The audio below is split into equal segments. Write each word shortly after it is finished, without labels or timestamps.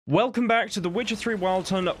Welcome back to The Witcher 3 Wild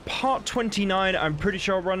Hunt, part 29, I'm pretty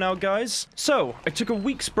sure I'll run now, guys. So, I took a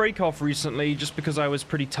week's break off recently, just because I was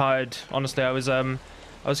pretty tired. Honestly, I was kind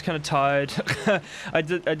of tired. I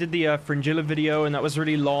did the Fringilla video, and that was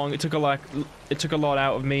really long. It took a lot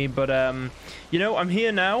out of me, but, you know, I'm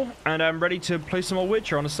here now, and I'm ready to play some more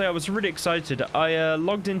Witcher. Honestly, I was really excited. I,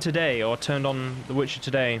 logged in today, or turned on The Witcher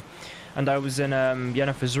today, and I was in,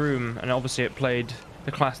 Yennefer's room, and obviously it played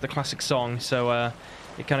the classic song, so,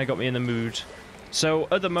 it kind of got me in the mood. So,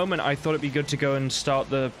 at the moment, I thought it'd be good to go and start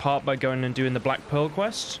the part by going and doing the Black Pearl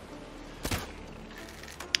quest.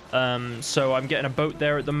 So I'm getting a boat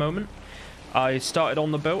there at the moment. I started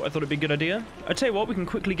on the boat. I thought it'd be a good idea. I tell you what, we can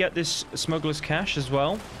quickly get this smuggler's cash as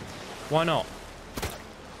well. Why not?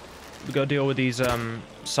 We gotta deal with these,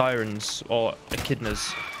 sirens, or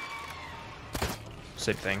echidnas.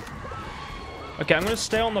 Same thing. Okay, I'm gonna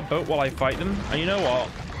stay on the boat while I fight them, and you know what?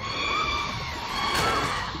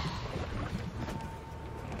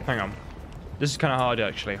 Hang on. This is kind of hard,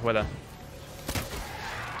 actually. Whether...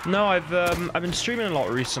 No, I've been streaming a lot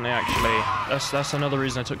recently, actually. That's another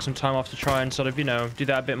reason I took some time off to try and sort of, you know, do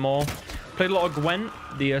that a bit more. Played a lot of Gwent,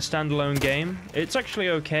 the standalone game. It's actually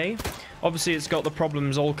okay. Obviously, it's got the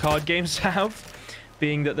problems all card games have,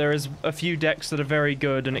 being that there is a few decks that are very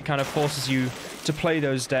good, and it kind of forces you to play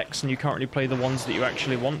those decks, and you can't really play the ones that you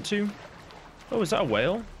actually want to. Oh, is that a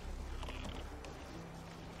whale?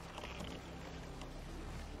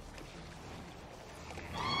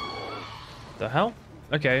 The hell?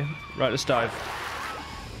 Okay, right, let's dive.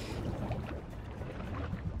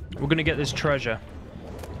 We're gonna get this treasure.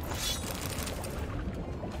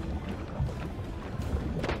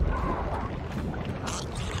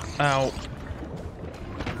 Ow.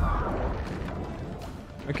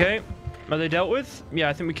 Okay, are they dealt with? Yeah,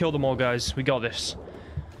 I think we killed them all, guys. We got this.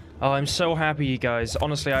 Oh, I'm so happy, you guys.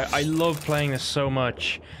 Honestly, I love playing this so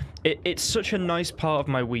much. It's such a nice part of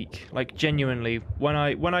my week, like genuinely. When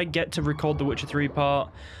I get to record the Witcher 3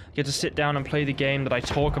 part, get to sit down and play the game that I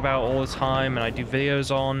talk about all the time and I do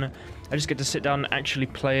videos on. I just get to sit down and actually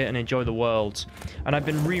play it and enjoy the world. And I've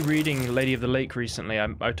been rereading Lady of the Lake recently.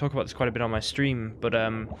 I talk about this quite a bit on my stream, but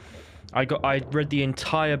I read the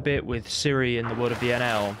entire bit with Ciri in the Wood of the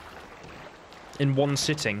NL in one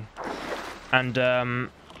sitting, and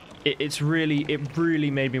it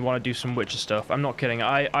really made me want to do some Witcher stuff. I'm not kidding.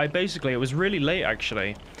 I basically, it was really late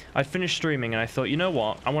actually. I finished streaming and I thought, you know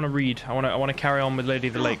what? I want to read. I want to carry on with Lady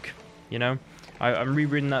of the Lake. You know, I'm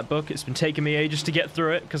rereading that book. It's been taking me ages to get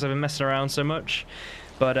through it because I've been messing around so much.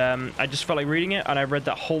 But I just felt like reading it, and I read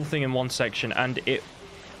that whole thing in one section, and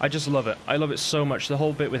I just love it. I love it so much. The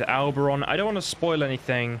whole bit with Alberon. I don't want to spoil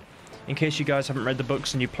anything in case you guys haven't read the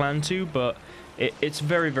books and you plan to, but it's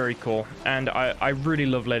very, very cool, and I really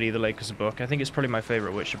love Lady of the Lake as a book. I think it's probably my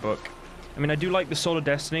favourite Witcher book. I mean, I do like the Sword of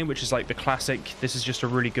Destiny, which is like the classic, this is just a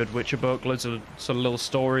really good Witcher book, loads of sort of little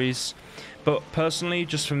stories. But personally,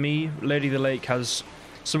 just for me, Lady of the Lake has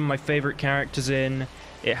some of my favourite characters in.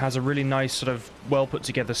 It has a really nice sort of well put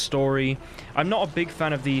together story. I'm not a big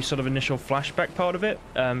fan of the sort of initial flashback part of it,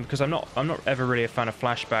 because I'm not ever really a fan of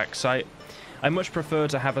flashbacks. I much prefer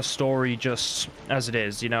to have a story just as it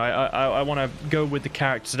is, you know. I want to go with the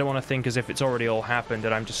characters. I don't want to think as if it's already all happened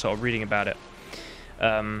and I'm just sort of reading about it.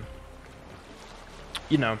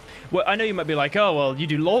 You know, well, I know you might be like, oh, well, you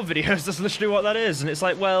do lore videos, that's literally what that is. And it's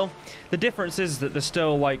like, well, the difference is that there's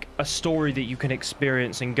still, like, a story that you can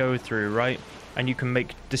experience and go through, right? And you can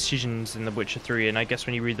make decisions in The Witcher 3, and I guess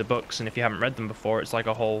when you read the books, and if you haven't read them before, it's like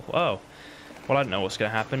a whole, oh, well, I don't know what's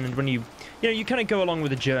going to happen. And when you know, you kind of go along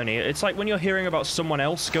with the journey. It's like when you're hearing about someone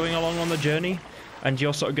else going along on the journey, and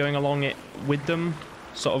you're sort of going along it with them,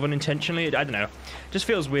 sort of unintentionally. I don't know. It just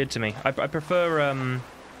feels weird to me. I prefer,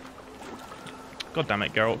 God damn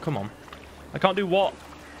it, Geralt, come on. I can't do what?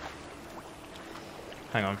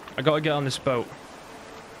 Hang on. I gotta get on this boat.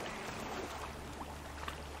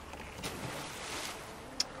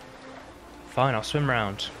 Fine, I'll swim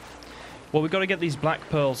round. Well, we've got to get these black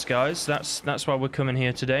pearls, guys. That's why we're coming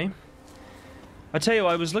here today. I tell you,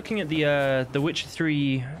 I was looking at the Witcher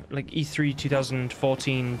 3, like, E3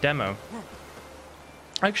 2014 demo.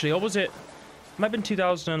 Actually, or was it... It might have been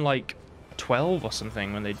 2012 or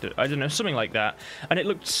something when they did... I don't know, something like that. And it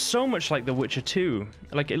looked so much like The Witcher 2.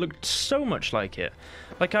 Like, it looked so much like it.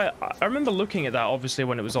 Like, I remember looking at that, obviously,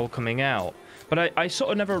 when it was all coming out. But I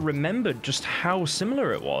sort of never remembered just how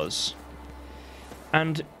similar it was.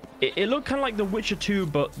 And... It looked kind of like The Witcher 2,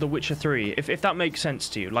 but The Witcher 3, if that makes sense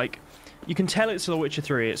to you. Like, You can tell it's The Witcher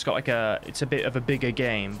 3. It's got like it's a bit of a bigger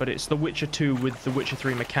game, but it's The Witcher 2 with The Witcher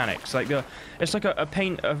 3 mechanics. Like it's like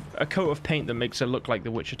a coat of paint that makes it look like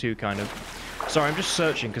The Witcher 2 kind of. Sorry, I'm just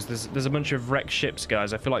searching because there's a bunch of wrecked ships,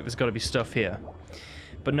 guys. I feel like there's got to be stuff here.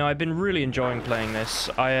 But no, I've been really enjoying playing this.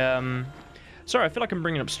 Sorry, I feel like I'm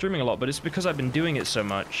bringing up streaming a lot, but it's because I've been doing it so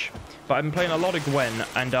much. But I've been playing a lot of Gwen,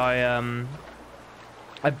 and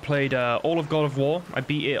I've played all of God of War. I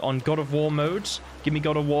beat it on God of War modes. Give me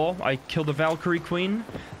God of War. I killed the Valkyrie Queen.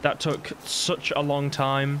 That took such a long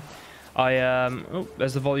time. Oh,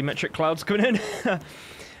 there's the volumetric clouds coming in.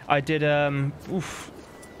 I did, oof.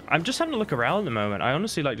 I'm just having a look around at the moment. I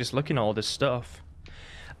honestly like just looking at all this stuff.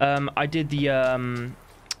 I did the, I'm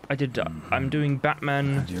doing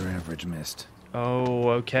Batman. Not your average mist. Oh,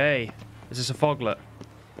 okay. Is this a foglet?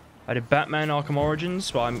 I did Batman Arkham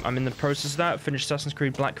Origins, well, I'm in the process of that. Finished Assassin's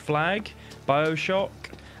Creed Black Flag, Bioshock.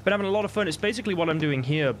 Been having a lot of fun. It's basically what I'm doing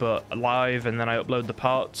here, but live, and then I upload the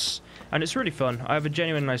parts. And it's really fun. I have a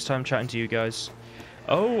genuine nice time chatting to you guys.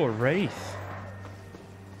 Oh, a Wraith.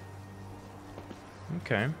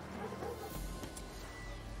 Okay.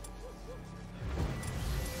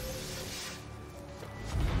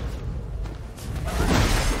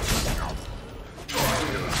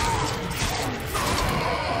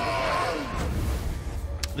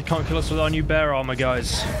 They can't kill us with our new bear armor,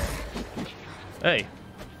 guys. Hey.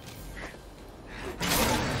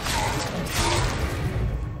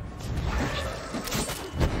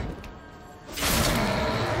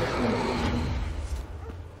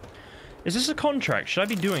 Is this a contract? Should I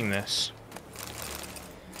be doing this?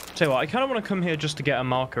 Tell you what, I kind of want to come here just to get a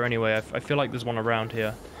marker anyway. I feel like there's one around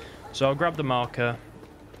here. So I'll grab the marker.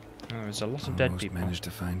 Oh, there's a lot of dead people. Managed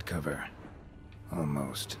to find cover.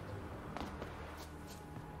 Almost.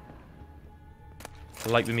 I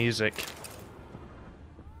like the music.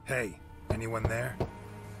 Hey, anyone there?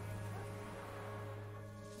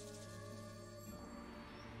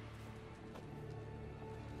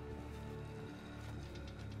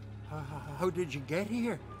 How did you get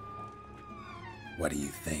here? What do you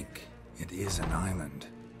think? It is an island.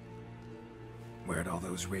 Where'd all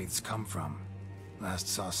those wraiths come from? Last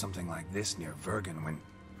saw something like this near Vergen when...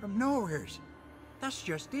 From nowheres. That's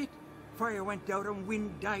just it. Fire went out and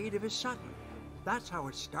wind died of a sudden. That's how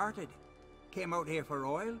it started. Came out here for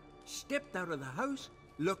oil, stepped out of the house,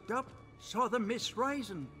 looked up, saw the mist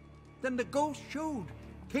rising. Then the ghost showed,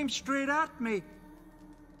 came straight at me.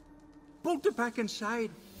 Bolted back inside,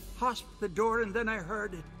 hosped the door, and then I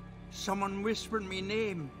heard it. Someone whispered me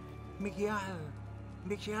name. Miguel.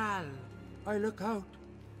 Miguel. I look out.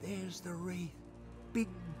 There's the wraith. Big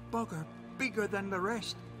bugger, bigger than the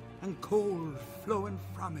rest, and cold flowing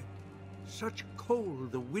from it. Such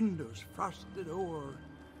cold the windows frosted o'er.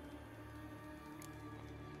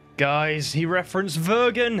 Guys, he referenced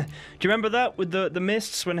Vergen. Do you remember that with the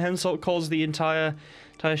mists when Henselt caused the entire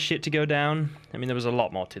shit to go down? I mean, there was a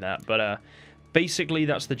lot more to that, but basically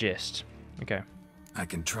that's the gist. Okay. I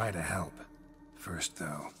can try to help. First,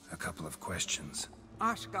 though, a couple of questions.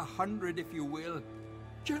 Ask 100 if you will.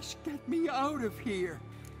 Just get me out of here.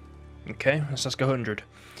 Okay, let's ask 100.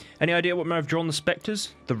 Any idea what might have drawn the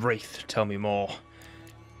spectres? The Wraith. Tell me more.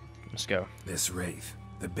 Let's go. This wraith,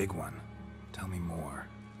 the big one. Tell me more.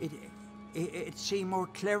 It seemed more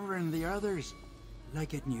clever than the others.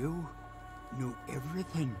 Like it knew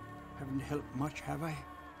everything. Haven't helped much, have I?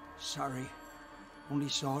 Sorry. Only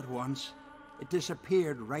saw it once. It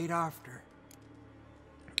disappeared right after.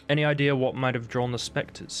 Any idea what might have drawn the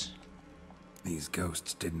spectres? These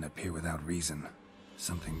ghosts didn't appear without reason.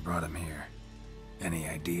 Something brought them here. Any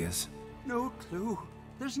ideas? No clue.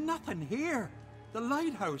 There's nothing here. The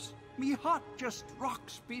lighthouse. Me hut just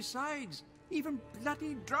rocks besides. Even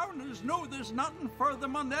bloody drowners know there's nothing for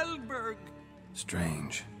them on Eldberg.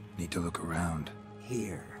 Strange. Need to look around.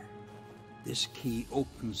 Here. This key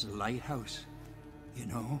opens the lighthouse. You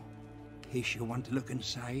know, in case you want to look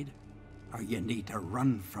inside, or you need to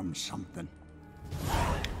run from something.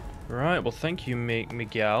 Right, well thank you,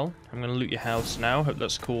 Miguel. I'm going to loot your house now. Hope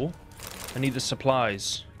that's cool. I need the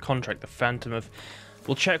supplies. Contract the Phantom of...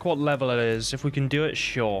 We'll check what level it is. If we can do it,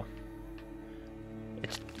 sure.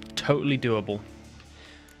 It's totally doable.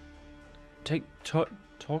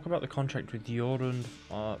 Talk about the contract with Jorund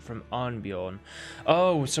from Arnbjorn.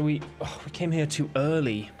 Oh, so we came here too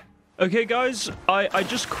early. Okay, guys, I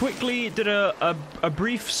just quickly did a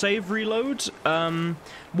brief save reload.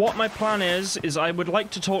 What my plan is I would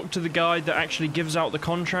like to talk to the guy that actually gives out the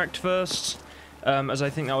contract first, as I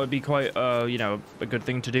think that would be quite, you know, a good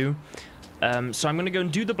thing to do. So I'm going to go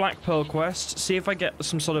and do the Black Pearl quest, see if I get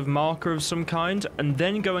some sort of marker of some kind, and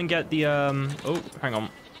then go and get the, oh, hang on.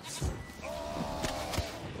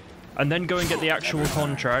 and then go and get the actual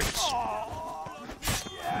contract.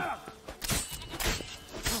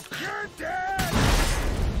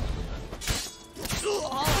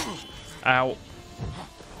 Ow.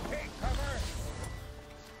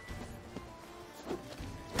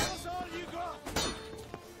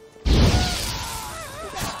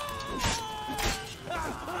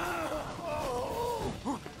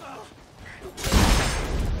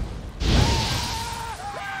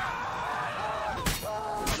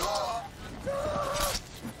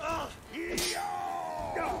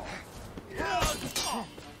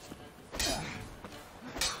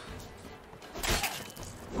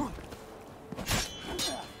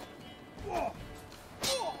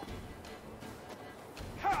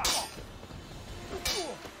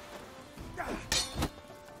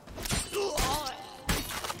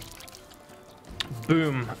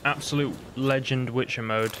 Boom. Absolute legend Witcher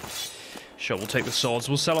mode. Sure, we'll take the swords.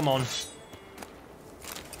 We'll sell them on.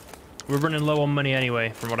 We're running low on money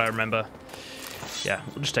anyway, from what I remember. Yeah,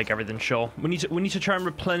 we'll just take everything, sure. We need to try and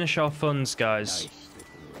replenish our funds, guys.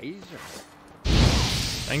 Nice razor.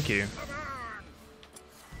 Thank you.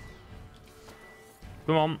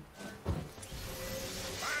 Come on.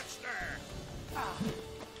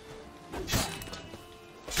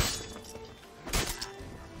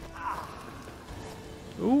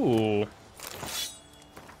 Ooh.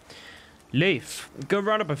 Leif. Go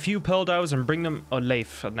round up a few pearl dowers and bring them... Or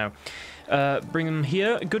Leif, no. Bring them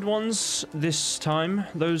here. Good ones this time.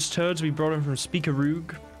 Those turds we brought in from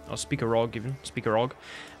Speakerog. Or Speakerog, even. Speakerog.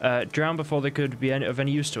 Drowned before they could be of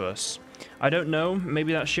any use to us. I don't know.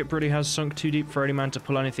 Maybe that ship really has sunk too deep for any man to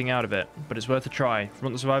pull anything out of it. But it's worth a try. From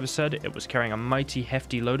what the survivors said, it was carrying a mighty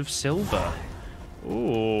hefty load of silver.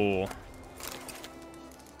 Ooh.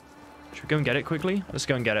 Should we go and get it quickly? Let's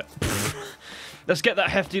go and get it. Let's get that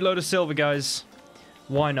hefty load of silver, guys.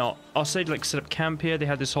 Why not? I'll say, like, set up camp here. They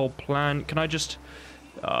had this whole plan. Can I just...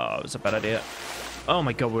 Oh, it was a bad idea. Oh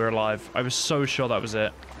my god, we're alive. I was so sure that was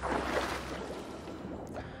it.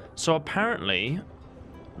 So apparently,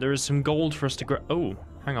 there is some gold for us to grab. Oh,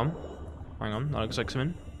 hang on. Hang on, that looks like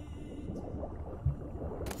something.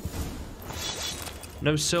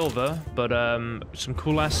 No silver, but some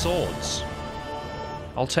cool-ass swords.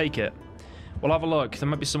 I'll take it. We'll have a look. There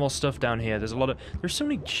might be some more stuff down here. There's a lot of... There's so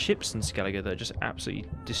many ships in Skellige that are just absolutely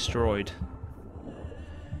destroyed.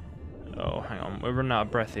 Oh, hang on. We're running out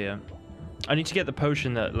of breath here. I need to get the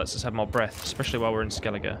potion that lets us have more breath, especially while we're in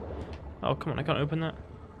Skellige. Oh, come on. I can't open that.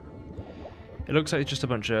 It looks like it's just a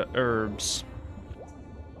bunch of herbs.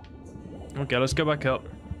 Okay, let's go back up.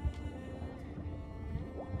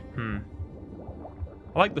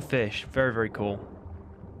 I like the fish. Very, very cool.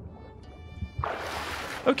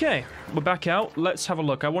 Okay, we're back out. Let's have a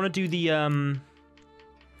look. I want to do the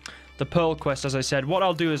Pearl quest, as I said. What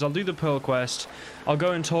I'll do is I'll do the Pearl quest. I'll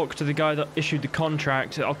go and talk to the guy that issued the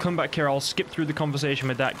contract. I'll come back here. I'll skip through the conversation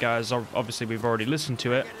with that guy, as obviously we've already listened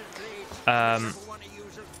to it.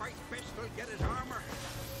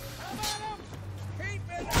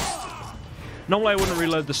 Normally I wouldn't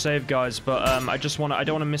reload the save, guys, but I don't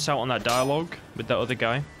want to miss out on that dialogue with that other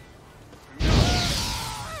guy.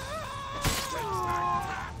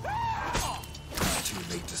 Too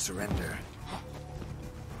late to surrender.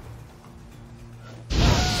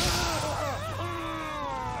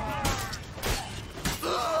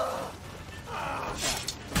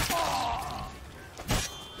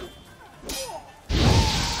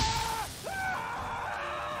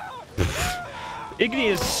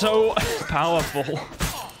 Igni is so powerful.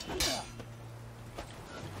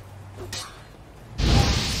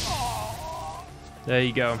 There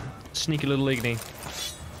you go. Sneaky little Igni.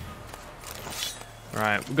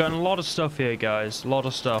 Alright, we've got a lot of stuff here, guys. A lot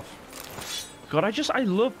of stuff. God, I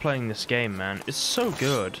love playing this game, man. It's so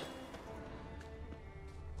good.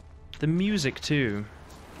 The music, too.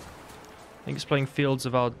 I think it's playing Fields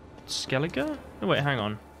of Skellige? Oh, wait, hang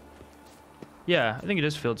on. Yeah, I think it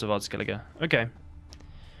is Fields of Skellige. Okay.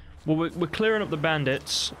 Well, we're clearing up the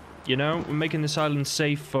bandits, you know? We're making this island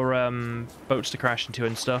safe for boats to crash into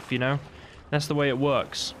and stuff, you know? That's the way it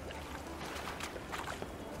works.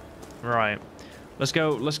 Right. Let's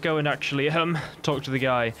go and actually talk to the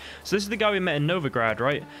guy. So this is the guy we met in Novigrad,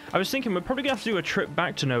 right? I was thinking we're probably going to have to do a trip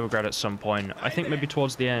back to Novigrad at some point. I think maybe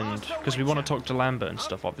towards the end, because we want to talk to Lambert and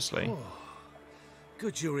stuff, obviously. Oh,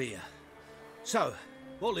 good you're here. So,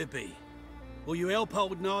 what'll it be? Will you help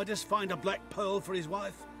old Nidus find a black pearl for his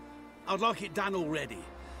wife? I'd like it done already.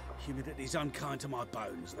 Humidity's unkind to my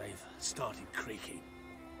bones. They've started creaking.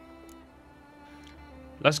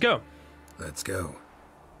 Let's go. Let's go.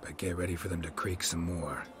 But get ready for them to creak some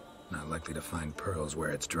more. Not likely to find pearls where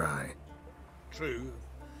it's dry. True.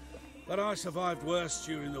 But I survived worse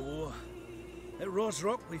during the war. At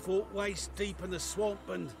Rosrock, we fought waist deep in the swamp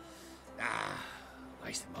and...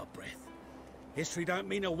 wasting my breath. History don't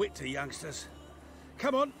mean a whit to youngsters.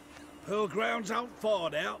 Come on, Pearl Grounds aren't far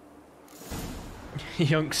now.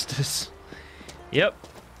 Youngsters. Yep,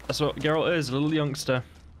 that's what Geralt is, a little youngster.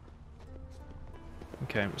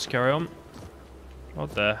 Okay, let's carry on. What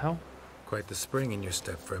the hell? Quite the spring in your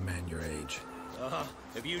step for a man your age.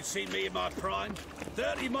 Have you seen me in my prime?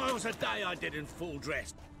 30 miles a day I did in full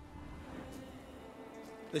dress.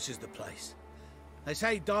 This is the place. They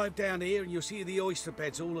say dive down here and you'll see the oyster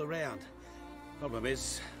beds all around. Problem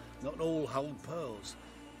is, not all hold pearls,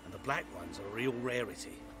 and the black ones are a real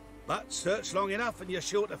rarity. But search long enough and you're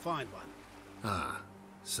sure to find one. Ah,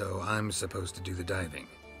 so I'm supposed to do the diving.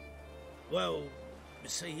 Well, you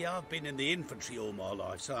see, I've been in the infantry all my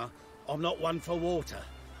life, so I'm not one for water.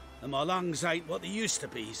 And my lungs ain't what they used to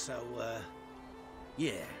be, so,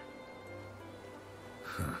 yeah.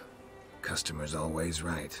 Huh. Customer's always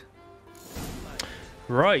right.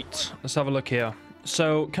 Right, let's have a look here.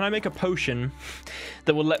 So, can I make a potion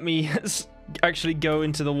that will let me actually go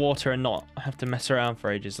into the water and not have to mess around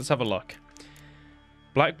for ages? Let's have a look.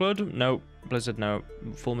 Black blood? Nope. Blizzard? Nope.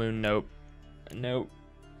 Full moon? Nope. Nope.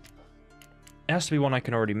 It has to be one I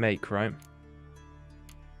can already make, right?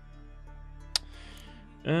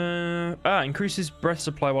 Increases breath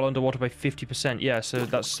supply while underwater by 50%. Yeah, so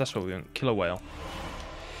that's what we want. Killer whale.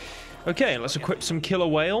 Okay, let's equip some killer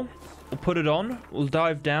whale. We'll put it on. We'll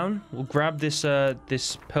dive down. We'll grab this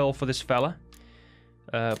this pearl for this fella.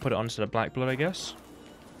 Put it onto the black blood, I guess.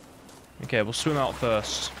 Okay, we'll swim out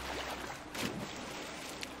first.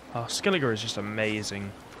 Oh, Skelliger is just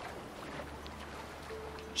amazing.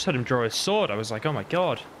 Just had him draw his sword. I was like, oh my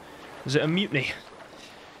god. Is it a mutiny?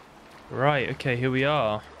 Right, okay, here we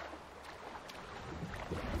are.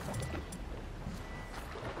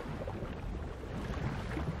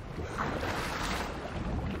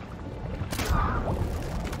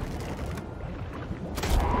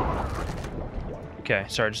 Okay,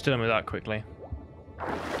 sorry, just dealing with that quickly.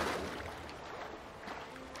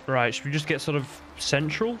 Right, should we just get sort of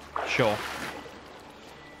central? Sure.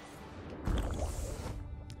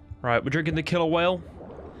 Right, we're drinking the killer whale.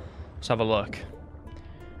 Let's have a look.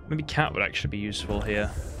 Maybe cat would actually be useful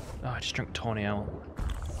here. Oh, I just drank tawny ale.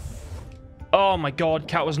 Oh my god,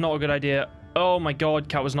 cat was not a good idea. Oh my god,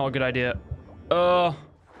 cat was not a good idea.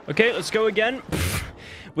 Okay, let's go again.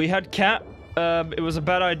 We had cat. It was a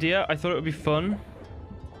bad idea. I thought it would be fun.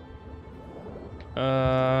 We'll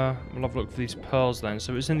have a look for these pearls then.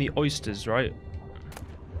 So it's in the oysters, right?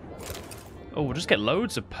 Oh, we'll just get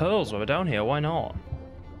loads of pearls while we're down here. Why not?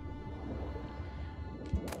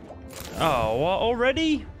 Oh, what?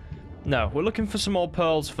 Already? No, we're looking for some more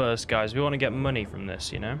pearls first, guys. We want to get money from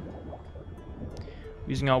this, you know?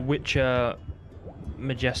 Using our Witcher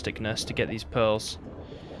majesticness to get these pearls.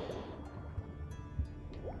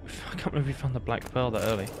 I can't believe we found the black pearl that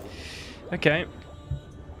early. Okay.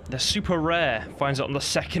 They're super rare. Finds it on the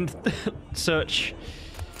second search.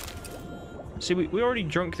 See, we already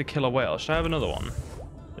drunk the killer whale. Should I have another one?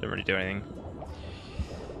 Didn't really do anything.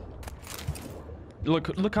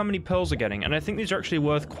 Look how many pearls are getting, and I think these are actually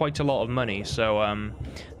worth quite a lot of money. So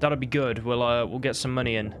that'll be good. We'll get some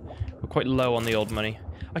money in. We're quite low on the old money.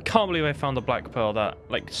 I can't believe I found the black pearl that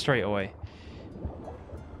like straight away.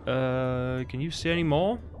 Can you see any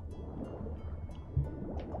more?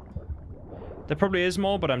 There probably is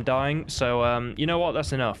more, but I'm dying. So you know what?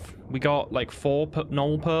 That's enough. We got like 4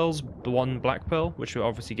 normal pearls, the 1 black pearl, which we'll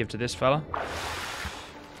obviously give to this fella.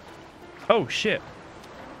 Oh shit.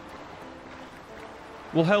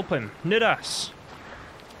 We'll help him. Nidas.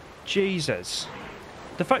 Jesus.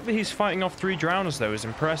 The fact that he's fighting off 3 drowners, though, is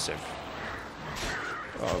impressive.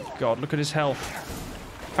 Oh, God. Look at his health.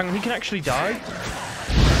 Hang on. He can actually die?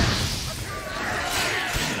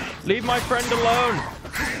 Leave my friend alone.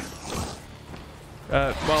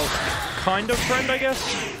 Well, kind of friend, I guess.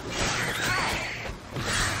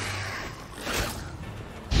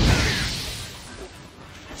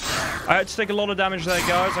 I had to take a lot of damage there,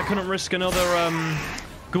 guys. I couldn't risk another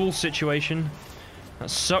ghoul situation. That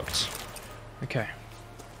sucked. Okay.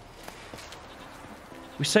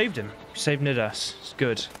 We saved him. We saved Nidas. It's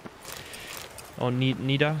good. Or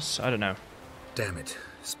Nidas? I don't know. Damn it.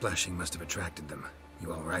 Splashing must have attracted them.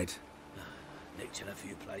 You alright? Nicked in a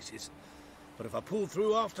few places. But if I pull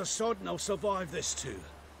through after Sodden, I'll survive this too.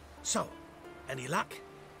 So, any luck?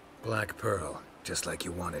 Black pearl, just like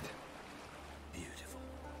you wanted. Beautiful.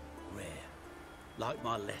 Rare. Like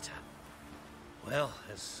my letter. Well,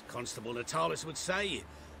 as Constable Natalis would say,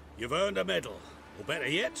 you've earned a medal. Or better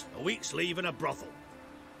yet, a week's leave in a brothel.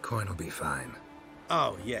 Coin will be fine.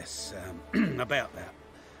 Oh, yes, about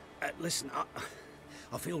that. Listen,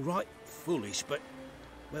 I feel right foolish, but,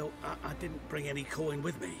 well, I didn't bring any coin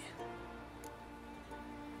with me.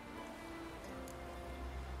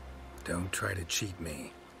 Don't try to cheat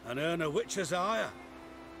me. And earn a witcher's hire.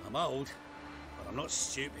 I'm old, but I'm not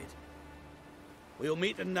stupid. We'll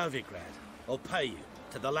meet in Novigrad. I'll pay you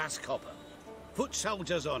to the last copper. Foot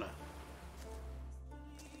soldier's honor.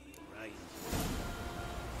 Right.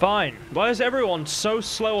 Fine. Why is everyone so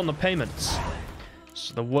slow on the payments?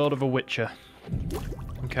 It's the world of a witcher.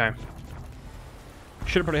 Okay.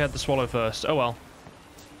 Should have probably had the swallow first. Oh well.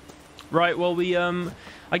 Right, well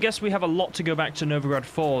I guess we have a lot to go back to Novigrad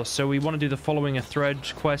for, so we want to do the following a thread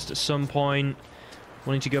quest at some point.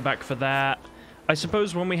 We'll need to go back for that. I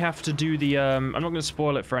suppose when we have to do the, I'm not going to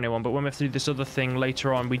spoil it for anyone, but when we have to do this other thing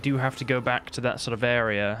later on, we do have to go back to that sort of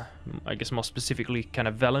area. I guess more specifically kind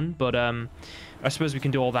of Velen, but I suppose we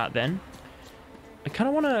can do all that then. I kind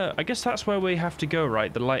of want to, I guess that's where we have to go,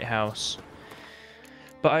 right? The lighthouse.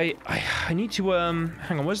 But I need to,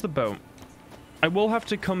 hang on, where's the boat? I will have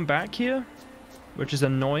to come back here, which is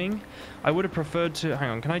annoying. I would have preferred to... Hang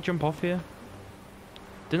on, can I jump off here?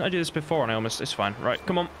 Didn't I do this before and I almost... It's fine. Right,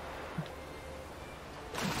 come on.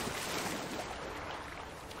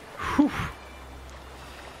 Whew.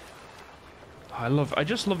 I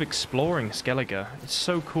just love exploring Skellige. It's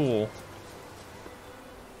so cool.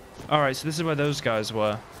 Alright, so this is where those guys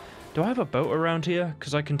were. Do I have a boat around here?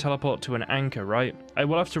 Because I can teleport to an anchor, right? I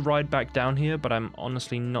will have to ride back down here, but I'm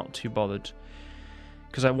honestly not too bothered.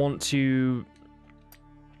 Because I want to...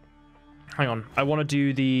 Hang on. I want to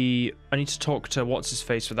do the... I need to talk to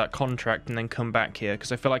What's-His-Face for that contract and then come back here.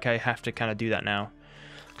 Because I feel like I have to kind of do that now.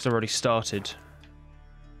 Because I've already started.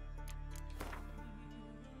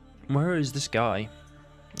 Where is this guy?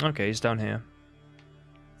 Okay, he's down here.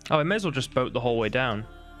 Oh, I may as well just boat the whole way down.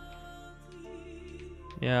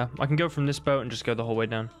 Yeah, I can go from this boat and just go the whole way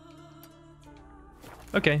down.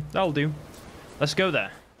 Okay, that'll do. Let's go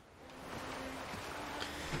there.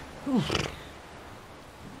 Whew.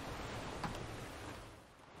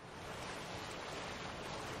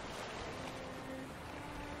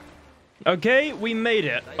 Okay, we made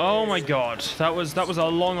it. Oh my god, that was a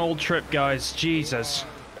long old trip, guys. Jesus.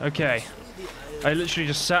 Okay. I literally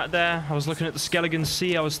just sat there, I was looking at the Skellige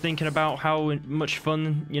Sea, I was thinking about how much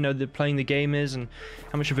fun, you know, playing the game is, and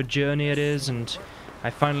how much of a journey it is, and I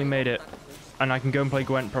finally made it. And I can go and play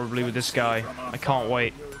Gwent probably with this guy. I can't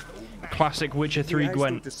wait. Classic Witcher 3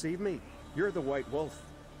 Gwent. Don't deceive me. You're the White Wolf.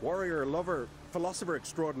 Warrior, lover, philosopher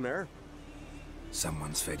extraordinaire.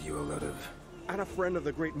 Someone's fed you a load of... And a friend of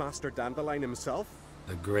the great Master Dandelion himself.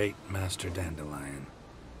 The great Master Dandelion.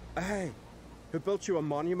 Aye. Who built you a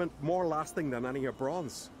monument more lasting than any of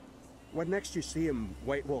bronze. When next you see him,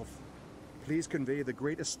 White Wolf, please convey the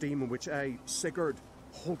great esteem in which I, Sigurd,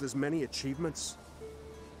 hold his many achievements.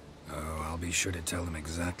 Oh, I'll be sure to tell him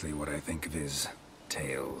exactly what I think of his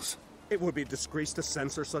tales. It would be disgrace to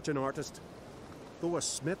censor such an artist. Though a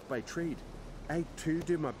smith by trade, I too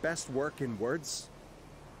do my best work in words.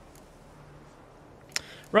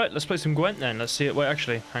 Right, let's play some Gwent then. Let's see it. Wait,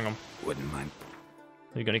 actually, hang on. Wouldn't mind.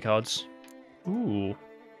 You got any cards? Ooh.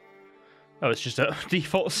 Oh, it's just a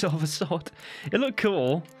default silver sword. It looked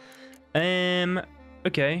cool.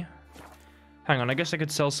 Okay. Hang on, I guess I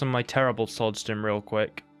could sell some of my terrible swords to him real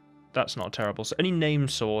quick. That's not terrible. So any name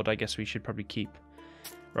sword, I guess we should probably keep.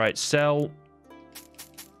 Right, sell.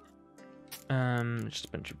 Just a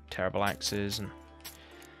bunch of terrible axes and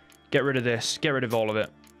get rid of this. Get rid of all of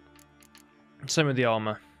it. Same with the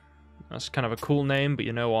armor. That's kind of a cool name, but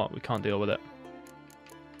you know what? We can't deal with it.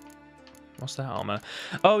 What's that armor?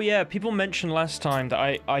 Oh yeah, people mentioned last time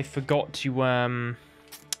that I forgot to what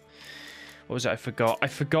was it? I forgot.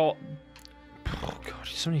 Oh god,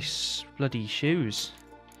 so many bloody shoes.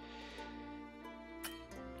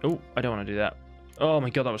 Oh, I don't want to do that. Oh my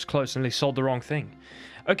god, that was close. I nearly sold the wrong thing.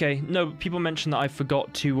 Okay, no, people mentioned that I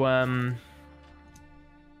forgot to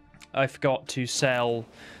sell.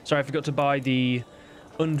 Sorry, I forgot to buy the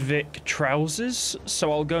Undvik trousers,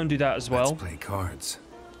 so I'll go and do that as well. Let's play cards.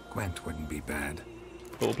 Gwent wouldn't be bad.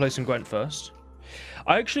 But we'll play some Gwent first.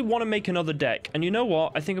 I actually want to make another deck, and you know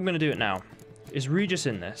what? I think I'm going to do it now. Is Regis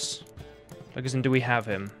in this? Like, as in, do we have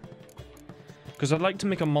him? Because I'd like to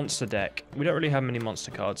make a monster deck. We don't really have many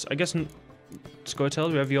monster cards. I guess Scoia'tael,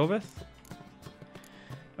 do we have Yorvith?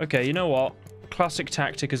 Okay, you know what? Classic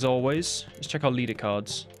tactic as always. Let's check our leader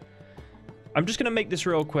cards. I'm just going to make this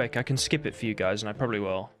real quick. I can skip it for you guys, and I probably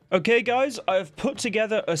will. Okay, guys, I've put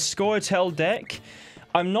together a Scoia'tael deck.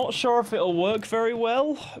 I'm not sure if it'll work very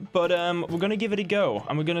well, but we're going to give it a go,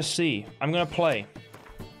 and we're going to see. I'm going to play.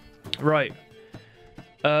 Right.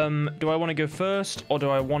 Do I want to go first, or do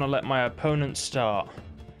I want to let my opponent start?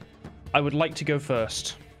 I would like to go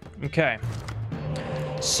first. Okay.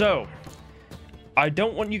 So, I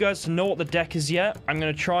don't want you guys to know what the deck is yet. I'm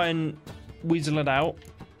going to try and weasel it out.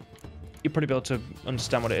 You'll probably be able to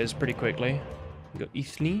understand what it is pretty quickly. We got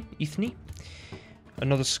Ethne.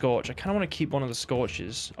 Another Scorch. I kind of want to keep one of the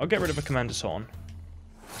Scorches. I'll get rid of a Commander's Horn.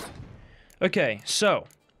 Okay, so,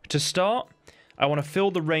 to start, I want to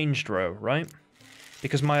fill the ranged row, right?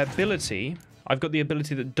 Because my ability, I've got the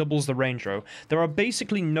ability that doubles the range row. There are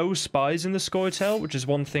basically no spies in the Scoia'tael, which is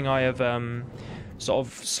one thing I have sort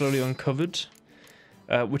of slowly uncovered.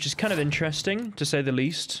 Which is kind of interesting, to say the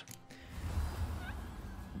least.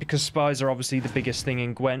 Because spies are obviously the biggest thing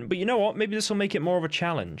in Gwent. But you know what? Maybe this will make it more of a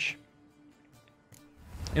challenge.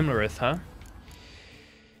 Imlerith, huh?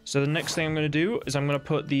 So the next thing I'm going to do is I'm going to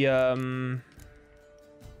put the other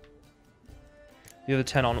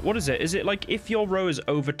 10 on. What is it? Is it like if your row is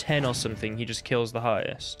over 10 or something, he just kills the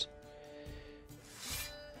highest?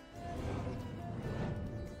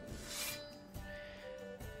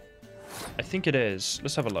 I think it is.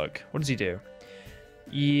 Let's have a look. What does he do?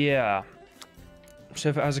 Yeah. So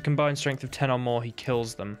if it has a combined strength of 10 or more, he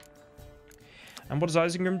kills them. And what does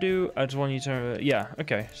Isengrim do? I just want you to... yeah,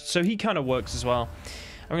 okay. So he kind of works as well.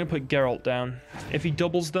 I'm going to put Geralt down. If he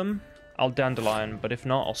doubles them, I'll Dandelion. But if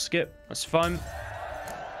not, I'll skip. That's fine.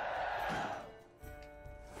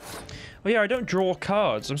 Oh yeah, I don't draw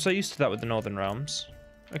cards. I'm so used to that with the Northern Realms.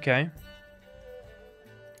 Okay.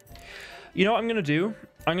 You know what I'm going to do?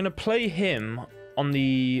 I'm going to play him on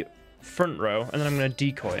the front row, and then I'm going to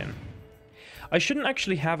decoy him. I shouldn't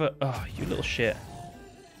actually have a... oh, you little shit.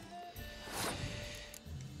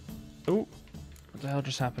 Oh, what the hell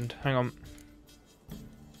just happened? Hang on.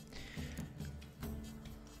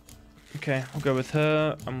 Okay, I'll go with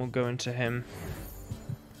her, and we'll go into him.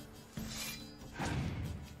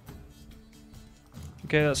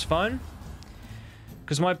 Okay, that's fine.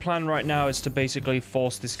 Because my plan right now is to basically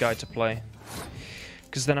force this guy to play.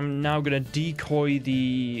 Because then I'm now going to decoy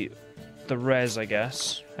the res, I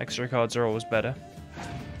guess. Extra cards are always better.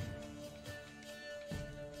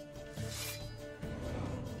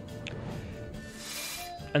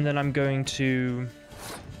 And then I'm going to...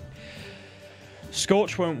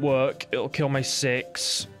 Scorch won't work. It'll kill my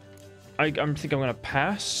 6. I think I'm going to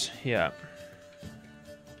pass. Yeah.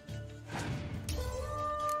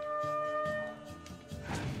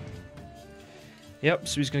 Yep,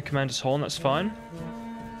 so he's going to command his horn. That's fine.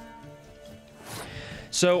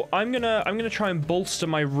 So I'm gonna try and bolster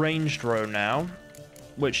my ranged row now,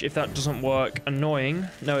 which if that doesn't work, annoying.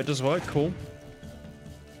 No, it does work. Cool.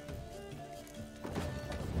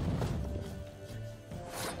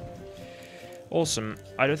 Awesome.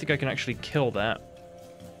 I don't think I can actually kill that.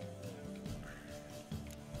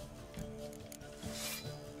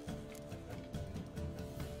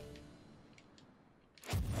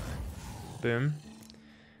 Boom.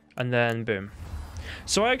 And then boom.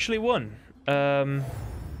 So I actually won.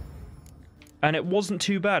 And it wasn't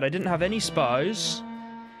too bad. I didn't have any spies.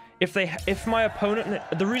 If my opponent...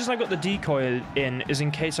 the reason I got the decoy in is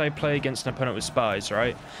in case I play against an opponent with spies,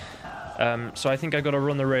 right? So I think I got to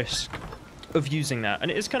run the risk of using that.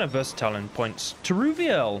 And it is kind of versatile in points. To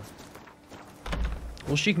Ruviel.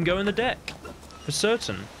 Well, she can go in the deck. For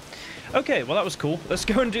certain. Okay, well that was cool. Let's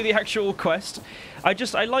go and do the actual quest. I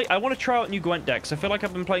want to try out new Gwent decks. I feel like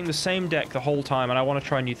I've been playing the same deck the whole time, and I want to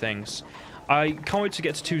try new things. I can't wait to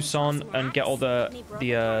get to Tucson and get all the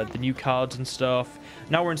new cards and stuff.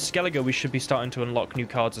 Now we're in Skellige, we should be starting to unlock new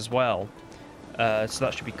cards as well. So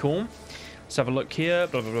that should be cool. Let's have a look here.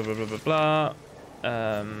 Blah blah blah blah blah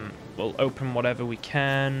blah. We'll open whatever we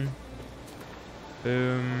can.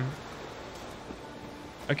 Boom.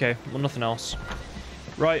 Okay, well nothing else.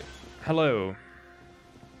 Right. Hello.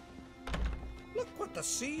 Look what the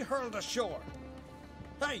sea hurled ashore.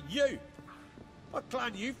 Hey, you! What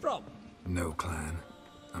clan you from? No clan.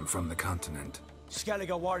 I'm from the continent.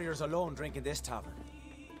 Skellige warriors alone drink in this tavern.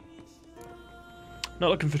 Not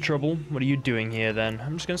looking for trouble. What are you doing here then?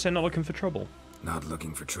 I'm just gonna say not looking for trouble. Not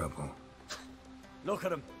looking for trouble. Look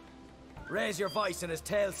at him. Raise your voice and his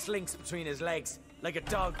tail slinks between his legs, like a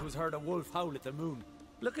dog who's heard a wolf howl at the moon.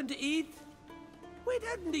 Looking to eat? Wait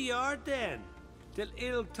out in the yard then, till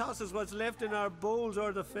ill tosses what's left in our bowls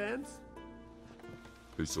or the fence.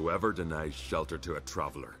 Whosoever denies shelter to a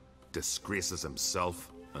traveller disgraces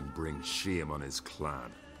himself and brings shame on his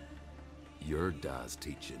clan. Your dad's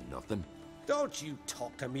teaching nothing. Don't you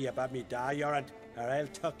talk to me about me da, Yorant, or I'll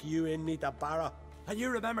tuck you in me the barrow. And you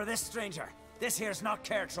remember this, stranger. This here's not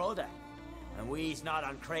Caer Trolda, and we's not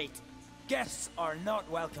on Crate. Guests are not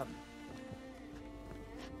welcome.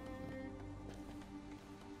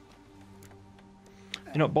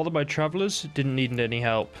 You're not bothered by travelers? Didn't need any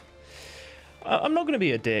help. I'm not going to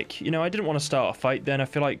be a dick. You know, I didn't want to start a fight then. I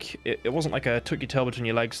feel like it wasn't like a took your tail between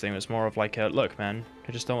your legs thing. It was more of like a, look, man,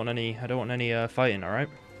 I just don't want any, fighting, alright?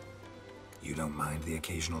 You don't mind the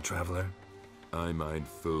occasional traveler? I mind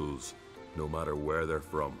fools, no matter where they're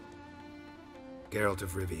from. Geralt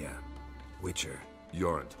of Rivia, Witcher.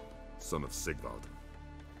 Jorund, son of Sigvald.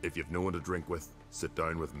 If you've no one to drink with, sit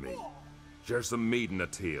down with me. Share some mead and a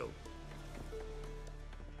tale.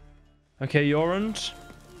 Okay, Jorund.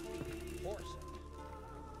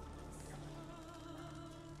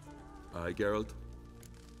 Aye, Geralt?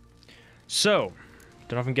 So,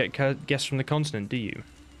 don't often get guests from the continent, do you?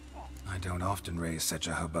 I don't often raise such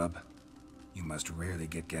a hubbub. You must rarely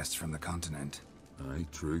get guests from the continent. Aye,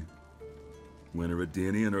 true. When a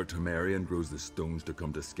Redanian or Temerian grows the stones to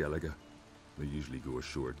come to Skellige, they usually go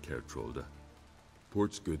ashore at Kertrolda.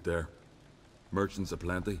 Port's good there. Merchants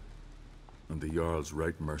aplenty. And the Jarl's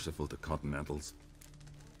right merciful to continentals.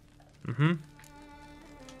 Mm-hmm.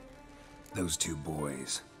 Those two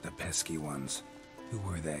boys, the pesky ones, who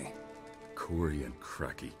were they? Corey and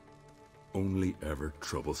Cracky. Only ever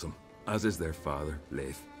troublesome, as is their father,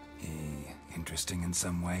 Leif. Interesting in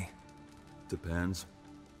some way? Depends.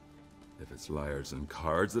 If it's liars and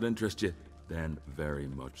cards that interest you, then very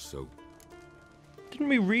much so. Didn't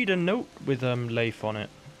we read a note with Leif on it?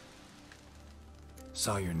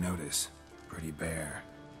 Saw your notice. Pretty bare.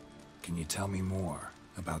 Can you tell me more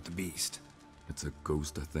about the beast? It's a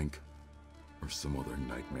ghost, I think. Or some other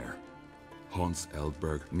nightmare. Haunts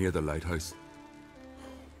Eldberg, near the lighthouse.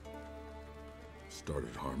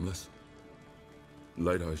 Started harmless.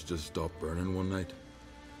 Lighthouse just stopped burning one night.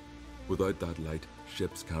 Without that light,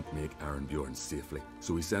 ships can't make Arenbjorn safely,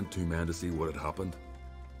 so we sent 2 men to see what had happened.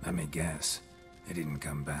 Let me guess. They didn't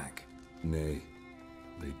come back. Nay,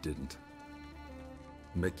 they didn't.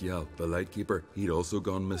 Mikjal, the lightkeeper, he'd also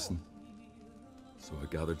gone missing. So I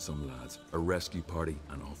gathered some lads, a rescue party,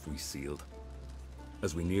 and off we sailed.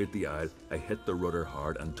 As we neared the isle, I hit the rudder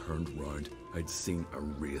hard and turned round. I'd seen a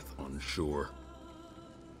wraith on shore.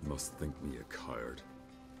 Must think me a coward.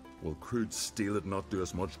 Will crude steel it not do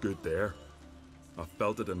us much good there? I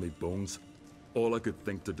felt it in me bones. All I could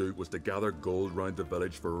think to do was to gather gold round the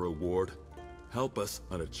village for a reward. Help us,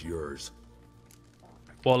 and it's yours.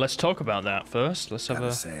 Well, let's talk about that first. Let's have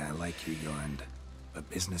Gotta say, I like you, Jorund. But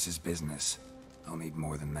business is business. I'll need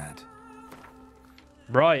more than that.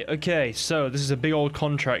 Right, okay, so this is a big old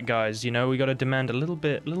contract, guys. You know, we gotta demand a little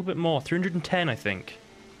bit more. 310, I think.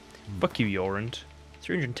 Fuck you, Jorund.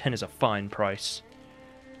 310 is a fine price.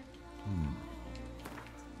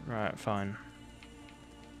 Right, fine.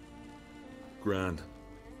 Grand.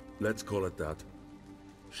 Let's call it that.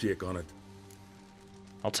 Shake on it.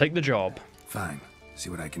 I'll take the job. Fine. See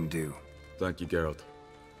what I can do. Thank you, Geralt.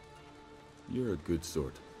 You're a good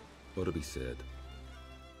sort. Ought to be said.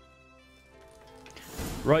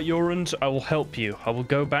 Right, Jorund, I will help you. I will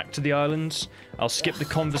go back to the islands. I'll skip the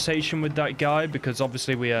conversation with that guy because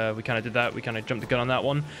obviously we kind of did that. We kind of jumped the gun on that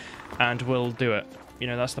one, and we'll do it. You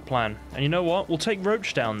know, that's the plan. And you know what? We'll take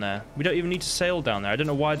Roach down there. We don't even need to sail down there. I don't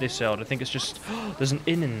know why they sailed. I think it's just there's an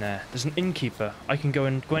inn in there. There's an innkeeper. I can go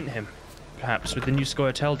and gwent him, perhaps with the new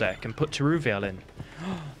Scoia'tael deck and put Teruviel in.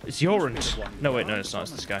 It's Jorund. No, wait, no, it's not.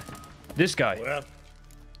 It's this guy. This guy. Well,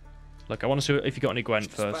 Look, I want to see if you got any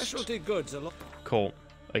Gwent first. specialty goods. Cool.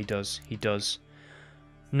 Oh, he does. He does.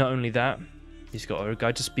 Not only that, he's got a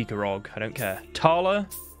guide to Speakerog. I don't care. Tala.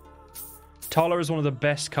 Tala is one of the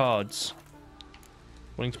best cards.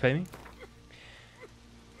 Willing to pay me?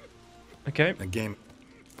 Okay. A game.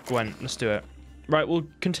 Gwent, let's do it. Right, we'll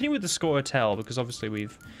continue with the Scoia'tael because obviously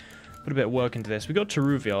we've put a bit of work into this. We got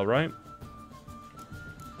Teruviel, right?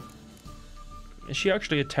 Is she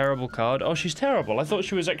actually a terrible card? Oh, she's terrible. I thought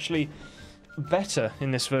she was actually better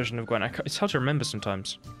in this version of Gwen. It's hard to remember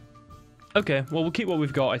sometimes. Okay, well, we'll keep what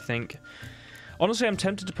we've got, I think. Honestly, I'm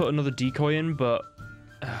tempted to put another decoy in, but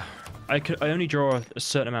I only draw a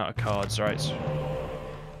certain amount of cards, right?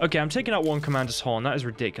 Okay, I'm taking out one Commander's Horn. That is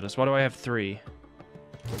ridiculous. Why do I have 3?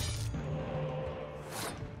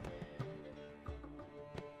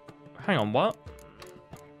 Hang on, what?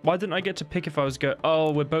 Why didn't I get to pick if I was go? Oh,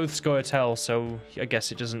 we're both Scoia'tael, so I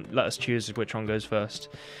guess it doesn't let us choose which one goes first.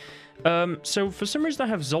 So for some reason I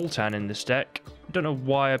have Zoltan in this deck. Don't know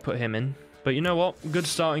why I put him in, but you know what? Good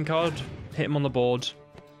starting card. Hit him on the board.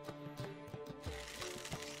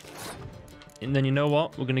 And then you know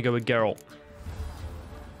what? We're gonna go with Geralt.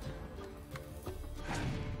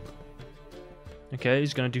 Okay,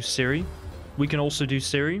 he's gonna do Ciri. We can also do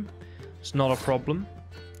Ciri. It's not a problem.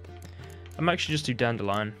 I might actually just do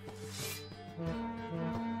Dandelion.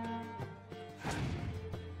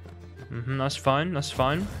 That's fine, that's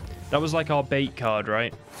fine. That was like our bait card,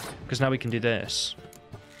 right? Because now we can do this.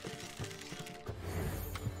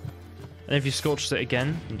 And if you scorched it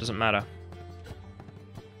again, it doesn't matter.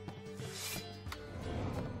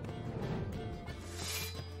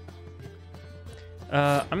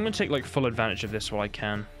 I'm going to take like full advantage of this while I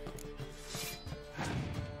can.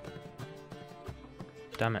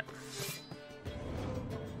 Damn it.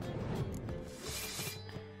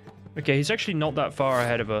 Okay, he's actually not that far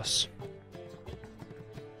ahead of us.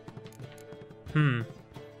 I'm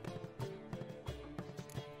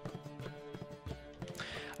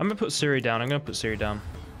gonna put Siri down.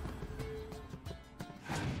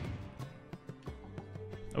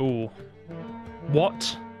 Oh.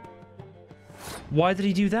 What? Why did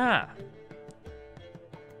he do that?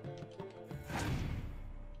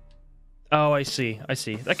 Oh, I see.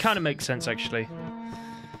 That kind of makes sense, actually.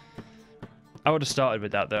 I would have started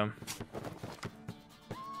with that, though.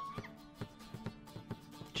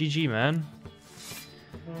 GG, man.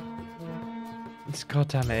 This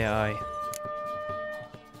goddamn AI.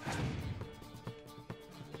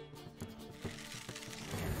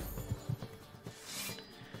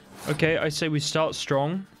 Okay, I say we start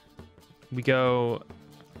strong. We go...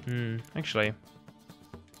 actually.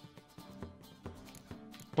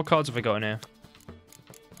 What cards have I got in here?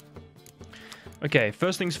 Okay,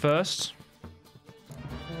 first things first.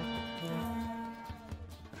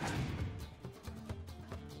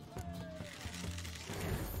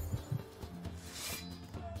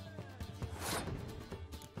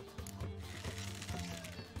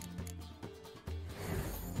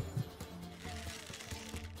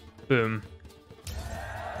 Boom.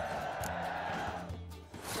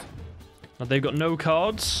 Now they've got no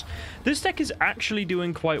cards. This deck is actually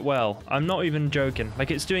doing quite well. I'm not even joking.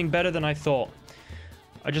 Like, it's doing better than I thought.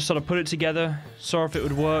 I just sort of put it together, saw if it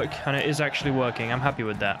would work, and it is actually working. I'm happy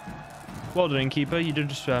with that. Well done, Innkeeper. You did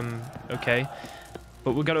just, okay.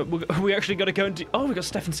 But we actually gotta go into... Oh, we got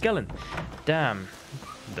Stefan Skellen. Damn.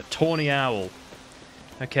 The Tawny Owl.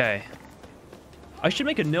 Okay. I should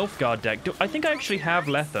make a Nilfgaard deck. I think I actually have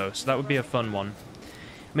Letho, so that would be a fun one.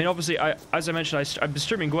 I mean, obviously, as I mentioned, I've been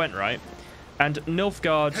streaming Gwent, right? And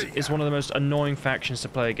Nilfgaard is one of the most annoying factions to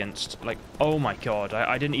play against. Like, oh my god,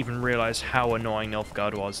 I didn't even realize how annoying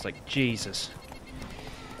Nilfgaard was. Like, Jesus.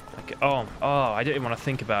 Like, oh, I didn't even want to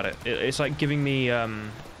think about it. It's like giving me,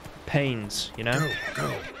 pains, you know?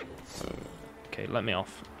 Go. Okay, let me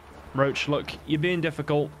off. Roach, look, you're being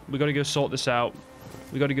difficult. We gotta go sort this out.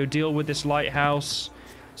 We gotta go deal with this lighthouse.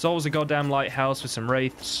 It's always a goddamn lighthouse with some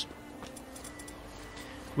wraiths.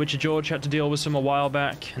 Witcher George had to deal with some a while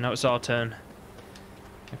back, and now it's our turn.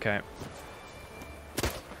 Okay.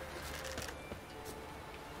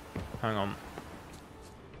 Hang on.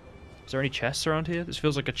 Is there any chests around here? This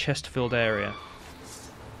feels like a chest-filled area.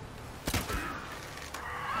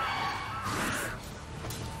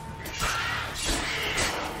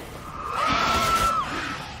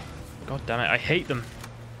 God damn it, I hate them.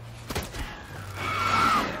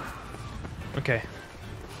 Okay.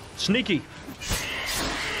 Sneaky!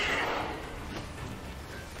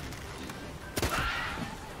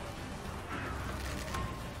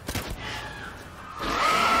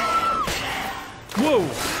 Whoa!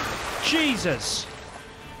 Jesus!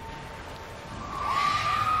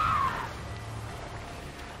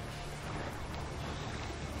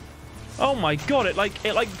 Oh my god! It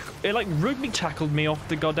like rugby tackled me off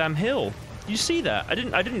the goddamn hill. You see that? I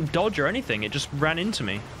didn't dodge or anything. It just ran into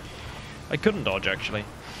me. I couldn't dodge actually.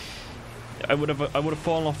 I would have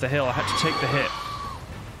fallen off the hill. I had to take the hit.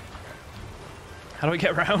 How do I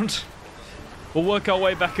get around? We'll work our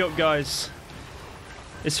way back up, guys.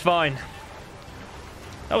 It's fine.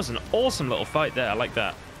 That was an awesome little fight there. I like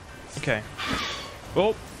that. Okay.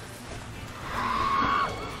 Oh.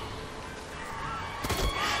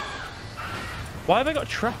 Why have I got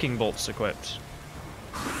tracking bolts equipped?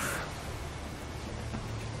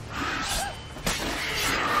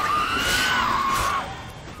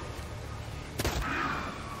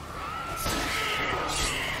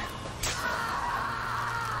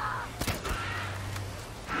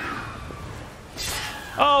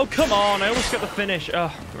 Oh, come on. I almost got the finish.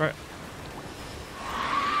 Oh, right.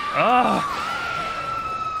 Ah.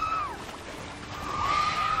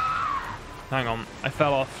 Hang on. I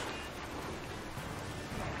fell off.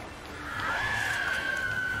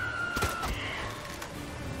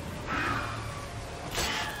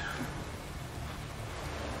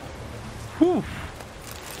 Whew.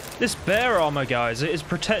 This bear armor, guys, it is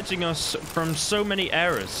protecting us from so many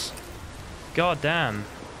errors. God damn.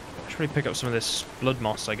 I should probably pick up some of this blood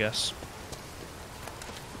moss, I guess.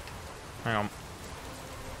 Hang on.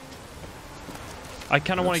 I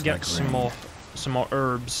kind of want to get like some rain. more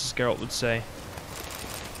herbs, as Geralt would say.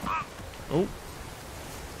 Oh.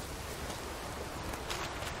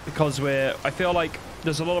 Because I feel like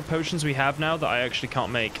there's a lot of potions we have now that I actually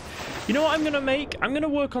can't make. You know what I'm going to make? I'm going to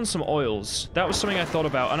work on some oils. That was something I thought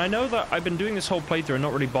about. And I know that I've been doing this whole playthrough and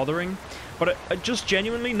not really bothering. But I just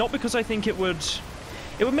genuinely, not because I think it would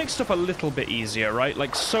make stuff a little bit easier, right?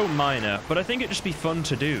 Like, so minor. But I think it'd just be fun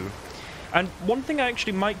to do. And one thing I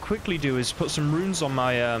actually might quickly do is put some runes on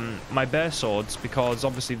my my bear swords, because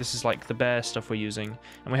obviously this is like the bear stuff we're using,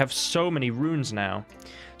 and we have so many runes now.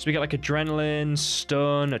 So we get like adrenaline,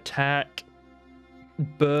 stun, attack,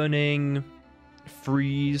 burning,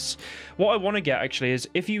 freeze. What I want to get actually is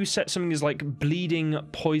if you set something as like bleeding,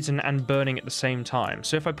 poison, and burning at the same time.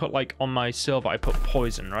 So if I put like on my silver, I put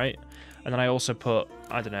poison, right? And then I also put,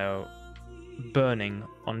 I don't know, burning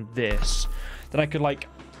on this. Then I could like,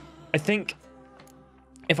 I think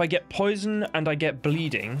if I get poison and I get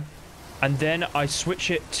bleeding, and then I switch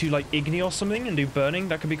it to like Igni or something and do burning,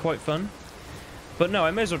 that could be quite fun. But no,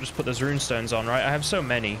 I may as well just put those rune stones on, right? I have so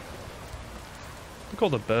many. Look at all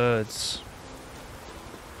the birds.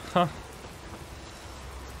 Huh.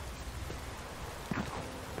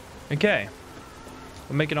 Okay.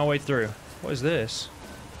 We're making our way through. What is this?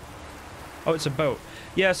 Oh, it's a boat.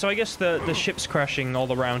 Yeah, so I guess the ships crashing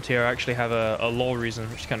all around here actually have a lore reason,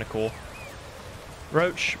 which is kind of cool.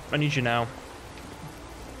 Roach, I need you now.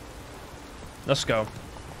 Let's go.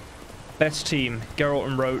 Best team, Geralt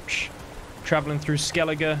and Roach. Traveling through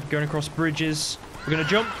Skellige, going across bridges. We're going to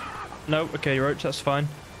jump. No, okay, Roach, that's fine.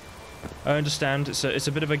 I understand, it's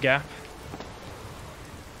a bit of a gap.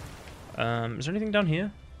 Is there anything down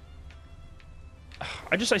here?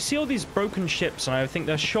 I see all these broken ships and I think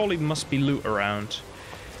there surely must be loot around.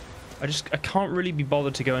 I can't really be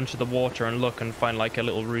bothered to go into the water and look and find like a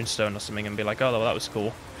little runestone or something and be like, oh, well, that was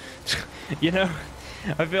cool. You know?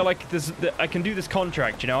 I feel like I can do this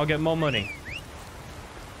contract, you know, I'll get more money.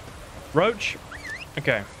 Roach?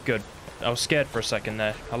 Okay, good. I was scared for a second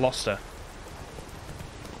there. I lost her.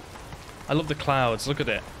 I love the clouds, look at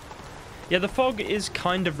it. Yeah, the fog is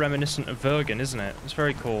kind of reminiscent of Vergen, isn't it? It's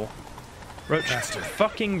very cool. Roach. Faster.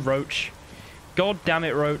 Fucking Roach. God damn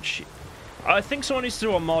it, Roach. I think someone needs to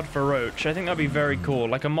do a mod for Roach. I think that'd be very cool.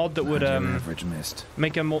 Like a mod that would average missed.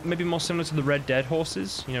 make a maybe more similar to the Red Dead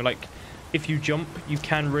horses. You know, like if you jump, you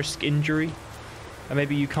can risk injury. And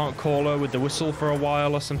maybe you can't call her with the whistle for a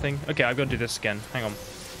while or something. Okay, I've got to do this again. Hang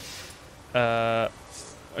on.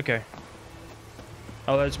 Okay.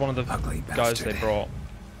 Oh, there's one of the Ugly guys bastard. they brought.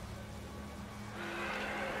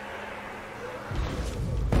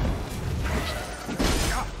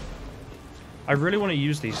 I really want to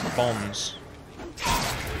use these bombs.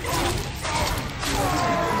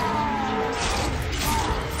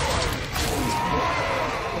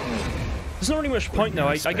 There's not really much point though.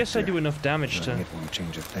 I guess I do enough damage to It won't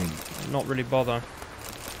change a thing. not really bother.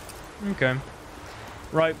 Okay.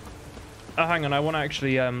 Right. Hang on, I want to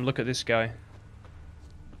actually look at this guy.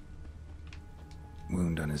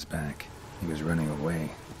 Wound on his back. He was running away.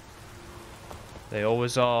 They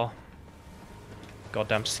always are.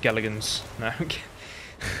 Goddamn skeletons. No.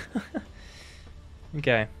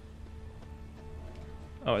 Okay.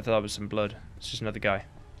 Oh, I thought that was some blood. It's just another guy.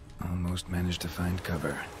 Almost managed to find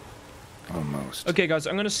cover. Almost. Okay, guys,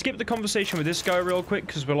 I'm going to skip the conversation with this guy real quick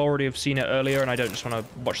because we'll already have seen it earlier, and I don't just want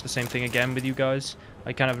to watch the same thing again with you guys.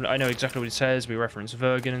 I know exactly what he says. We reference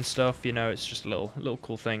Vergen and stuff. You know, it's just a little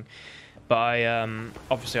cool thing. But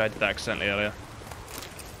obviously I did that accidentally earlier.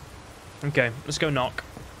 Okay, let's go knock.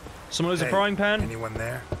 Someone has a frying pan. Anyone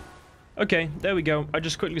there? Okay, there we go. I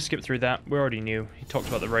just quickly skipped through that. We already knew. He talked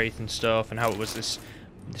about the wraith and stuff, and how it was this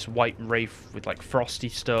white wraith with like frosty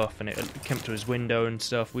stuff, and it came to his window and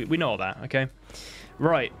stuff. We know all that, okay?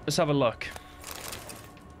 Right, let's have a look.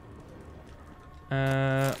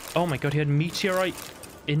 Oh my god, he had meteorite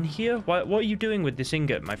in here? What are you doing with this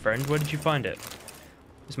ingot, my friend? Where did you find it?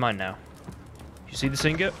 It's mine now. You see this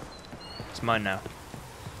ingot? It's mine now.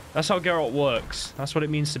 That's how Geralt works. That's what it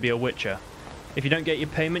means to be a Witcher. If you don't get your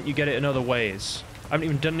payment, you get it in other ways. I haven't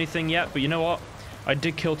even done anything yet, but you know what? I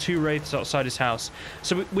did kill 2 wraiths outside his house.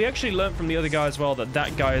 So we actually learned from the other guy as well that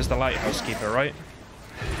that guy is the lighthouse keeper, right?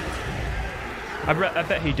 I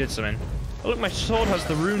bet he did something. Oh, look, my sword has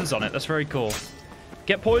the runes on it. That's very cool.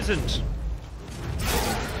 Get poisoned.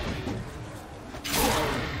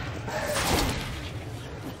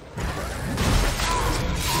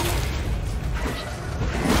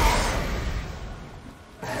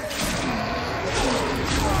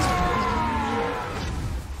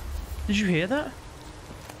 Did you hear that?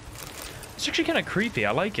 It's actually kind of creepy.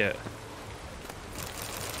 I like it.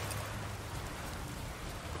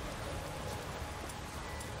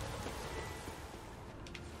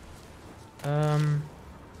 The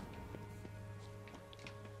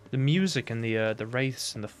music and the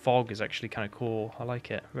wraiths and the fog is actually kind of cool. I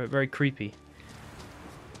like it. Very creepy.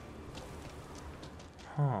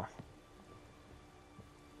 Huh.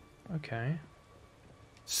 Okay.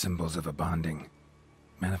 Symbols of a bonding.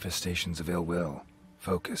 Manifestations of ill will.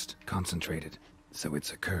 Focused, concentrated. So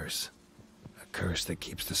it's a curse. A curse that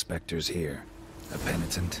keeps the specters here. A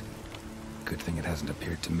penitent. Good thing it hasn't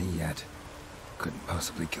appeared to me yet. Couldn't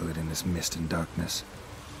possibly kill it in this mist and darkness.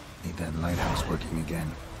 Need that lighthouse working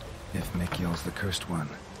again. If Mikyal's the cursed one,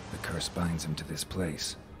 the curse binds him to this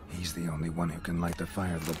place. He's the only one who can light the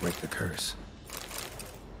fire that'll break the curse.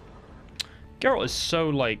 Geralt is so,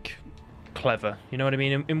 like, clever. You know what I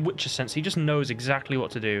mean? In Witcher sense, he just knows exactly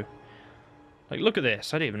what to do. Like, look at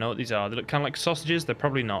this. I don't even know what these are. They look kind of like sausages. They're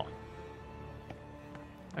probably not.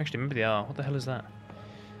 Actually, maybe they are. What the hell is that?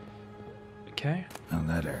 Okay. A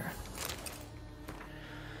letter.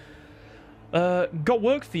 Got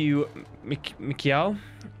work for you, Mikyal.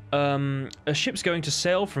 A ship's going to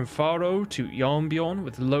sail from Faro to Yarnbjorn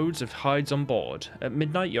with loads of hides on board. At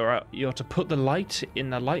midnight, you're to put the light in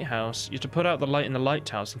the lighthouse. You're to put out the light in the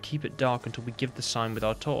lighthouse and keep it dark until we give the sign with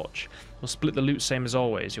our torch. We'll split the loot same as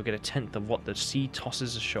always. You'll get a tenth of what the sea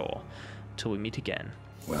tosses ashore. Till we meet again.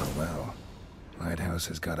 Well, well. Lighthouse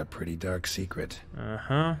has got a pretty dark secret.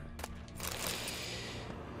 Uh-huh.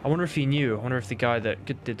 I wonder if he knew. I wonder if the guy that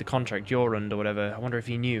did the contract, Jorund or whatever, I wonder if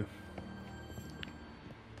he knew.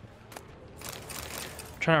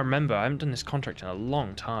 I'm trying to remember. I haven't done this contract in a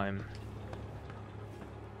long time.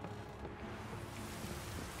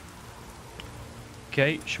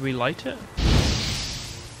 Okay, should we light it?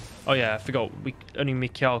 Oh yeah, I forgot. Only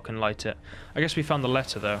Mikyal can light it. I guess we found the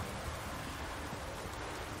letter though.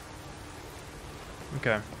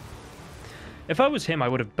 Okay. If I was him, I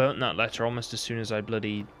would have burnt that letter almost as soon as I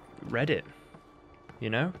bloody read it. You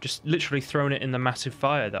know? Just literally thrown it in the massive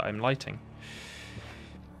fire that I'm lighting.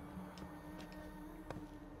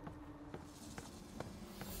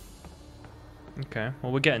 Okay,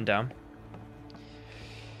 well, we're getting down.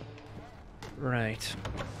 Right.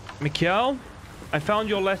 Mikyal, I found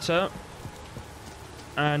your letter,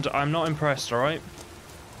 and I'm not impressed, alright?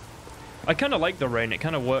 I kind of like the rain. It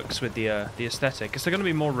kind of works with the aesthetic. Is there going to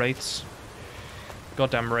be more wraiths?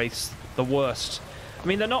 Goddamn wraiths. The worst. I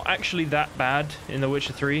mean, they're not actually that bad in The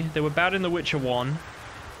Witcher 3. They were bad in The Witcher 1.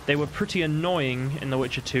 They were pretty annoying in The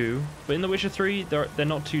Witcher 2. But in The Witcher 3, they're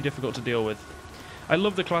not too difficult to deal with. I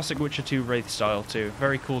love the classic Witcher 2 wraith style too.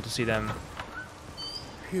 Very cool to see them.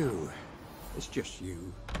 Phew. It's just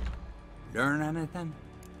you. Learn anything?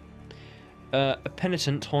 A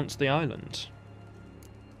penitent haunts the island.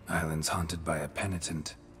 Island's haunted by a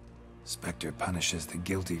penitent. Spectre punishes the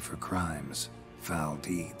guilty for crimes, foul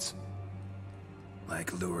deeds.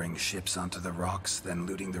 Like luring ships onto the rocks, then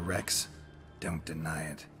looting the wrecks. Don't deny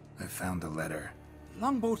it. I found the letter.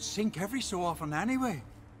 Longboats sink every so often anyway.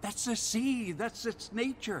 That's the sea, that's its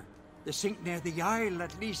nature. They sink near the isle,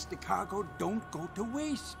 at least the cargo don't go to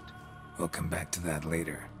waste. We'll come back to that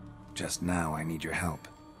later. Just now, I need your help.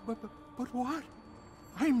 But what?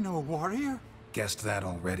 I'm no warrior. Guessed that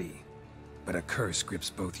already. But a curse grips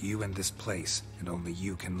both you and this place, and only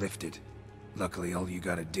you can lift it. Luckily, all you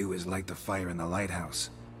gotta do is light the fire in the lighthouse.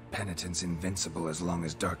 Penitent's invincible as long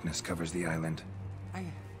as darkness covers the island.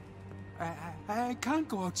 I can't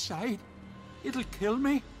go outside. It'll kill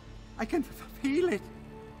me. I can feel it.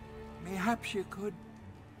 Mayhaps you could...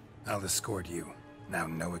 I'll escort you. Now,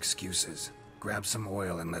 no excuses. Grab some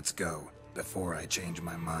oil and let's go, before I change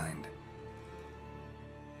my mind.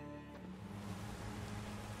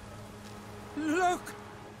 Look!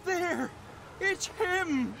 There! It's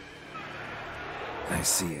him! I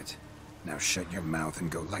see it. Now shut your mouth and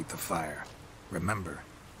go light the fire. Remember,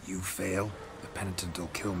 you fail, the penitent will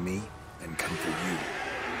kill me, then come for you.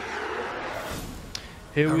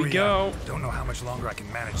 Here we go. Up. Don't know how much longer I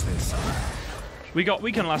can manage this. We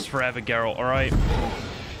can last forever, Geralt, alright?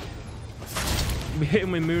 We hit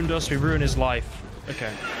him with moon dust, we ruin his life.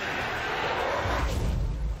 Okay.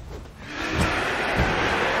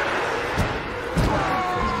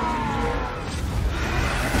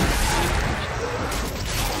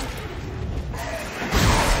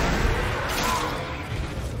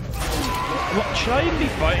 What, should I even be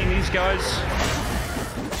fighting these guys?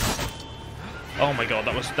 Oh my god,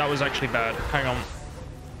 that was actually bad. Hang on.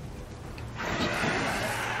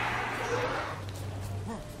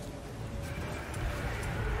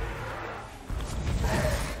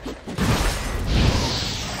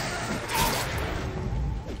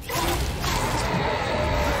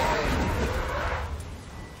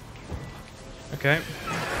 Okay.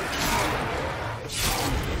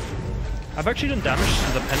 I've actually done damage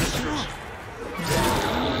to the penitent.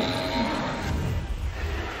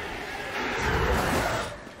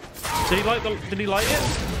 Did he light it?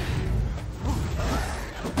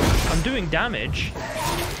 I'm doing damage.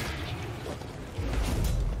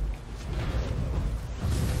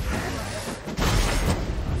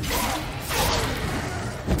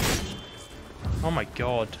 Oh my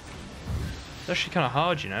god. It's actually kind of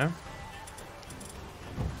hard, you know?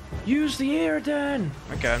 Use the Irridan!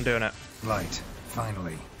 Okay, I'm doing it. Light.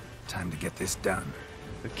 Finally. Time to get this done.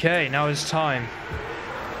 Okay, now it's time.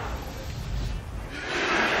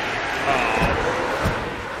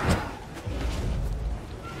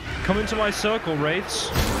 Come into my circle, Wraiths.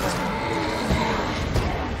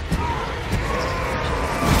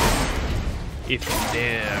 If you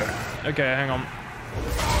dare. Okay, hang on.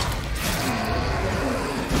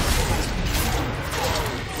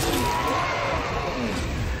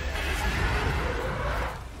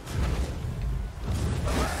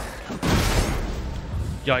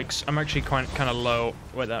 Yikes, I'm actually kind of low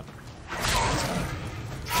with that.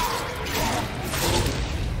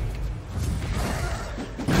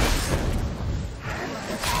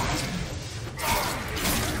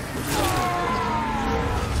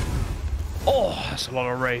 Oh, that's a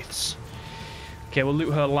lot of wraiths. Okay, we'll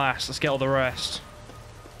loot her last. Let's get all the rest.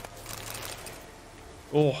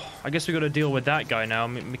 Oh, I guess we got to deal with that guy now,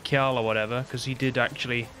 Mikhail or whatever, because he did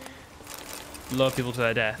actually lure people to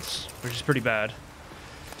their deaths, which is pretty bad.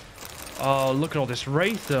 Oh, look at all this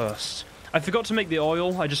wraith dust. I forgot to make the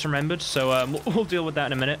oil, I just remembered, so we'll deal with that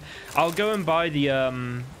in a minute. I'll go and buy the,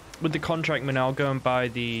 with the contract money, I'll go and buy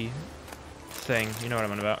the thing. You know what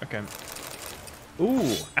I'm on about, okay.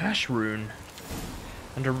 Ooh, ash rune.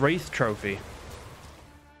 And a wraith trophy.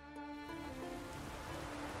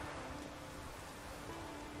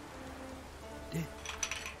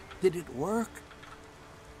 Did it work?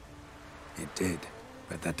 It did,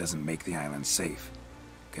 but that doesn't make the island safe.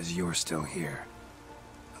 Because you're still here.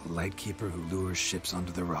 A lightkeeper who lures ships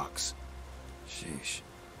onto the rocks. Sheesh.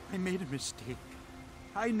 I made a mistake.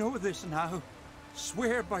 I know this now.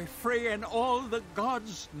 Swear by Frey and all the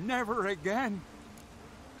gods, never again.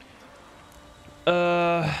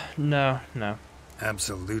 No.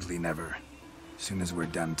 Absolutely never. As soon as we're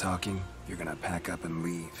done talking, you're gonna pack up and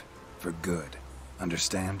leave. For good.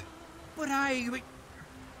 Understand? But I understand.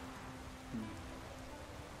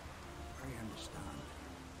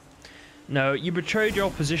 No, you betrayed your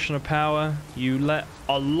position of power. You let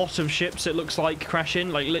a lot of ships, it looks like, crash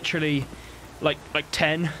in. Like, literally, like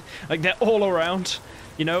 10. Like, they're all around,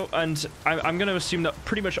 you know? And I'm going to assume that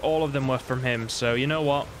pretty much all of them were from him. So, you know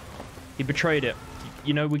what? He betrayed it.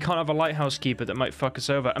 You know, we can't have a lighthouse keeper that might fuck us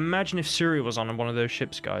over. Imagine if Ciri was on one of those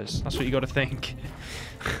ships, guys. That's what you got to think.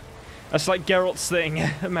 That's like Geralt's thing.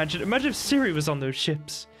 Imagine if Ciri was on those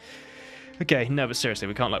ships. Okay, no, but seriously,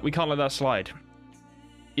 we can't let that slide.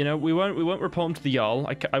 You know, we won't report him to the Jarl.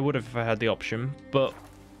 I would have if I had the option, but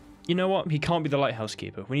you know what? He can't be the lighthouse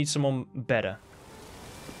keeper. We need someone better.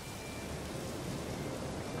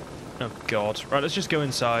 Oh god. Right, let's just go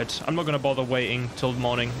inside. I'm not going to bother waiting till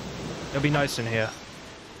morning. It'll be nice in here.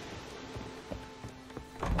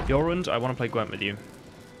 Jorund, I want to play Gwent with you.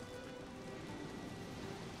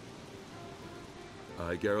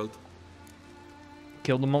 Hi, Geralt.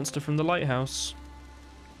 Kill the monster from the lighthouse.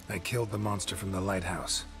 I killed the monster from the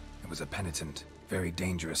lighthouse. It was a penitent, very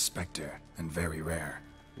dangerous specter, and very rare.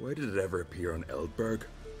 Why did it ever appear on Eldberg?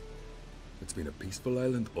 It's been a peaceful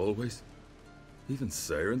island, always. Even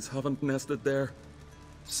sirens haven't nested there.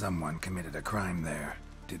 Someone committed a crime there.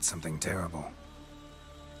 Did something terrible.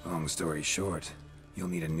 Long story short, you'll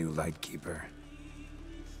need a new lightkeeper.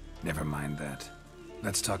 Never mind that.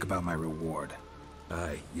 Let's talk about my reward.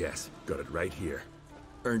 Aye, yes, got it right here.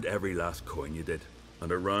 Earned every last coin you did.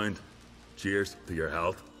 And a round. Cheers to your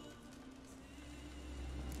health.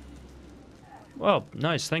 Well,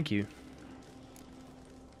 nice, thank you.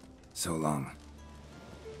 So long.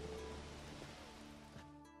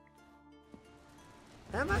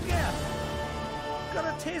 Emma, got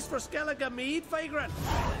a taste for Skellige mead, vagrant?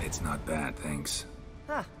 It's not bad, thanks.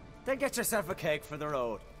 Ah, then get yourself a cake for the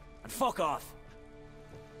road. And fuck off.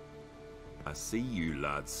 I see you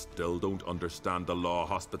lads still don't understand the law of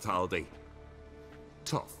hospitality.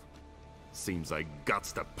 Tough. Seems like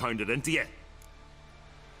guts to pound it into you.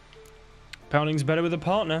 Pounding's better with a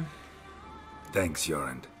partner. Thanks,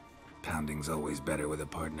 Jorund. Pounding's always better with a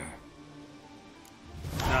partner.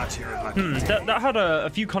 That had a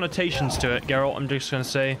few connotations to it, Geralt, I'm just gonna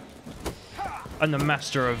say. I'm the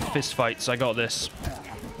master of fistfights, I got this.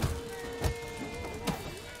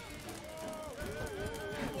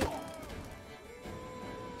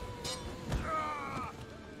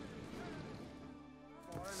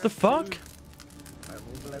 The fuck? I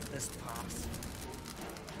won't let this pass.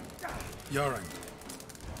 Jorund,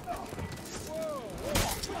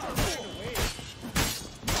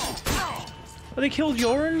 Oh, they killed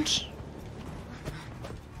Yorund?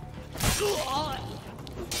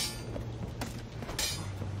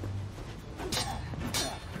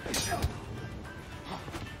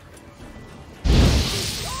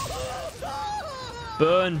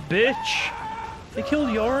 Burn, bitch! They killed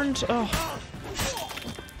Yorund? Oh.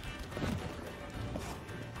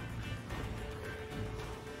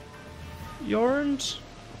 Yorund?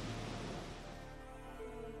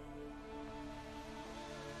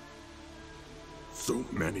 So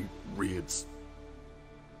many raids,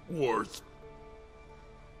 wars,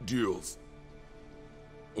 duels,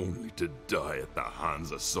 only to die at the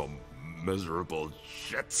hands of some miserable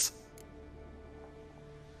shits.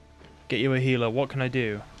 Get you a healer. What can I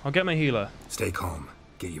do? I'll get my healer. Stay calm.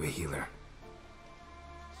 Get you a healer.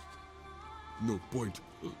 No point.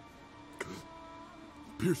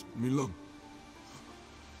 Pierced me lung.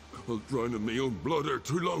 I'll drown in my own blood ere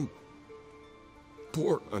too long.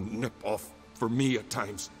 Pour a nip off for me at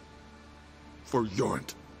times. For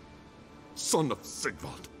Jorund, son of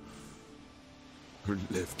Sigvald, who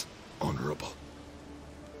lived honorable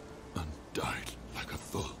and died like a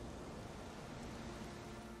fool.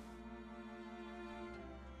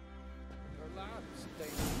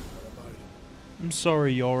 I'm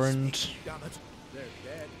sorry, Jorund. Damn it, they're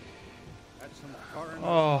dead. That's some foreign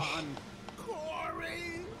Oh.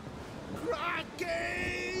 Corey!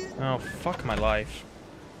 Cracky! Oh, fuck my life.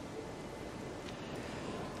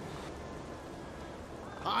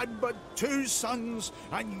 I'd but 2 sons,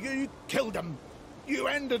 and you killed them. You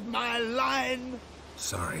ended my line.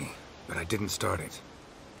 Sorry, but I didn't start it.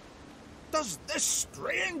 Does this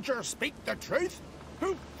stranger speak the truth?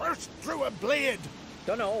 Who first drew a blade?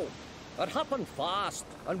 Dunno. It happened fast,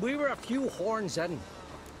 and we were a few horns in.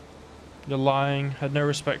 You're lying. Had no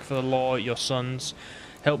respect for the law. Your sons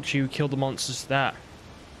helped you kill the monsters. That.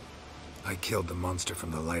 I killed the monster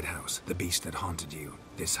from the lighthouse, the beast that haunted you.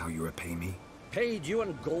 This how you repay me? Paid you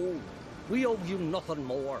in gold. We owe you nothing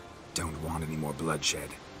more. Don't want any more bloodshed,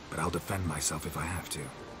 but I'll defend myself if I have to.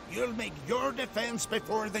 You'll make your defense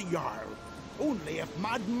before the Jarl. Only if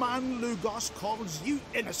Madman Lugos calls you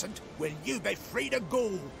innocent will you be free to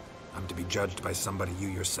go. I'm to be judged by somebody you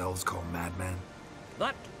yourselves call madman?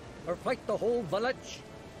 That, or fight the whole village.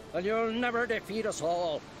 And you'll never defeat us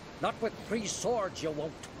all. Not with 3 swords, you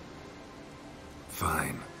won't.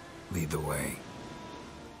 Fine. Lead the way.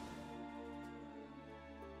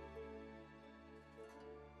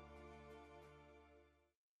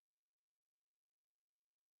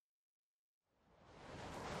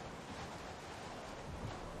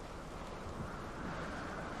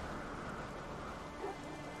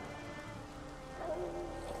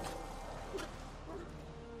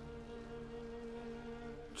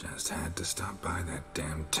 Just had to stop by that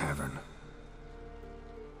damn tavern.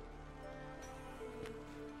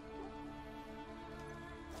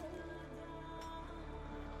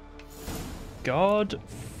 God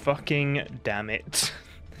fucking damn it.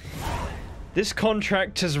 This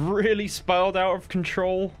contract has really spiraled out of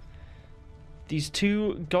control. These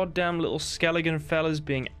 2 goddamn little skeleton fellas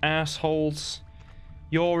being assholes.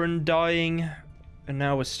 Jorund dying. And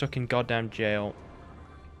now we're stuck in goddamn jail.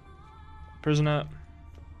 Prisoner,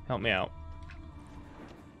 help me out.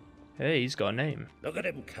 Hey, he's got a name. Look at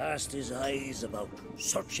him cast his eyes about,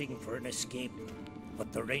 searching for an escape.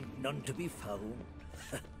 But there ain't none to be found.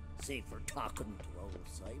 Save for talking to old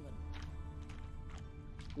Simon.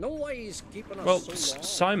 No way he's keeping us Well, so long.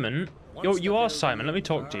 Simon, you are Simon. Let me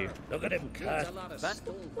talk to you. Look at him cast.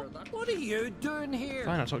 What are you doing here?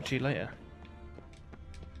 Fine, I'll talk to you later.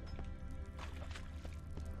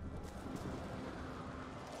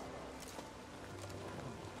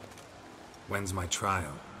 When's my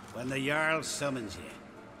trial? When the Jarl summons you.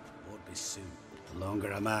 Won't be soon. The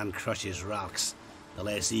longer a man crushes rocks, the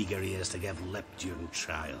less eager he is to give lip during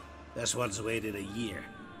trial. This one's waited a year.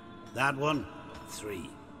 That one, 3.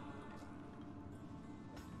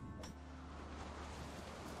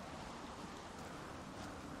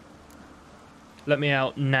 Let me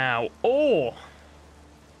out now. Oh!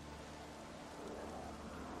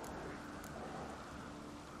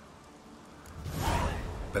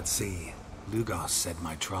 But see, Lugos said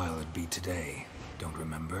my trial would be today. Don't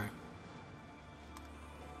remember?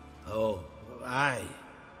 Oh, aye.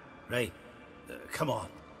 Right. Come on.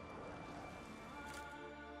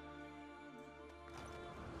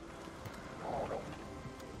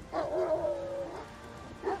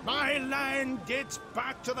 My line dates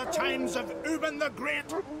back to the times of Ubin the Great.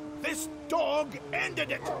 This dog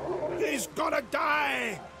ended it. He's gotta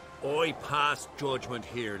die. I pass judgment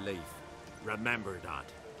here, Leif. Remember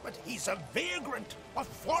that. But he's a vagrant, a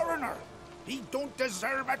foreigner. He don't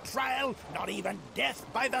deserve a trial, not even death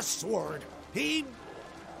by the sword. He...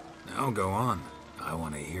 Now go on. I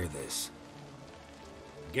want to hear this.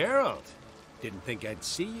 Geralt, didn't think I'd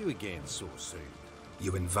see you again so soon.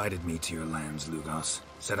 You invited me to your lands, Lugos.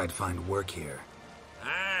 Said I'd find work here.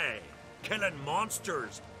 Aye, killing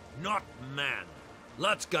monsters, not man.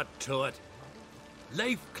 Let's get to it.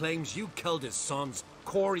 Leif claims you killed his sons,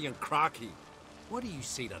 Corey and Crocky. What do you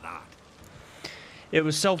say to that? It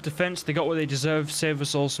was self-defense. They got what they deserved. Save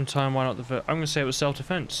us all some time. Why not the... I'm going to say it was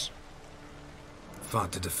self-defense.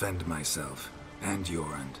 Fought to defend myself. And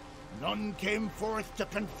your end. None came forth to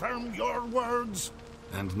confirm your words.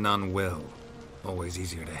 And none will. Always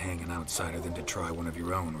easier to hang an outsider than to try one of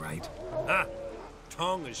your own, right? Ha!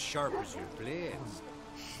 Tongue as sharp as your blades.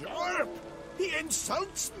 Sharp? He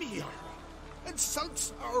insults me.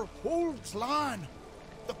 Insults our whole clan.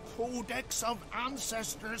 The Codex of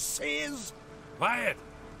Ancestors says... Quiet!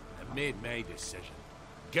 I made my decision.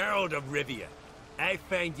 Geralt of Rivia, I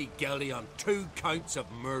find you guilty on 2 counts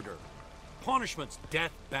of murder. Punishment's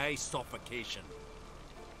death by suffocation.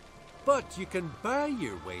 But you can buy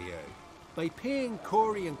your way out by paying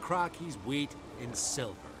Corey and Crocky's weight in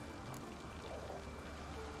silver.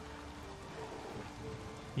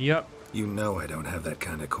 Yep. You know I don't have that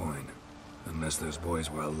kind of coin. Unless those boys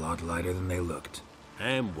were a lot lighter than they looked.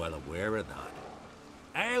 I'm well aware of that.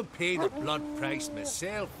 I'll pay the blood price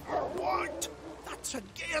myself. What? That's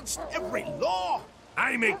against every law.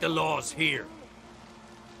 I make the laws here.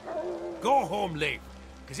 Go home, Leif,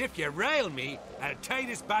 because if you rile me, I'll tie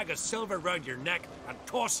this bag of silver round your neck and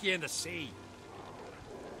toss you in the sea.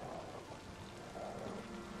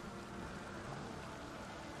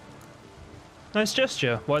 Nice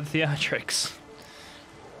gesture. Why the theatrics?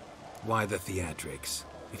 Why the theatrics?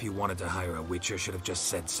 If you wanted to hire a witcher, should have just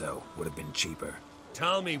said so. Would have been cheaper.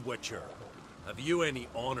 Tell me, Witcher, have you any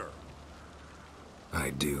honor?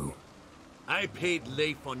 I do. I paid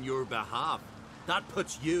Leif on your behalf. That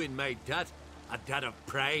puts you in my debt, a debt of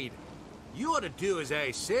pride. You ought to do as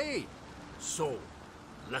I say. So,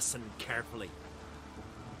 listen carefully.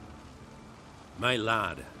 My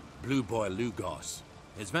lad, Blue Boy Lugos,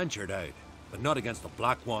 has ventured out, but not against the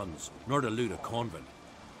Black Ones, nor to loot a convent.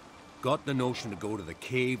 Got the notion to go to the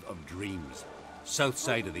Cave of Dreams, south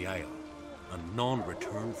side of the Isle, and none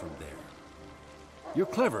return from there. You're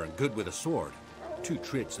clever and good with a sword, 2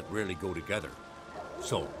 traits that rarely go together.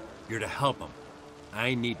 So, you're to help him.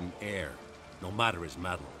 I need an heir, no matter his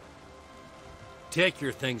mettle. Take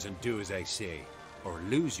your things and do as I say, or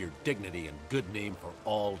lose your dignity and good name for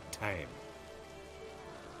all time.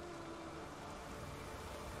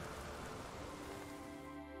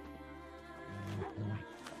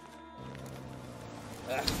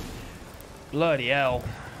 Bloody hell.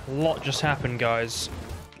 A lot just happened, guys.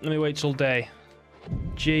 Let me wait till day.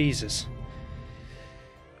 Jesus.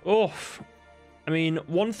 Oof. I mean,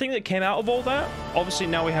 one thing that came out of all that, obviously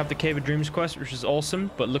now we have the Cave of Dreams quest, which is awesome,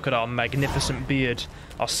 but look at our magnificent beard.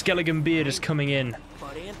 Our skeleton beard is coming in.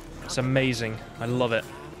 It's amazing. I love it.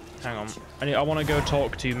 Hang on. I want to go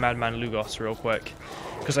talk to Madman Lugos real quick.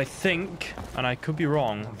 Because I think, and I could be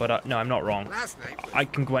wrong, but no, I'm not wrong. I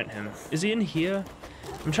can Gwent him. Is he in here?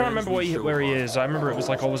 I'm trying to remember where he is. I remember it was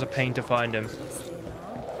like always a pain to find him.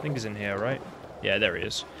 I think he's in here, right? Yeah, there he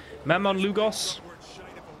is. Madman Lugos?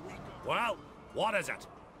 Well, what is it?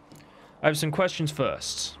 I have some questions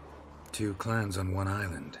first. 2 clans on one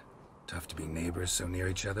island. Tough to be neighbors so near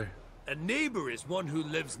each other. A neighbor is one who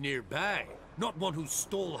lives nearby, not one who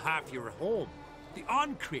stole half your home. The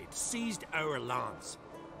Oncrate seized our lands.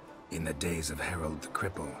 In the days of Harold the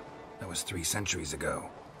Cripple. That was 3 centuries ago.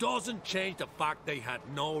 Doesn't change the fact they had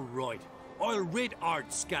no right. I'll rid Art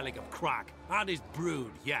Skellig of crack and his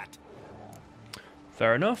brood yet.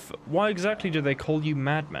 Fair enough. Why exactly do they call you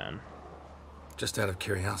Madman? Just out of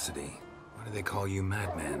curiosity, why do they call you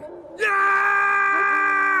Madman?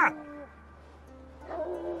 Ah!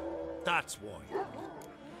 That's why.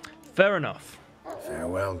 Fair enough.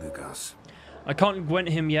 Farewell, Lugos. I can't Gwent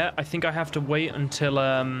him yet. I think I have to wait until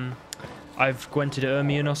I've Gwented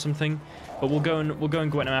Ermion or something. But we'll go and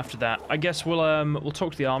Gwent him after that. I guess we'll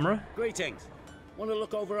talk to the armorer. Greetings. Want to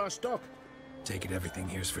look over our stock? Take it everything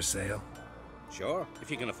here's for sale? Sure, if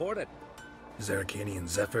you can afford it. Zarkanian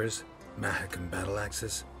Zephyrs, Mahakan battle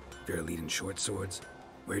axes, Virlean short swords.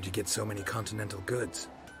 Where'd you get so many continental goods?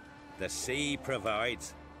 The sea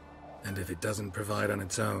provides. And if it doesn't provide on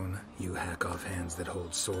its own, you hack off hands that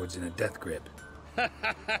hold swords in a death grip.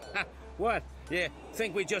 What? Yeah,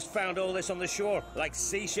 think we just found all this on the shore, like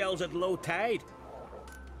seashells at low tide?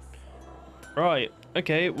 Right,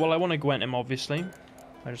 okay, well I want to Gwent him, obviously.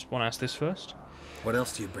 I just want to ask this first. What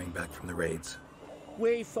else do you bring back from the raids?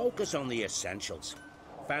 We focus on the essentials.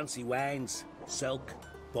 Fancy wines, silk,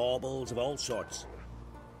 baubles of all sorts.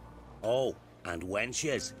 Oh, and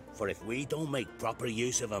wenches, for if we don't make proper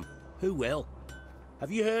use of them, who will?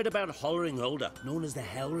 Have you heard about Holleringholda, known as the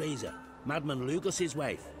Hellraiser, Madman Lugos's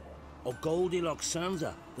wife? Or Goldilocks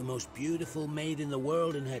Sansa, the most beautiful maid in the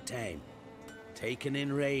world in her time? Taken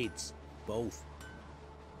in raids, both.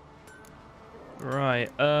 Right,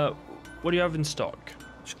 what do you have in stock?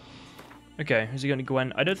 Okay, is he going to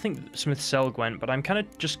Gwent? I don't think Smiths sell Gwent, but I'm kind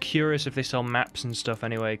of just curious if they sell maps and stuff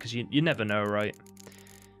anyway, because you never know, right?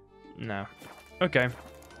 No. Okay,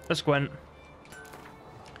 let's Gwent.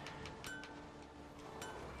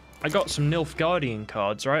 I got some Nilfgaardian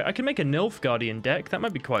cards, right? I can make a Nilfgaardian deck. That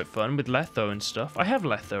might be quite fun with Letho and stuff. I have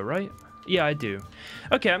Letho, right? Yeah, I do.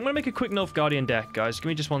 Okay, I'm going to make a quick Nilfgaardian deck, guys. Give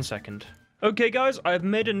me just 1 second. Okay, guys, I've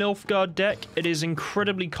made a Nilfgaard deck. It is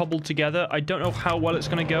incredibly cobbled together. I don't know how well it's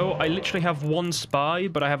going to go. I literally have 1 spy,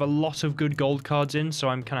 but I have a lot of good gold cards in, so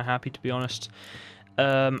I'm kind of happy, to be honest.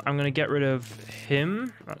 I'm going to get rid of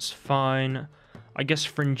him. That's fine. I guess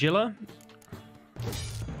Fringilla.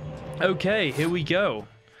 Okay, here we go.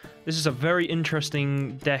 This is a very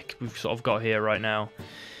interesting deck we've sort of got here right now.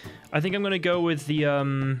 I think I'm going to go with the...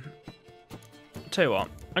 Tell you what,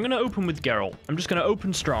 I'm going to open with Geralt. I'm just going to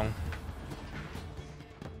open strong.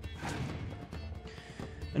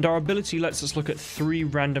 And our ability lets us look at 3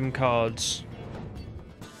 random cards.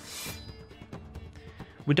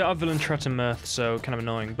 We don't have Villain Tret and Mirth, so kind of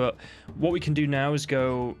annoying. But what we can do now is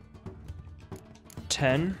go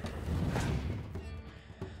 10.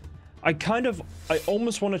 I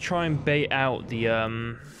almost want to try and bait out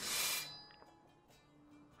the,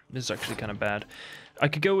 This is actually kind of bad. I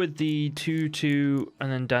could go with the 2-2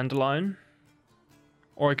 and then Dandelion.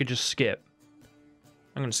 Or I could just skip.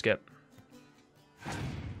 I'm going to skip.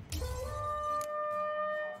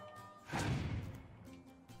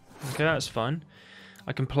 Okay, that's fine.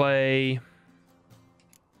 I can play...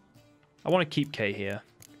 I want to keep K here.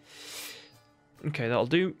 Okay, that'll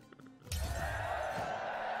do.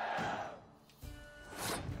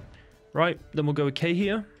 Right, then we'll go with K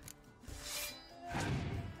here.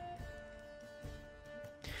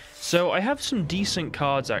 So I have some decent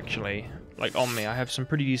cards, actually. Like, on me. I have some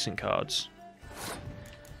pretty decent cards.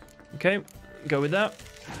 Okay, go with that.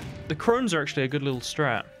 The Crones are actually a good little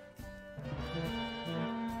strat.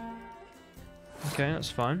 Okay, that's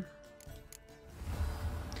fine.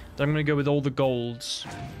 Then I'm going to go with all the golds.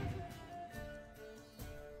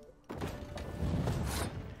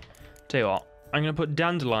 Tell you what, I'm going to put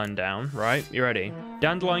Dandelion down, right? You ready?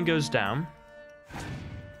 Dandelion goes down.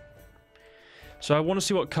 So I want to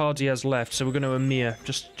see what cards he has left, so we're going to Amir,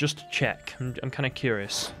 just to check. I'm kind of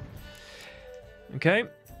curious. Okay.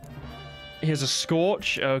 Here's a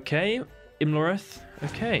Scorch, okay. Imlerith,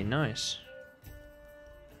 okay, nice.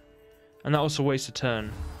 And that also wastes a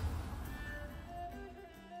turn.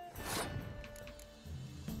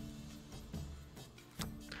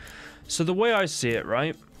 So the way I see it,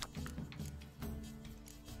 right?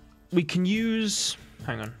 We can use...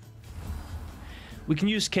 Hang on. We can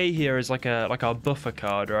use K here as like our buffer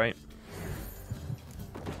card, right?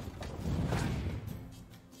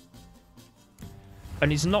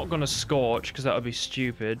 And he's not going to Scorch, because that would be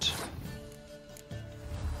stupid.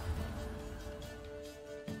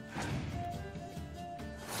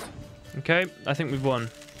 Okay, I think we've won.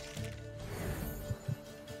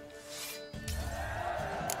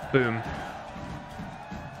 Boom.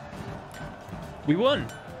 We won!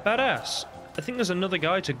 Badass! I think there's another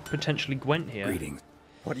guy to potentially Gwent here. Greetings.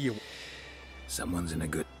 What do you... Someone's in a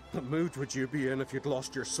good... What mood would you be in if you'd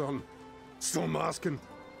lost your son? Still masking.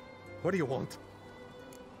 What do you want?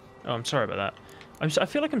 Oh, I'm sorry about that. I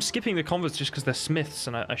feel like I'm skipping the converts just because they're Smiths,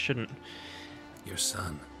 and I shouldn't. Your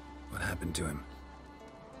son. What happened to him?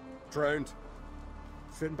 Drowned.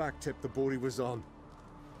 Finback tipped the boat he was on.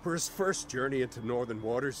 For his first journey into northern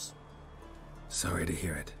waters. Sorry to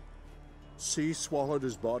hear it. Sea swallowed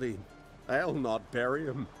his body. I'll not bury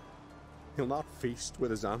him. He'll not feast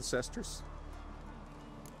with his ancestors.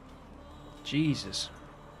 Jesus.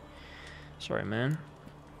 Sorry, man.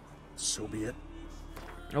 So be it.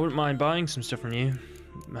 I wouldn't mind buying some stuff from you.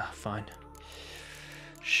 Ah, fine.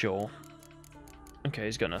 Sure. Okay,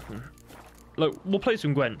 he's got nothing. Look, we'll play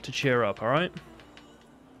some Gwent to cheer up, alright?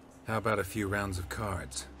 How about a few rounds of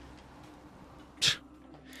cards?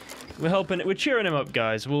 We're cheering him up,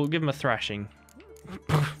 guys. We'll give him a thrashing.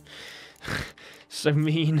 So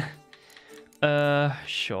mean.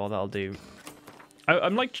 Sure, that'll do.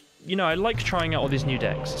 I'm like, you know, I like trying out all these new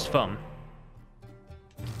decks. It's fun.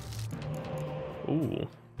 Ooh.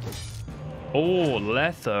 Oh,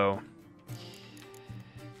 Letho.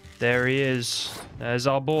 There he is. There's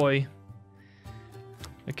our boy.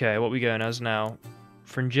 Okay, what are we going as now?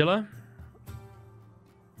 Fringilla?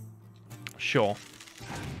 Sure.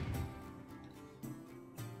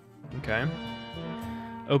 Okay.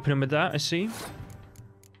 Open him with that, I see.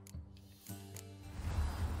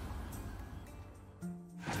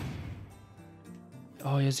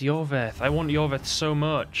 Oh, he has Yorveth. I want Yorveth so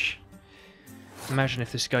much. Imagine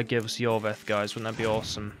if this guy gave us Yorveth, guys. Wouldn't that be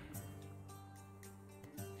awesome?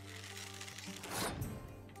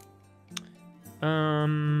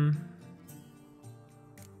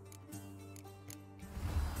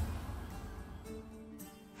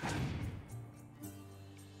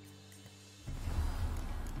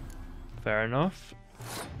 Fair enough.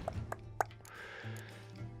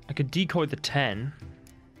 I could decoy the 10.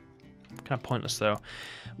 Kind of pointless though.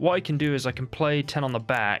 What I can do is I can play 10 on the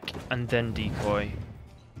back and then decoy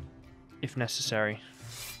if necessary.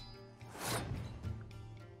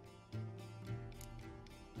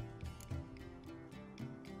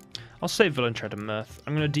 I'll save Villain Tread and Mirth.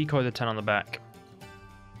 I'm going to decoy the 10 on the back.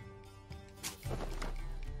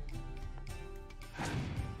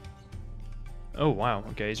 Oh wow,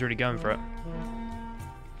 okay, he's really going for it.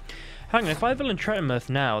 Hang on, if I have Villain Tread and Mirth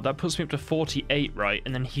now, that puts me up to 48, right?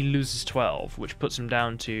 And then he loses 12, which puts him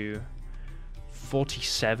down to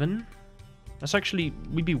 47? That's actually,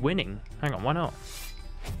 we'd be winning. Hang on, why not?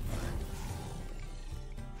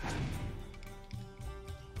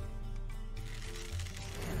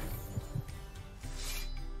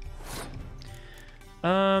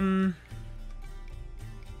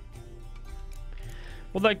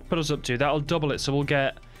 What that put us up to? That'll double it, so we'll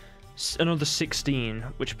get another 16,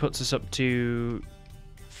 which puts us up to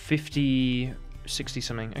 50, 60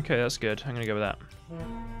 something. Okay, that's good. I'm gonna go with that.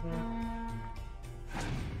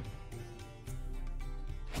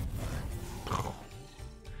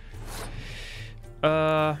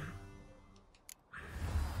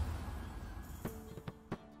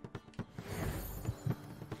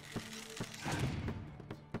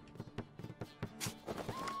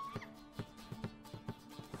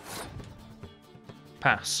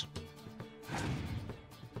 Pass.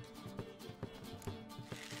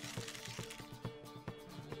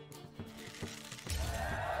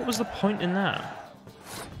 What was the point in that?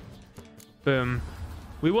 Boom.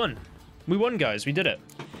 We won. We won, guys. We did it.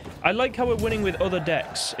 I like how we're winning with other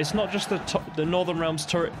decks. It's not just the Northern Realms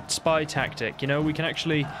turret spy tactic, you know? We can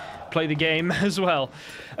actually play the game as well.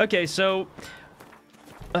 Okay, so...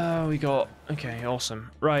 we got... Okay, awesome.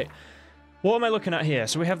 Right. What am I looking at here?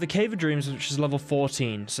 So we have the Cave of Dreams, which is level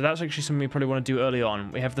 14. So that's actually something we probably want to do early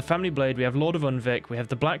on. We have the Family Blade, we have Lord of Unvik, we have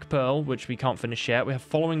the Black Pearl, which we can't finish yet. We have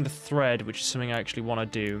Following the Thread, which is something I actually want to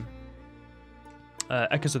do.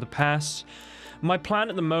 Echoes of the Past. My plan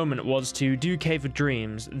at the moment was to do Cave of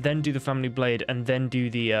Dreams, then do the Family Blade, and then do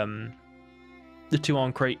the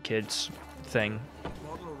 2-on crate kids thing.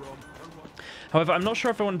 However, I'm not sure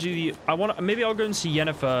if I want to do the... Maybe I'll go and see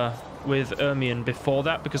Yennefer with Ermion before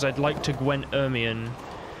that, because I'd like to Gwent Ermion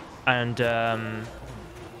and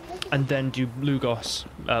then do Lugos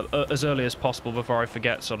as early as possible before I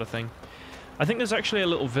forget, sort of thing. I think there's actually a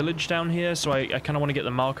little village down here, so I kind of want to get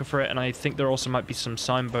the marker for it, and I think there also might be some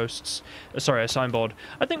signposts. Sorry, a signboard.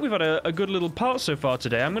 I think we've had a good little part so far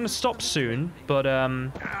today. I'm going to stop soon, but...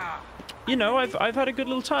 you know, I've had a good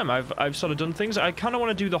little time. I've sort of done things. I kind of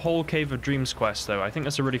want to do the whole Cave of Dreams quest, though. I think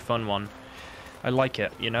that's a really fun one. I like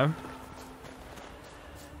it, you know?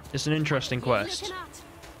 It's an interesting quest.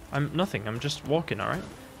 I'm nothing. I'm just walking, alright?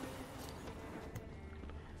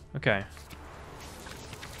 Okay.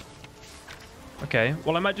 Okay,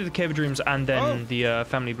 well, I might do the Cave of Dreams and then the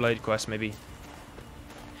Family Blade quest, maybe.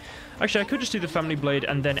 Actually, I could just do the Family Blade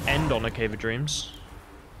and then end on a Cave of Dreams.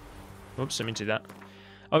 Oops, didn't mean to do that.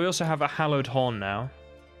 Oh, we also have a Hallowed Horn now.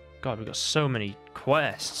 God, we've got so many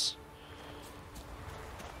quests.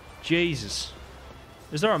 Jesus.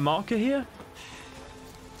 Is there a marker here?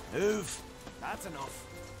 Move. That's enough.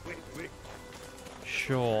 Quick, quick.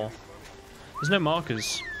 Sure. There's no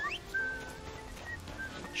markers.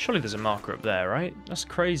 Surely there's a marker up there, right? That's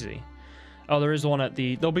crazy. Oh, there is one at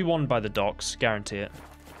the... There'll be one by the docks. Guarantee it.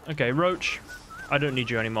 Okay, Roach. I don't need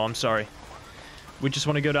you anymore. I'm sorry. We just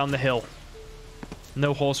want to go down the hill.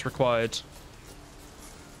 No horse required.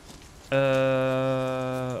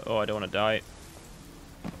 Oh, I don't want to die.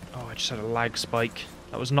 Oh, I just had a lag spike.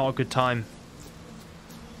 That was not a good time.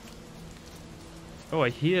 Oh, I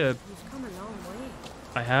hear... You've come a long way.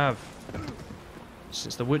 I have.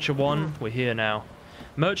 Since The Witcher 1, we're here now.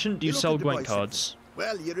 Merchant, do you sell Gwent cards?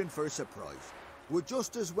 Well, you're in for a surprise. We're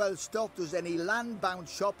just as well stocked as any land-bound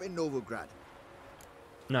shop in Novigrad.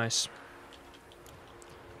 Nice.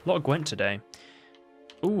 A lot of Gwent today.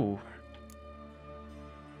 Ooh.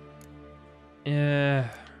 Yeah.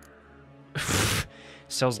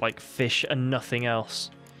 Sells like fish and nothing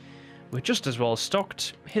else. We're just as well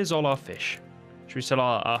stocked. Here's all our fish. Should we sell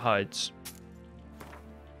our hides?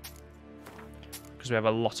 Because we have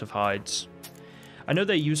a lot of hides. I know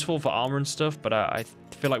they're useful for armor and stuff, but I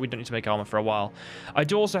feel like we don't need to make armor for a while. I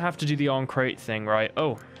do also have to do the on crate thing, right?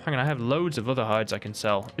 Oh, hang on, I have loads of other hides I can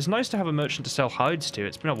sell. It's nice to have a merchant to sell hides to.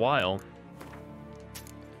 It's been a while.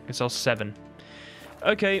 I can sell 7.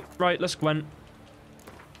 Okay, right, let's Gwent.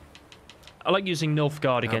 I like using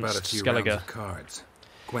Nilfgaard against Skellige. Cards.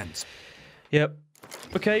 Gwent's. Yep.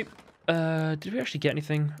 Okay. Did we actually get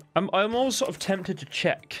anything? I'm always sort of tempted to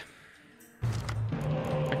check.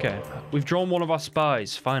 Okay, we've drawn one of our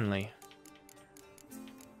spies, finally.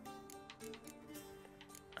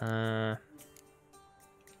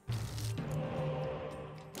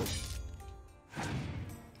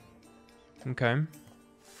 Okay.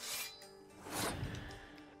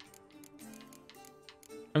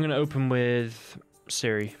 I'm gonna open with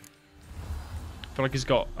Siri. I feel like he's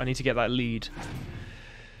got... I need to get that lead.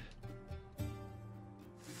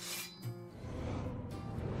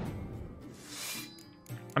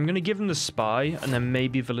 I'm gonna give him the spy, and then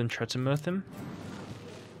maybe Villain Tretemirth him.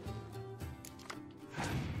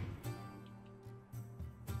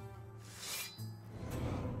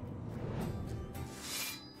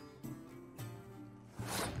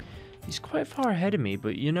 He's quite far ahead of me,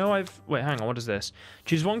 but you know I've... Wait, hang on, what is this?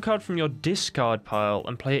 Choose one card from your discard pile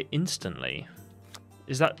and play it instantly.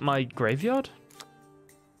 Is that my graveyard?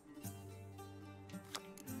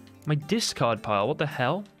 My discard pile, what the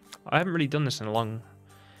hell? I haven't really done this in a long...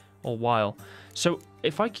 or while. So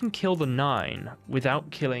if I can kill the 9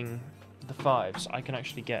 without killing the 5s, I can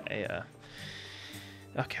actually get a...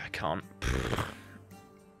 Okay, I can't.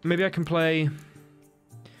 Maybe I can play...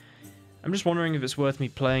 I'm just wondering if it's worth me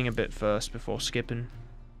playing a bit first before skipping.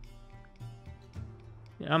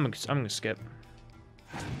 Yeah, I'm gonna skip.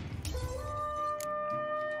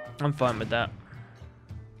 I'm fine with that.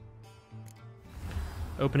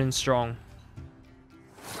 Opening strong.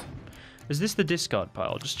 Is this the discard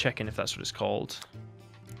pile? Just checking if that's what it's called.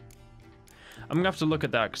 I'm gonna have to look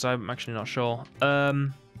at that because I'm actually not sure.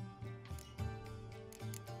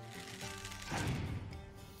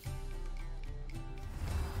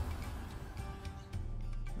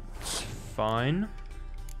 It's fine.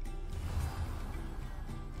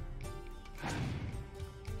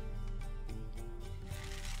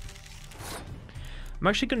 I'm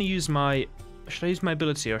actually gonna use my... Should I use my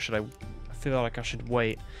ability or should I feel like I should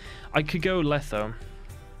wait? I could go Letho.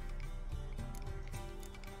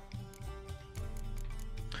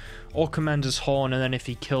 Or Commander's Horn, and then if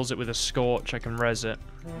he kills it with a Scorch, I can res it.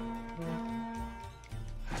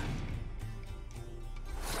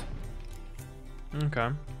 Okay.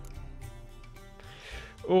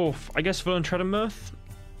 Oof, I guess Villain Tretemirth?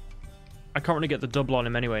 I can't really get the double on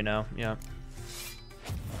him anyway now, yeah.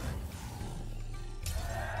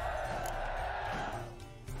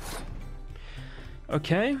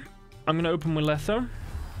 Okay, I'm going to open with Letho.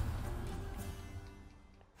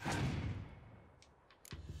 I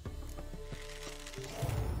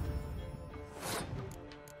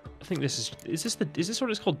think this is this what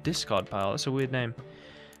it's called? Discard pile? That's a weird name.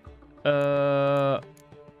 I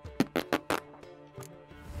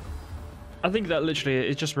think that literally,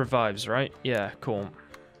 it just revives, right? Yeah, cool.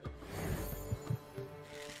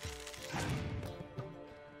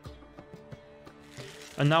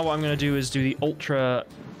 And now what I'm going to do is do the ultra...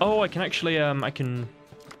 Oh, I can actually, I can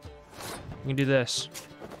do this.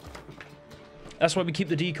 That's why we keep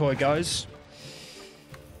the decoy, guys.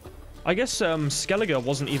 I guess Skellige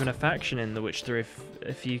wasn't even a faction in The Witcher 3,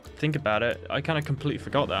 if you think about it. I kind of completely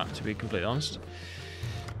forgot that, to be completely honest.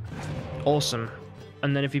 Awesome.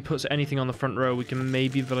 And then if he puts anything on the front row, we can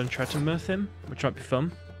maybe Villain Tretemirth him, which might be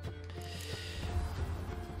fun.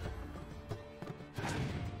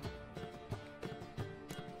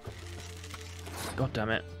 God damn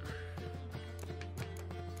it.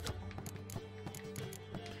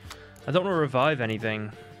 I don't want to revive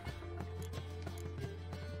anything.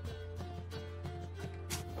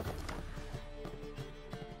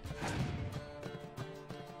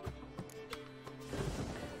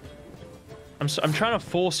 I'm trying to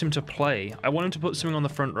force him to play. I want him to put something on the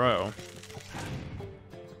front row.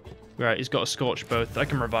 Right, he's got a Scorch both. I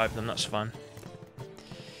can revive them, that's fine.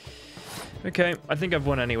 Okay, I think I've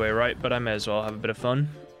won anyway, right? But I may as well have a bit of fun.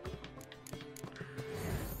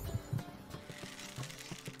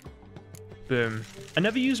 Boom. I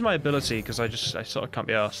never use my ability because I sort of can't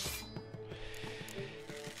be arsed.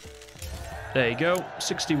 There you go,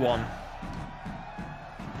 61.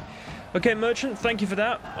 Okay, merchant, thank you for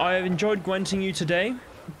that. I have enjoyed gwenting you today,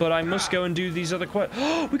 but I must go and do these other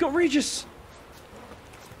Oh, we got Regis!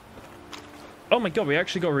 Oh my god, we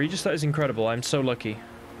actually got Regis? That is incredible. I'm so lucky.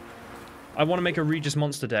 I want to make a Regis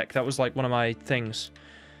monster deck. That was like one of my things.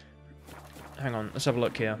 Hang on, let's have a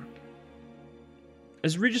look here.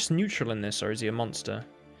 Is Regis neutral in this, or is he a monster?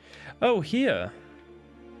 Oh, here.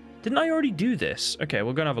 Didn't I already do this? Okay,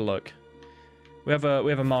 we're gonna have a look. We have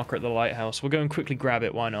a marker at the lighthouse. We'll go and quickly grab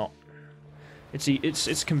it. Why not?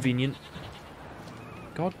 It's convenient.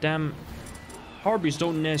 God damn, Harpies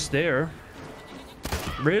don't nest there.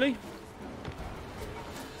 Really?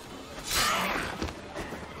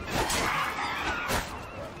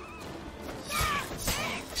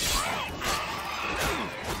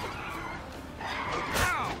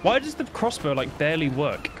 Why does the crossbow, like, barely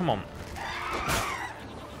work? Come on.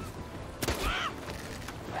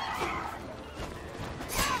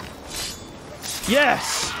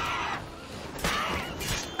 Yes!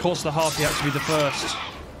 Of course the Harpy had to be the first.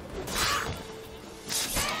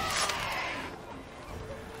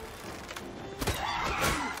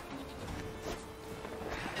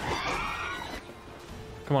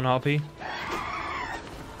 Come on, Harpy.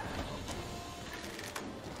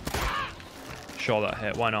 Sure, that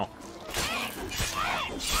hit. Why not?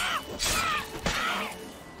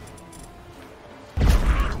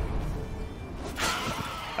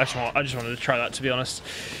 I just wanted to try that, to be honest.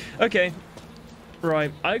 Okay,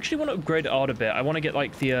 right. I actually want to upgrade art a bit. I want to get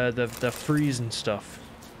like the freeze and stuff.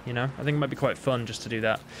 You know, I think it might be quite fun just to do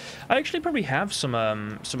that. I actually probably have some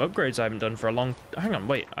upgrades I haven't done for a long. Hang on,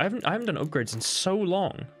 wait. I haven't done upgrades in so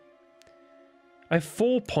long. I have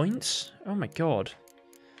 4 points. Oh my god.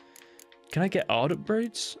 Can I get Ard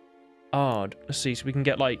upgrades? Ard. Let's see. So we can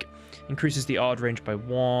get, like, increases the Ard range by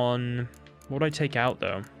 1. What would I take out,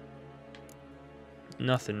 though?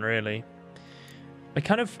 Nothing, really. I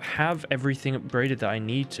kind of have everything upgraded that I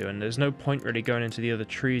need to, and there's no point really going into the other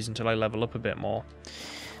trees until I level up a bit more.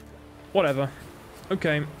 Whatever.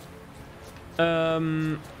 Okay. I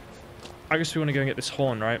guess we want to go and get this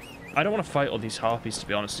horn, right? I don't want to fight all these harpies, to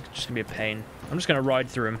be honest. It's just going to be a pain. I'm just going to ride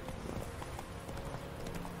through them.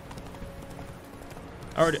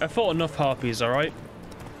 I fought enough harpies, alright?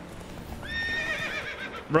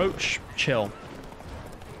 Roach, chill.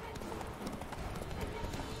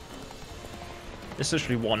 It's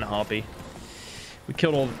literally one harpy. We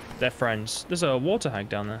killed all their friends. There's a water hag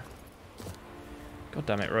down there. God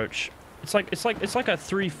damn it, Roach. It's like a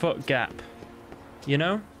 3-foot gap. You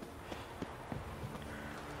know?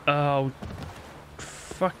 Oh,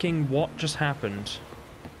 fucking what just happened?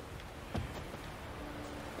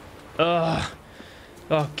 Ugh.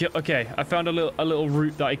 Oh, okay. I found a little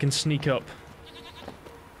route that I can sneak up.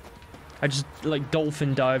 I just, like,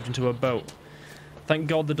 dolphin dived into a boat. Thank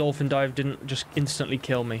God the dolphin dive didn't just instantly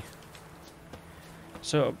kill me.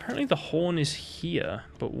 So, apparently the horn is here,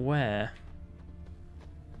 but where?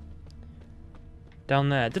 Down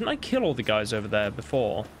there. Didn't I kill all the guys over there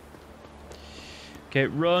before? Okay,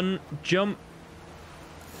 run, jump.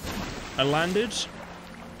 I landed.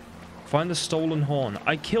 Find the stolen horn.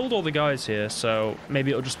 I killed all the guys here, so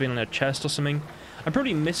maybe it'll just be in a chest or something. I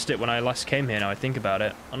probably missed it when I last came here, now I think about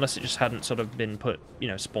it. Unless it just hadn't sort of been put, you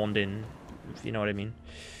know, spawned in, if you know what I mean.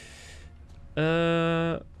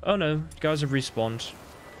 Oh no, guys have respawned.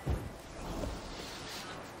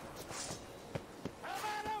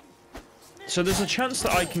 So there's a chance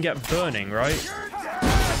that I can get burning, right?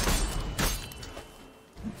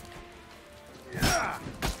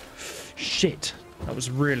 Shit. That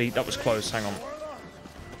was close. Hang on.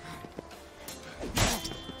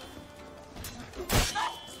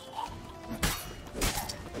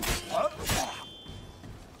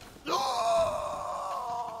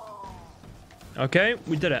 Okay,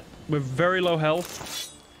 we did it. We're very low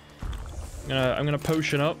health. I'm gonna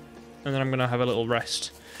potion up, and then I'm gonna have a little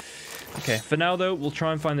rest. Okay, for now though, we'll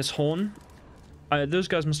try and find this horn. Those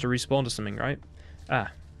guys must have respawned or something, right?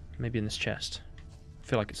 Ah, maybe in this chest. I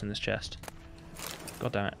feel like it's in this chest.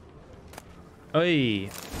 God damn it. Oi!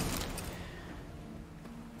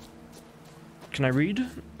 Can I read?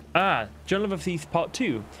 Ah, Journal of a Thief Part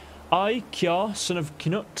 2. I, Kjar, son of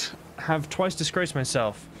Knut, have twice disgraced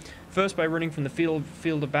myself. First by running from the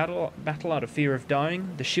field of battle out of fear of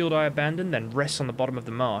dying. The shield I abandoned then rests on the bottom of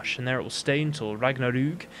the marsh, and there it will stay until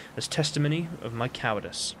Ragnarug as testimony of my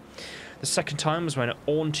cowardice. The second time was when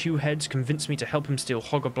Orn Two Heads convinced me to help him steal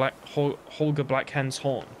Holger Blackhand's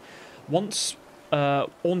horn. Once,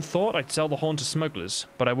 Orn thought I'd sell the horn to smugglers,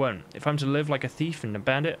 but I won't. If I'm to live like a thief and a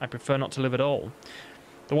bandit, I prefer not to live at all.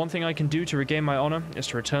 The one thing I can do to regain my honor is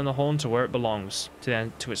to return the horn to where it belongs, to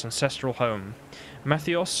its ancestral home.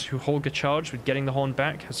 Mathios, who Holger charged with getting the horn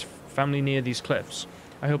back, has family near these cliffs.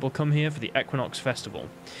 I hope he'll come here for the Equinox Festival.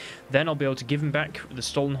 Then I'll be able to give him back the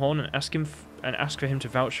stolen horn and ask for him to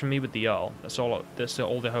vouch for me with the Jarl. That's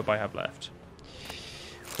all the hope I have left.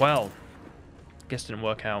 Well, guess didn't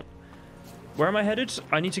work out. Where am I headed?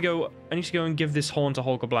 I need to go and give this horn to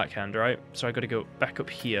Holger Blackhand, right? So I gotta go back up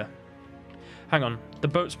here. Hang on, the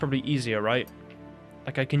boat's probably easier, right?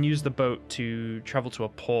 Like I can use the boat to travel to a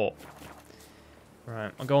port. Right,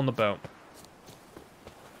 I'll go on the boat.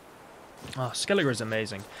 Oh, Skellige is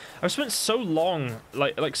amazing. I've spent so long,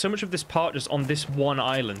 like so much of this part just on this one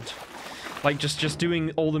island. Like just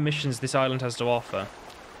doing all the missions this island has to offer.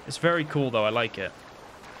 It's very cool though, I like it.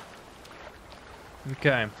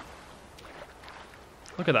 Okay.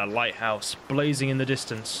 Look at that lighthouse blazing in the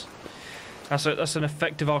distance. That's an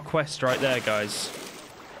effect of our quest right there, guys.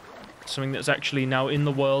 Something that's actually now in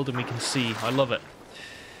the world and we can see. I love it.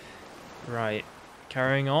 Right.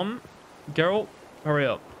 Carrying on. Geralt, hurry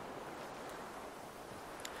up.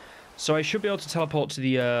 So I should be able to teleport to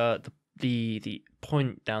the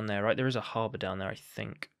point down there, right? There is a harbour down there, I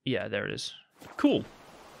think. Yeah, there it is. Cool.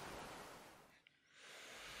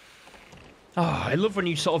 Oh, I love when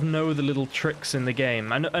you sort of know the little tricks in the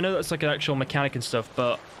game. I know that's like an actual mechanic and stuff,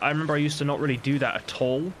 but I remember I used to not really do that at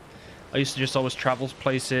all. I used to just always travel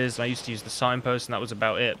places, and I used to use the signpost, and that was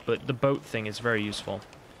about it. But the boat thing is very useful.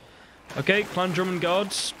 Okay, Clan Drummond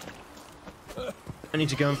Guards. I need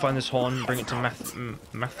to go and find this horn and bring it to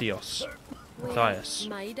Mathios.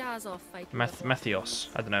 Mathios.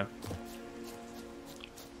 I don't know.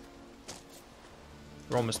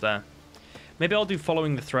 We're almost there. Maybe I'll do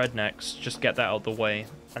Following the Thread next, just get that out of the way,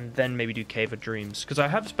 and then maybe do Cave of Dreams. Because I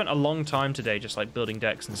have spent a long time today just like building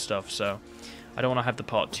decks and stuff, so I don't want to have the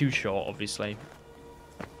part too short, obviously.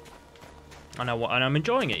 And I'm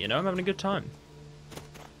enjoying it, you know, I'm having a good time.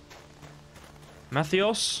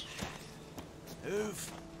 Mathios?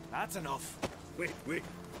 Oof, that's enough. Wait.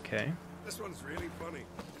 Okay. This one's really funny.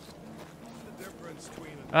 The difference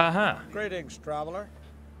between... Aha. Greetings, traveler.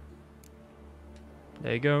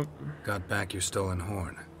 There you go. Got back your stolen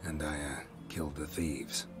horn, and I, killed the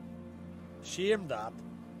thieves. Shame that.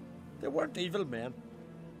 They weren't evil men.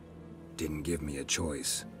 Didn't give me a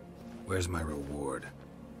choice. Where's my reward?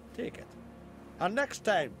 Take it. And next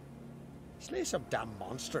time, slay some damn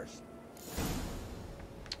monsters.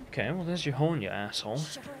 Okay, well there's your horn, you asshole.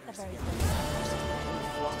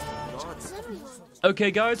 Okay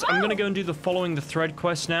guys, I'm gonna go and do the Following the Thread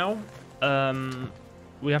quest now.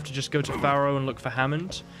 We have to just go to Faro and look for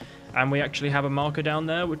Hammond. And we actually have a marker down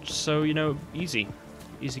there, which, so, you know, easy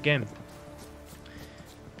game.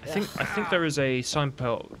 I think there is a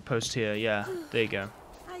signpost here, yeah, there you go.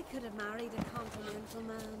 I could have married a continental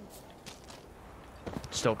man.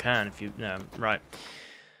 Still can if you, no, right.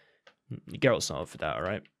 Geralt's not up for that,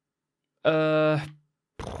 alright.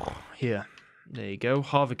 Here, there you go,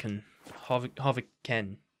 Harviken.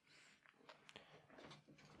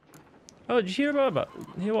 Oh, did you hear about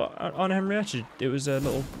what on Henrietta? It was a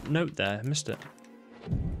little note there. I missed it.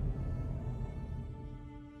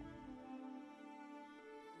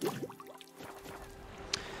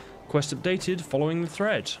 Quest updated. Following the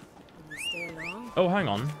thread. Oh, hang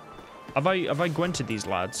on. Have I gwented these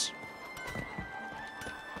lads?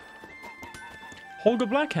 Holger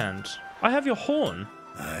Blackhand, I have your horn.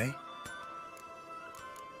 Aye.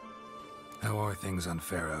 How are things on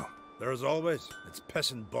Faro? There as always. It's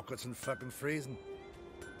pissing buckets and fucking freezing.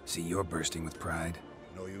 See, you're bursting with pride.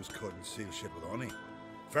 No use cutting seal shit with honey.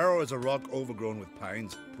 Faro is a rock overgrown with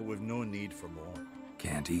pines, but we've no need for more.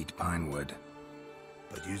 Can't eat pine wood.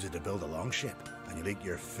 But use it to build a longship, and you'll eat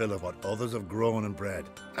your fill of what others have grown and bred,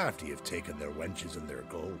 after you've taken their wenches and their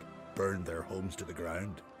gold, burned their homes to the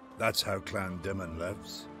ground. That's how Clan Dimon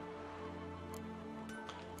lives.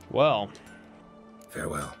 Well.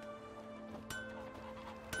 Farewell.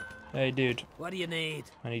 Hey, dude. What do you need?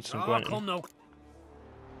 I need some Oh, Gwenton. come now.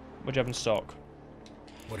 What do you have in stock?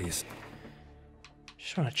 What do you...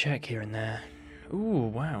 Just want to check here and there. Ooh,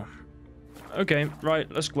 wow. Okay, right,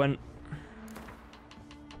 let's Gwent.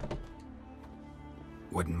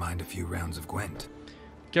 Wouldn't mind a few rounds of Gwent.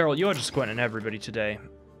 Geralt, you're just Gwenting everybody today.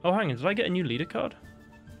 Oh, hang on, did I get a new leader card?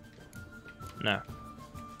 No.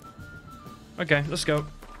 Okay, let's go.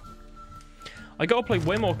 I gotta play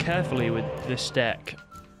way more carefully with this deck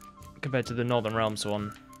compared to the Northern Realms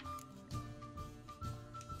one.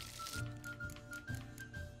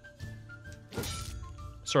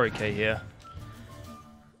 Sorry, Kay here.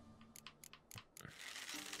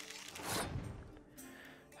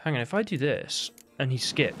 Hang on, if I do this and he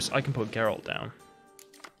skips, I can put Geralt down.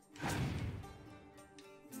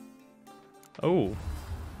 Oh.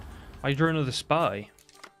 I drew another spy.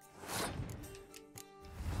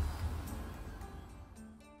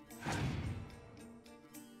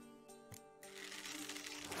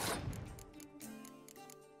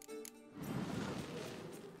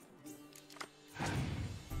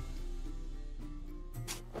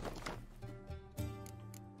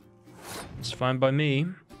 It's fine by me.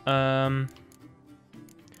 So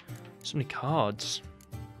many cards.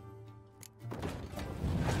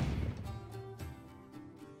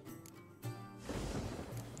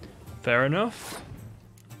 Fair enough.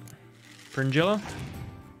 Fringilla.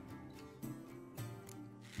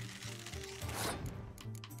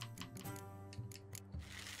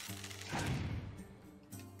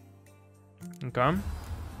 Okay.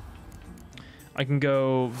 I can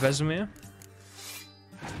go Vesemir.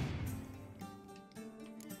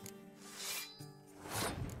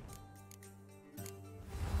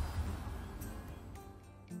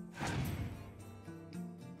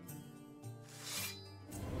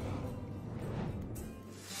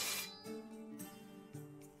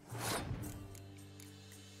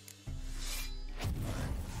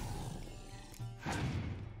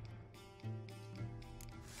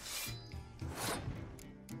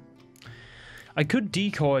 I could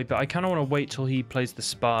decoy, but I kind of want to wait till he plays the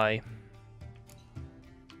spy.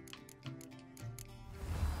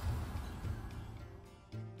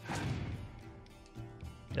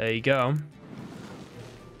 There you go.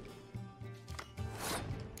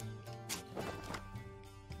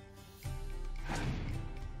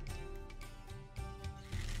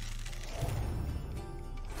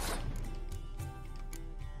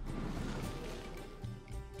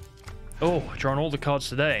 Oh, drawing all the cards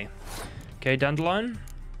today. Okay, Dandelion.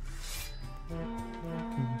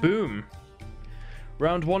 Boom.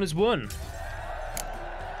 Round 1 is won.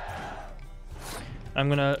 I'm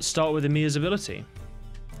gonna start with Emir's ability.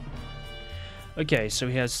 Okay, so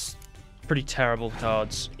he has pretty terrible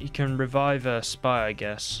cards. He can revive a spy, I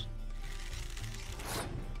guess.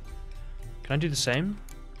 Can I do the same?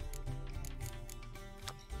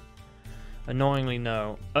 Annoyingly,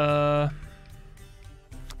 no.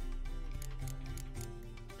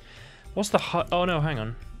 What's the high... Oh, no, hang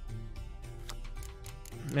on.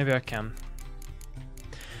 Maybe I can.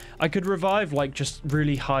 I could revive, like, just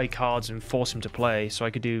really high cards and force him to play. So I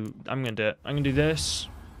could do... I'm going to do it. I'm going to do this.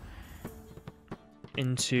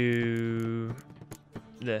 Into...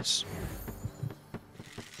 this.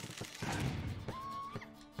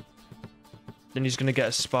 Then he's going to get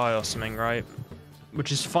a spy or something, right?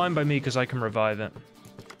 Which is fine by me because I can revive it.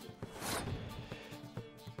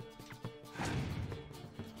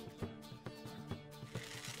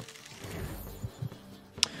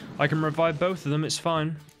 I can revive both of them, it's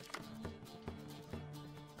fine.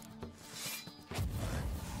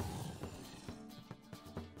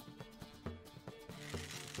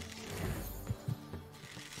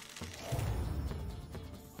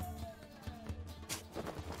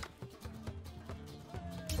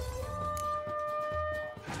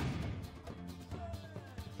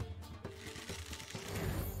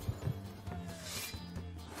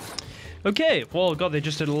 Okay, well, God, they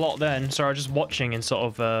just did a lot then. Sorry, I was just watching and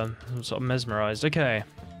sort of mesmerized. Okay.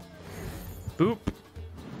 Boop.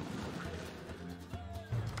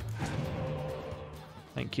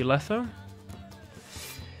 Thank you, Letho.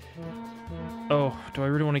 Oh, do I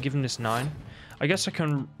really want to give him this 9? I guess I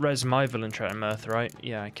can res my villain Tret and Mirth, right?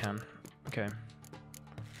 Yeah, I can. Okay.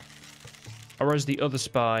 I'll res the other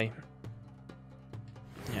spy.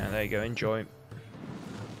 Yeah, there you go. Enjoy.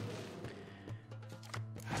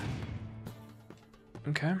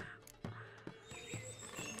 Okay.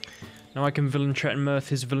 Now I can villain Tret and Mirth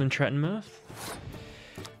his villain Tret and Mirth.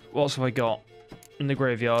 What else have I got in the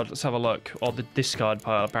graveyard? Let's have a look. Or the discard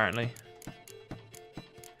pile, apparently.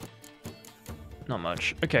 Not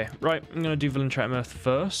much. Okay, right. I'm going to do villain Tret and Mirth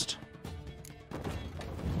first.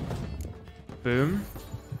 Boom.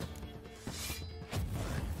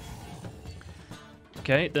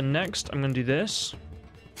 Okay, then next I'm going to do this.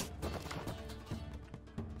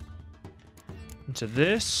 Into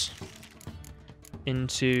this.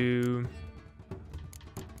 Into...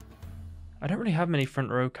 I don't really have many front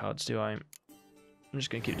row cards, do I? I'm just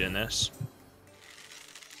going to keep doing this.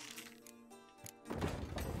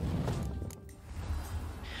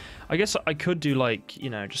 I guess I could do, like, you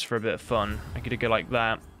know, just for a bit of fun. I could go like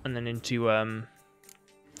that, and then into,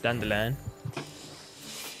 Dandelion.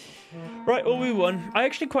 Right, well, we won. I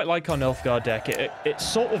actually quite like our Nilfgaard deck. It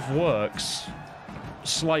sort of works.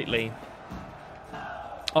 Slightly.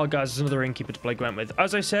 Oh, guys, there's another Innkeeper to play Gwent with.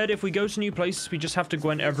 As I said, if we go to new places, we just have to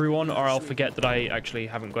Gwent everyone, or I'll forget that I actually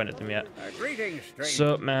haven't Gwented them yet. Greetings, stranger.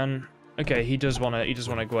 So, man. Okay, he does wanna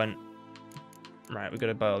Gwent. Right, we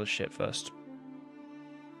gotta buy all the shit first.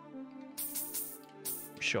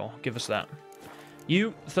 Sure, give us that.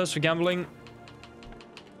 You, thirst for gambling.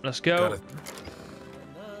 Let's go. Got it.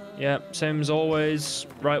 Yeah, same as always.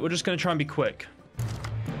 Right, we're just gonna try and be quick.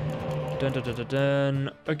 Dun dun dun dun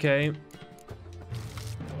dun. Okay.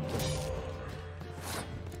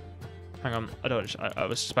 Hang on, I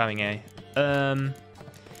was spamming A.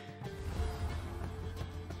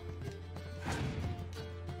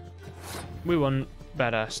 We won.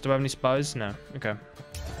 Badass. Do I have any spies? No. Okay.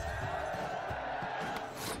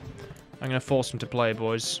 I'm gonna force him to play,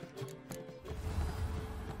 boys.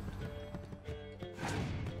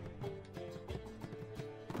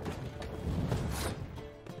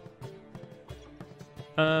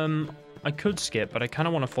 I could skip, but I kind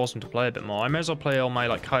of want to force him to play a bit more. I may as well play all my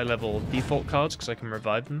like high-level default cards because I can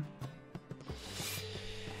revive them.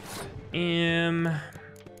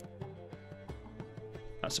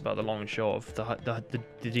 That's about the long and short of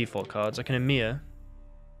the default cards. I can Emir.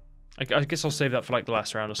 I guess I'll save that for like the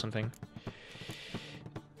last round or something.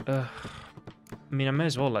 I mean, I may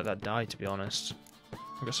as well let that die, to be honest.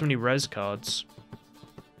 I've got so many res cards.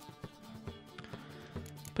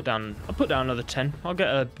 I'll put down another 10. I'll get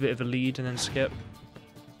a bit of a lead and then skip.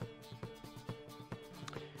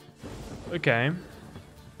 Okay.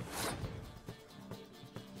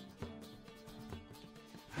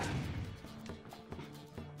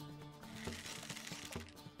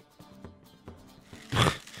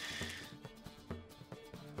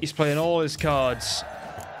 He's playing all his cards.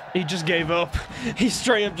 He just gave up. He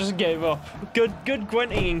straight up just gave up. Good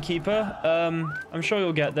Gwent Innkeeper. I'm sure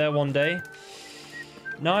you'll get there one day.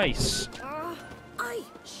 Nice.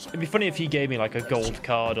 It'd be funny if he gave me like a gold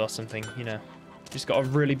card or something, you know. Just got a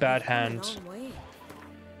really bad hand.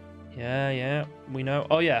 Yeah, we know.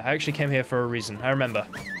 Oh yeah, I actually came here for a reason. I remember.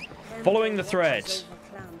 Following the thread.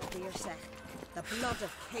 The blood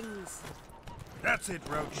of kings. That's it,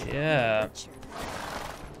 Roach. Yeah.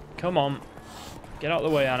 Come on. Get out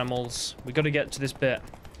of the way, animals. We got to get to this bit.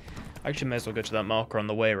 Actually, may as well go to that marker on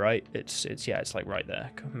the way, right? It's like right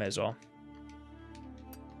there. May as well.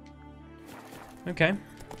 Okay.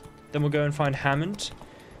 Then we'll go and find Hammond.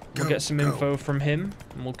 We'll get some info from him,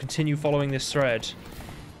 and we'll continue following this thread.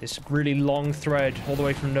 This really long thread all the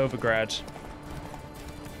way from Novigrad.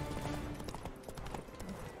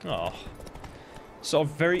 Oh. Sort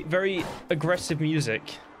of very, very aggressive music.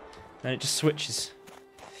 And it just switches.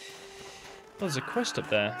 Oh, there's a quest up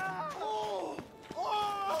there.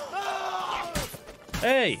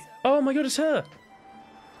 Hey! Oh my god, it's her!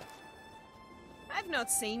 I've not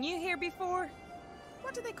seen you here before.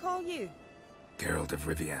 What do they call you? Geralt of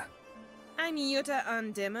Rivia. I'm Jutta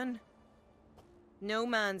Undimmen. No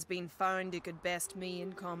man's been found who could best me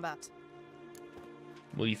in combat.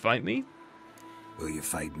 Will you fight me? Will you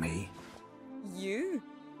fight me? You?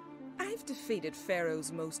 I've defeated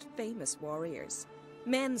Pharaoh's most famous warriors.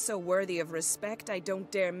 Men so worthy of respect I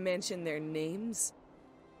don't dare mention their names.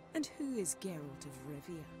 And who is Geralt of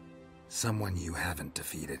Rivia? Someone you haven't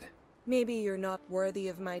defeated. Maybe you're not worthy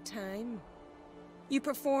of my time. You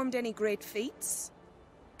performed any great feats?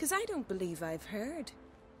 'Cause I don't believe I've heard.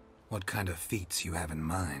 What kind of feats you have in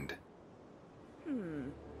mind?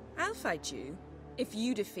 I'll fight you, if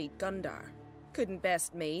you defeat Gundar. Couldn't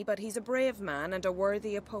best me, but he's a brave man and a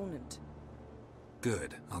worthy opponent.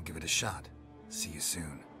 Good, I'll give it a shot. See you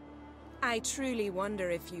soon. I truly wonder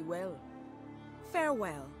if you will.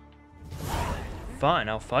 Farewell. Fine,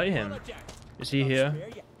 I'll fight him. Is he here?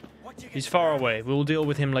 He's far away. We'll deal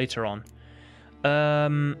with him later on.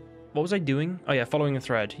 What was I doing? Oh yeah, following a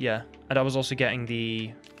thread. Yeah, and I was also getting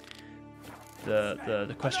the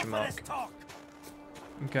question mark.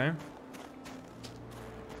 Okay.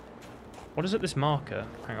 What is it? This marker?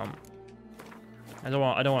 Hang on. I don't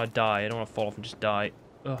want to die. I don't want to fall off and just die.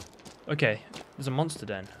 Ugh. Okay. There's a monster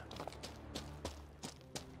den.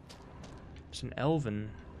 It's an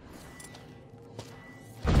elven.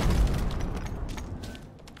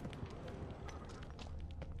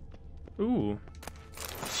 Ooh.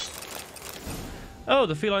 Oh,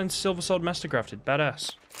 the feline silver sword mastercrafted.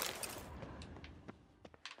 Badass.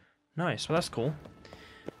 Nice. Well, that's cool.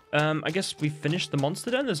 I guess we finished the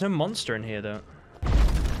monster den? There's no monster in here, though.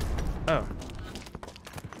 Oh.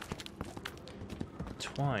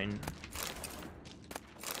 Twine.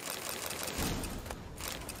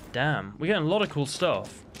 Damn. We're getting a lot of cool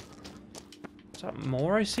stuff. Is that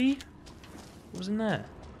more I see? What was in there?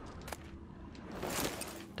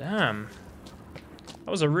 Damn.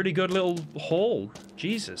 That was a really good little haul.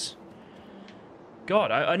 Jesus.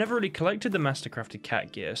 God, I never really collected the mastercrafted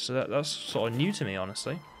cat gear, so that's sort of new to me,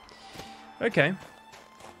 honestly. Okay.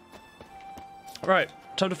 Right,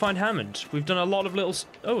 Time to find Hammond. We've done a lot of little...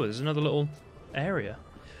 Oh, there's another little area.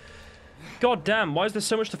 God damn, why is there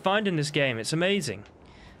so much to find in this game? It's amazing.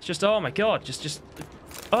 It's just, oh my god, just...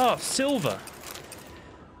 Oh, silver.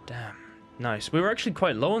 Damn. Nice. We were actually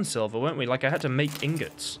quite low on silver, weren't we? Like, I had to make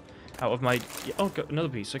ingots out of my... Oh, got another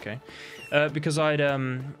piece, okay. Because I'd,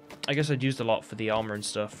 I guess I'd used a lot for the armor and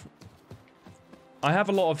stuff. I have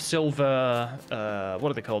a lot of silver... what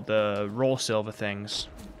are they called? The raw silver things.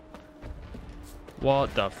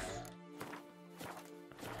 What the f...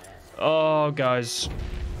 Oh, guys.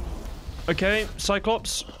 Okay,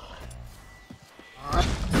 Cyclops.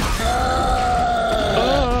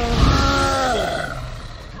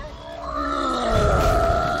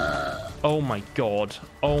 Oh my god.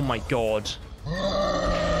 Oh my god.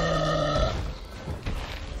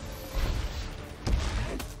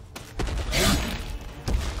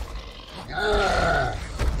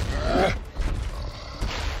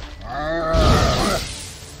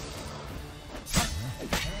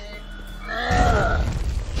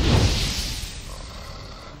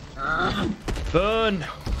 Burn!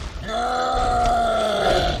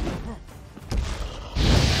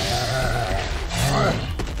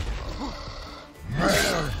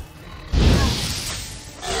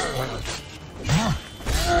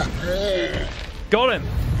 Got him!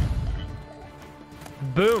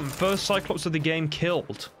 Boom! First Cyclops of the game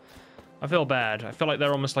killed. I feel bad. I feel like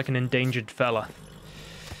they're almost like an endangered fella.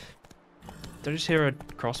 Did I just hear a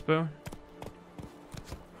crossbow?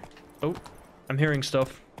 Oh, I'm hearing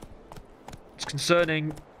stuff. It's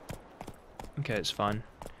concerning. Okay, it's fine.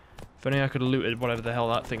 If only I could have looted whatever the hell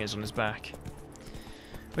that thing is on his back.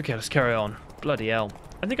 Okay, let's carry on. Bloody hell.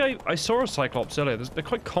 I think I saw a Cyclops earlier. They're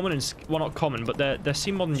quite common in... Well, not common, but they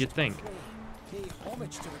seem more than you'd think.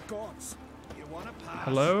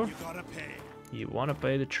 Hello? You want to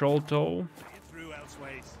pay the troll toll?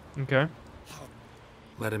 Okay.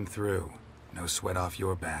 Let him through. No sweat off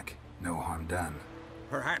your back. No harm done.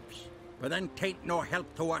 Perhaps, but then 'tain't no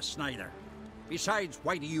help to us neither. Besides,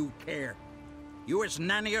 why do you care? You his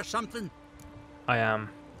nanny or something? I am.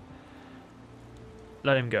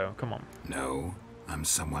 Let him go, come on. No, I'm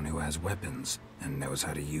someone who has weapons and knows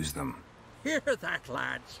how to use them. Hear that,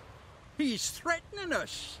 lads? He's threatening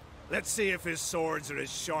us. Let's see if his swords are as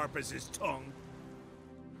sharp as his tongue.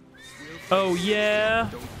 Oh, yeah?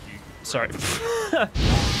 Sorry.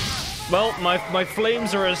 Well, my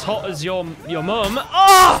flames are as hot as your mum.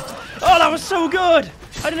 Oh! Oh, that was so good!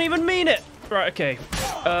 I didn't even mean it! Right, okay.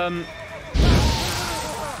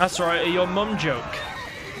 That's right, your mum joke.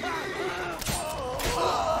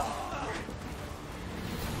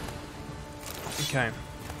 Okay.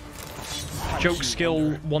 Joke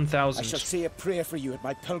skill 1000. I shall say a prayer for you at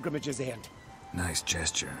my pilgrimage's end. Nice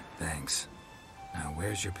gesture, thanks. Now,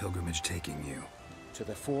 where's your pilgrimage taking you? To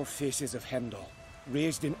the four faces of Heimdall,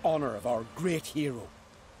 raised in honor of our great hero.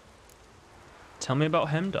 Tell me about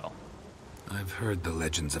Heimdall. I've heard the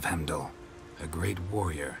legends of Heimdall, a great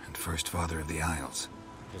warrior and first father of the Isles.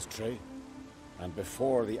 It is true. And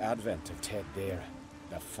before the advent of Ted Dare,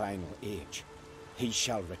 the final age, he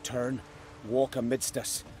shall return, walk amidst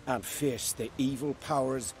us, and face the evil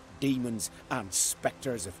powers, demons, and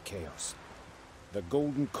spectres of chaos. The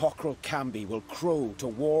golden cockerel Camby will crow to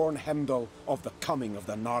warn Heimdall of the coming of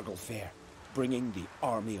the Nargle Fair, bringing the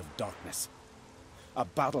army of darkness. A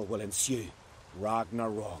battle will ensue,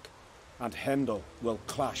 Ragnarok, and Heimdall will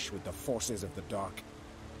clash with the forces of the dark.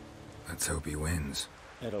 Let's hope he wins.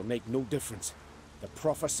 It'll make no difference. The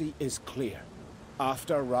prophecy is clear.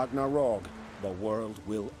 After Ragnarok, the world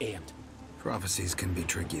will end. Prophecies can be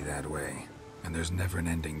tricky that way, and there's never an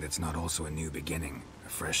ending that's not also a new beginning, a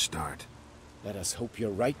fresh start. Let us hope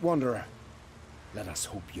you're right, Wanderer. Let us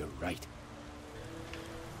hope you're right.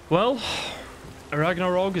 Well,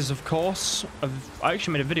 Ragnarok is, of course... I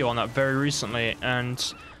actually made a video on that very recently,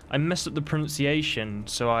 and I messed up the pronunciation,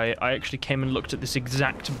 so I actually came and looked at this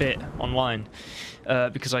exact bit online,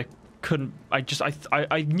 because I couldn't... I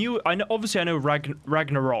knew... Obviously, I know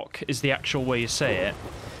Ragnarok is the actual way you say it,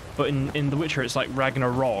 but in The Witcher, it's like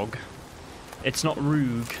Ragnarok. It's not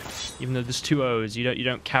Rug, even though there's two O's. You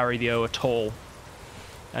don't carry the O at all.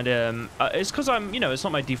 And it's because it's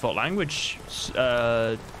not my default language.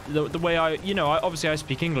 The way obviously I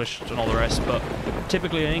speak English and all the rest, but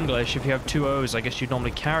typically in English, if you have two O's, I guess you'd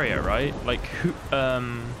normally carry it, right? Like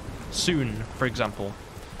soon, for example,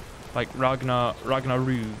 like Ragnarug.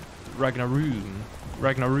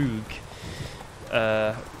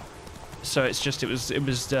 So it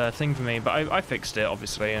was a thing for me, but I fixed it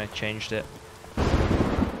obviously and I changed it.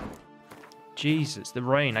 Jesus, the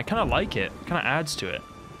rain. I kind of like it. It kind of adds to it.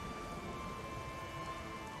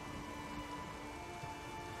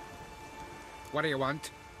 What do you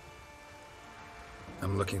want?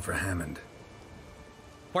 I'm looking for Hammond.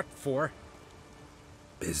 What for?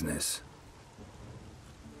 Business.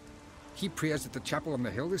 He prays at the chapel on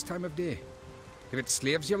the hill this time of day. If it's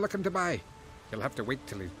slaves you're looking to buy, you'll have to wait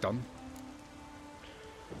till he's done.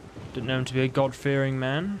 Didn't know him to be a God-fearing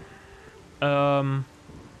man. Yeah,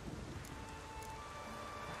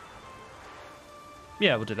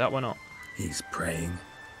 we'll do that. Why not? He's praying.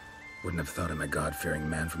 Wouldn't have thought him a God-fearing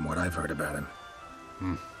man from what I've heard about him.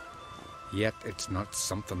 Yet it's not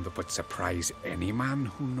something that would surprise any man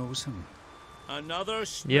who knows him. Another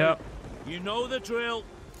snoop. Yeah. You know the drill.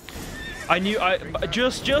 I knew.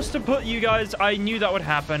 Just to put you guys. I knew that would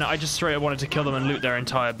happen. I just straight up wanted to kill them and loot their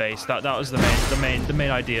entire base. That was the main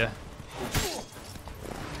idea.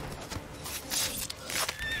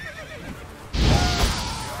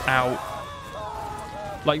 Ow.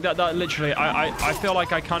 Like that literally, I feel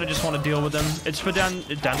like I kind of just want to deal with them. It's for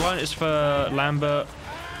Dandelion, it's for Lambert.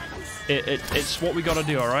 It's what we gotta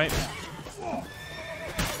do, alright?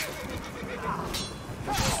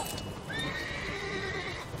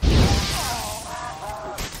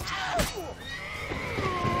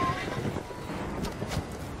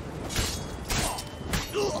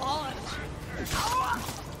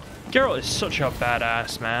 Geralt is such a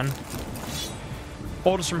badass, man.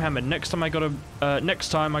 Orders from Hammond. Next time I gotta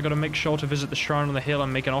make sure to visit the shrine on the hill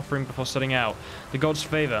and make an offering before setting out. The gods'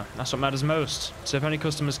 favor. That's what matters most. So if any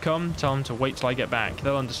customers come, tell them to wait till I get back.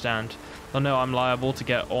 They'll understand. They'll know I'm liable to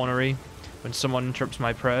get ornery when someone interrupts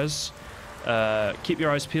my prayers. Keep your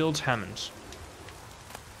eyes peeled, Hammond.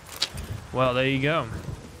 Well, there you go.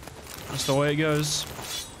 That's the way it goes.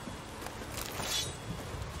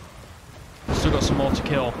 Still got some more to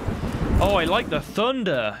kill. Oh, I like the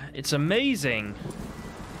thunder. It's amazing.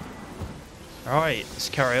 Alright, let's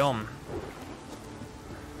carry on.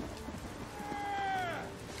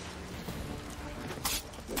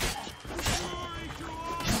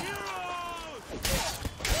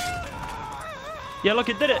 Yeah, look,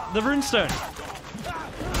 it did it. The runestone.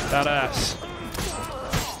 Badass.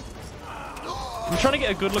 I'm trying to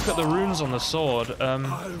get a good look at the runes on the sword.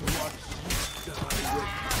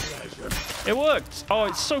 It worked. Oh,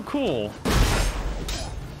 it's so cool.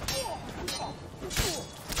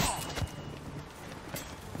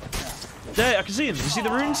 There, I can see them. You see the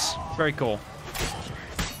runes? Very cool.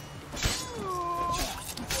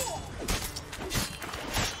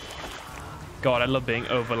 God, I love being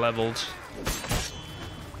over-leveled.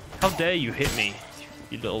 How dare you hit me,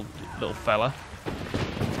 you little fella.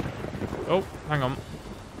 Oh, hang on.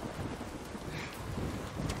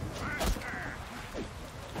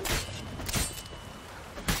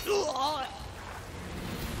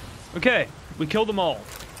 Okay, we killed them all.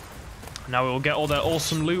 Now we will get all their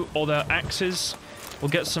awesome loot, all their axes. We'll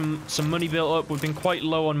get some money built up. We've been quite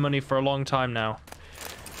low on money for a long time now.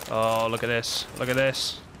 Oh, look at this. Look at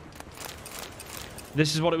this.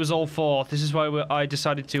 This is what it was all for. This is why I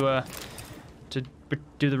decided to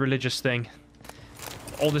do the religious thing.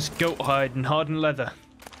 All this goat hide and hardened leather.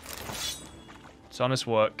 It's honest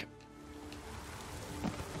work.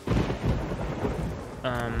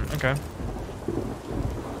 Okay.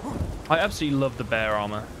 I absolutely love the bear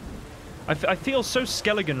armor. I feel so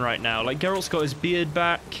Skelligan right now. Like, Geralt's got his beard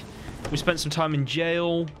back. We spent some time in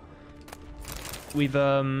jail. We've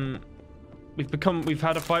had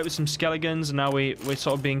a fight with some Skelligans, and now we're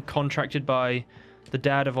sort of being contracted by the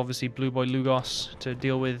dad of obviously Blue Boy Lugos to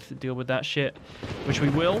deal with that shit, which we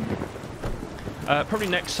will. Probably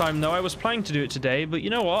next time though. I was planning to do it today, but you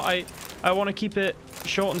know what? I want to keep it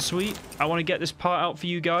short and sweet. I want to get this part out for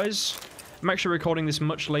you guys. I'm actually recording this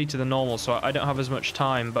much later than normal, so I don't have as much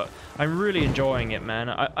time, but I'm really enjoying it, man.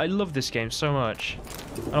 I love this game so much.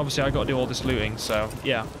 And obviously I got to do all this looting, so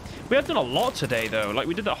yeah. We have done a lot today though. Like,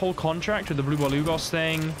 we did that whole contract with the Blue Boy Lugos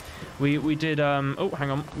thing. We did oh, hang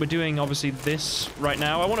on. We're doing obviously this right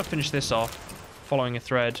now. I want to finish this off following a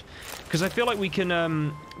thread, because I feel like we can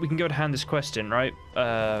go to hand this quest in, right?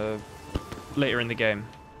 Later in the game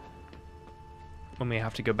when we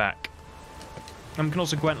have to go back. And we can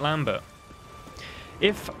also Gwent Lambert.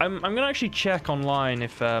 If I'm gonna actually check online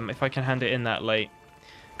if I can hand it in that late,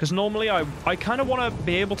 because normally I kind of want to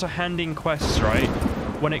be able to hand in quests right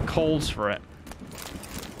when it calls for it.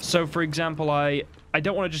 So for example, I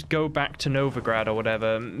don't want to just go back to Novigrad or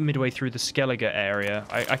whatever midway through the Skellige area.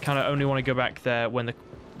 I kind of only want to go back there when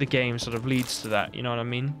the game sort of leads to that. You know what I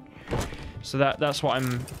mean? So that's what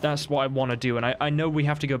I want to do, and I know we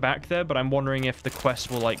have to go back there, but I'm wondering if the quest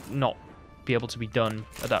will like not be able to be done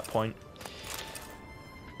at that point.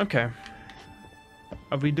 Okay.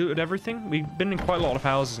 Have we looted everything? We've been in quite a lot of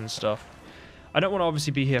houses and stuff. I don't want to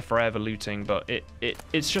obviously be here forever looting, but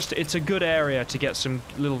it's a good area to get some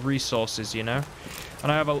little resources, you know.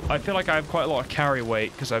 And I feel like I have quite a lot of carry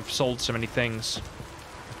weight because I've sold so many things.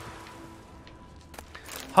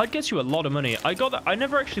 Hide gets you a lot of money. I got that. I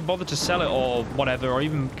never actually bothered to sell it or whatever, or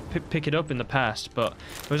even pick it up in the past. But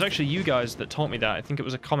it was actually you guys that taught me that. I think it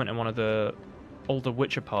was a comment in one of the older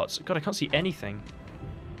Witcher parts. God, I can't see anything.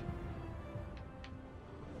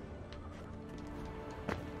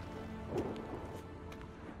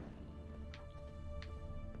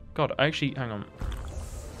 God, I actually... Hang on.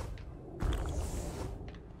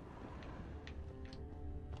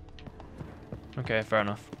 Okay, fair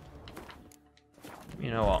enough. You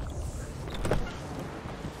know what?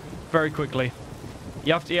 Very quickly.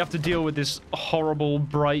 You have to deal with this horrible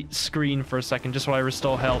bright screen for a second just while I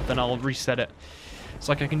restore health, then I'll reset it. It's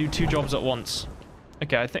like I can do 2 jobs at once.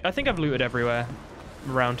 Okay, I think I've looted everywhere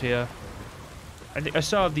around here. I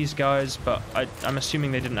still have these guys, but I'm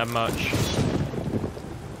assuming they didn't have much.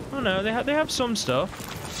 Oh no, they have some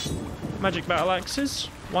stuff. Magic battle axes?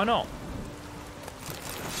 Why not?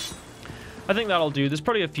 I think that'll do. There's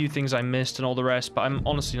probably a few things I missed and all the rest, but I'm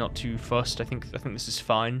honestly not too fussed. I think this is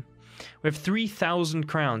fine. We have 3,000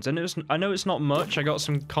 crowns. I know it's not much. I got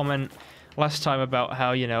some comment last time about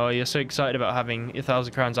how, you know, you're so excited about having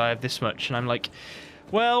 1,000 crowns. I have this much, and I'm like,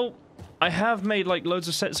 well, I have made like loads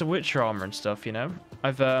of sets of Witcher armor and stuff. You know,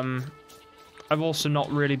 I've also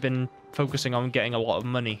not really been focusing on getting a lot of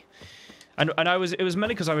money, and it was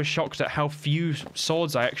mainly because I was shocked at how few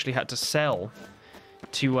swords I actually had to sell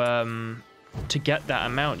to get that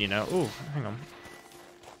amount, you know. Oh, hang on.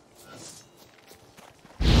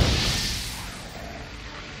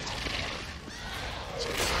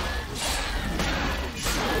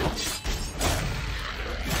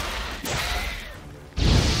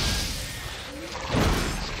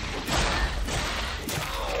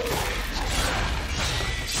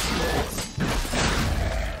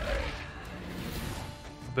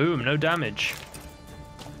 Boom, no damage.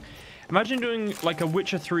 Imagine doing like a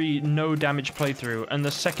Witcher 3 no damage playthrough and the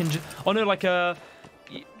second... Oh no, like a...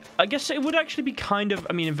 I guess it would actually be kind of,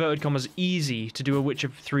 I mean, inverted commas, easy to do a Witcher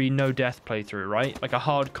 3 no death playthrough, right? Like a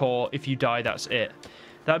hardcore, if you die, that's it.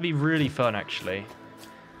 That'd be really fun, actually.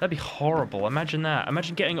 That'd be horrible. Imagine that.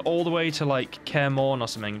 Imagine getting all the way to like Kaer Morn or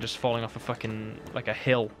something, just falling off a fucking, like a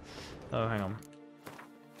hill. Oh, hang on.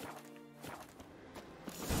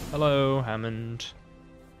 Hello, Hammond.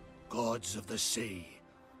 Gods of the sea,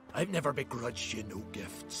 I've never begrudged you no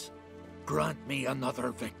gifts. Grant me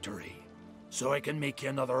another victory, so I can make you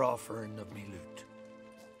another offering of me loot.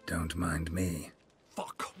 Don't mind me.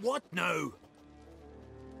 Fuck, what now?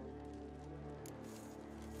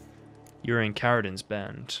 You're in Caradin's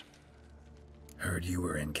band. Heard you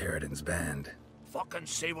were in Caradin's band. Fucking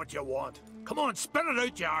say what you want. Come on, spit it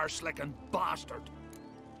out, you arse-licking bastard.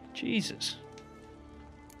 Jesus.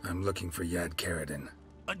 I'm looking for Yad Caradin.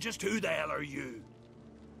 And just who the hell are you?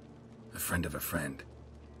 A friend of a friend.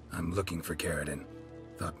 I'm looking for Caradin.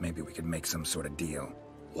 Thought maybe we could make some sort of deal.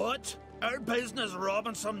 What? Our business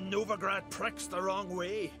robbing some Novigrad pricks the wrong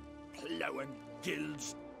way? Plowing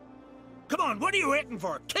guilds. Come on, what are you waiting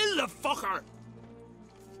for? Kill the fucker!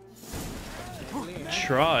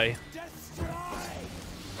 Try.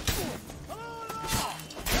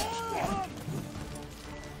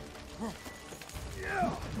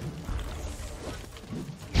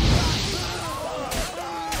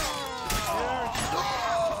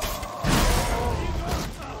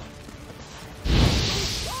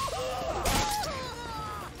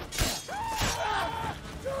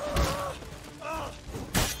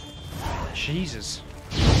 Jesus.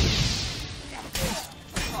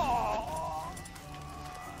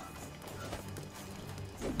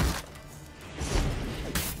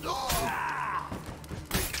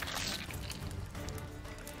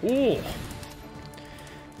 Ooh.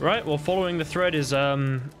 Right, well, following the thread is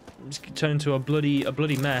it's turned into a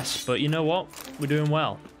bloody mess, but you know what? We're doing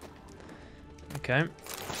well. Okay.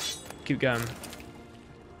 Keep going.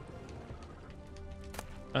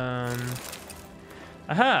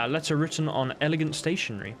 Aha, letter written on elegant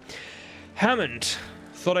stationery. Hammond,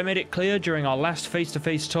 thought I made it clear during our last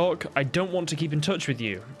face-to-face talk, I don't want to keep in touch with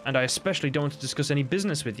you, and I especially don't want to discuss any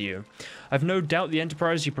business with you. I've no doubt the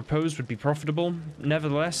enterprise you proposed would be profitable.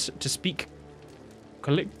 Nevertheless, to speak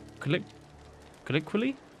colloquially?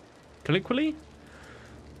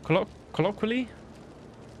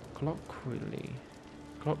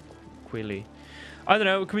 I don't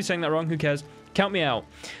know, could be saying that wrong, who cares? Count me out.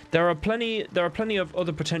 There are plenty of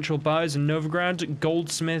other potential buyers in Novigrad,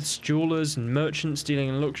 goldsmiths, jewelers, and merchants dealing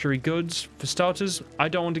in luxury goods. For starters, I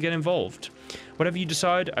don't want to get involved. Whatever you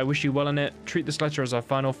decide, I wish you well in it. Treat this letter as our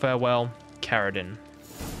final farewell. Carradine.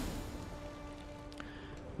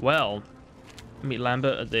 Well, meet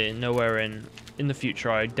Lambert at the Nowhere Inn. In the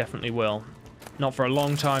future, I definitely will. Not for a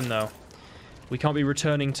long time, though. We can't be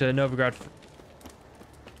returning to Novigrad.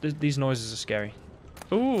 These noises are scary.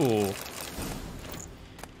 Ooh.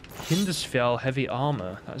 Hindersfjall heavy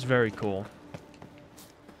armor. That's very cool.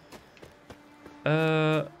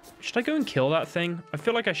 Should I go and kill that thing? I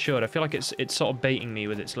feel like I should. I feel like it's sort of baiting me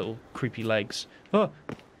with its little creepy legs. Oh,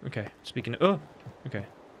 okay. Speaking of, okay.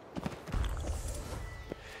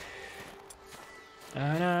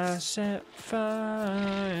 And I set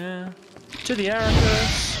fire to the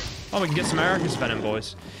Aracus. Oh, we can get some Aracus venom,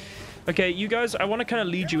 boys. Okay, you guys, I want to kind of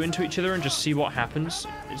lead you into each other and just see what happens.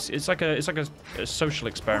 It's like a social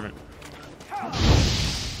experiment.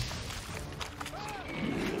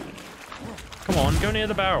 Come on, go near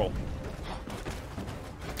the barrel.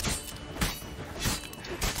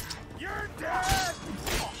 You're dead.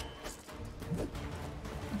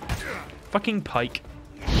 Fucking pike.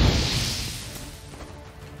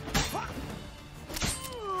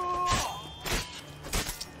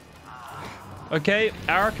 Okay,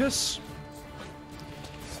 Aracus.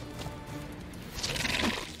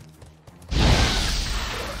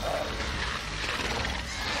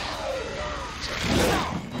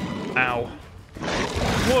 Ow.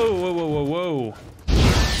 Whoa, whoa, whoa, whoa, whoa.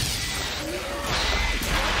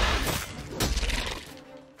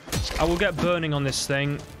 I will get burning on this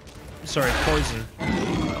thing. Sorry, poison.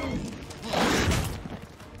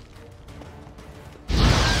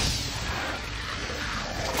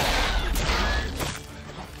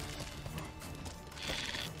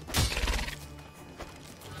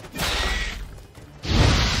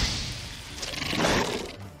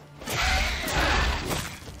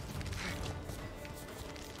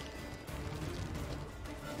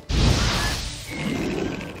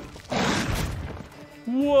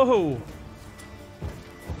 Whoa!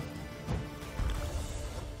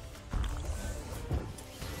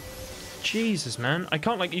 Jesus, man. I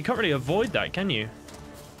can't, like, you can't really avoid that, can you?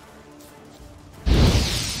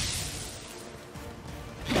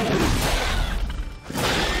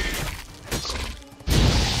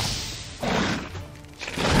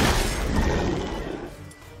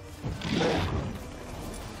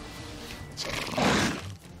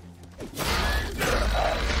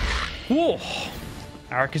 Whoa!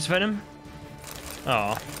 Aracus venom?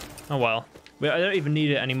 Oh. Oh well. I don't even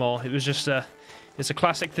need it anymore. It was just it's a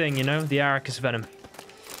classic thing, you know? The Aracus venom.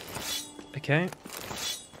 Okay.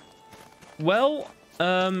 Well,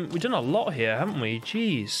 we've done a lot here, haven't we?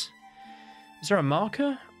 Jeez. Is there a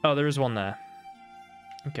marker? Oh, there is one there.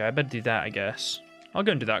 Okay, I better do that, I guess. I'll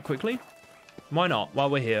go and do that quickly. Why not, while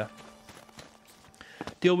we're here?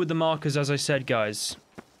 Deal with the markers, as I said, guys.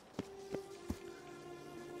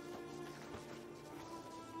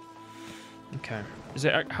 Okay. Is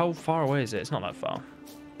it, how far away is it? It's not that far.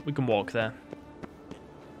 We can walk there.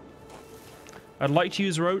 I'd like to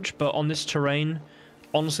use Roach, but on this terrain,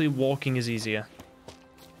 honestly, walking is easier.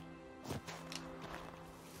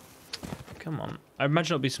 Come on. I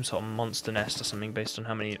imagine it'll be some sort of monster nest or something based on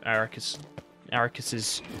how many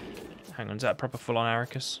Aracuses... Hang on, is that a proper full-on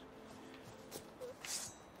Aracus?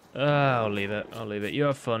 I'll leave it. I'll leave it. You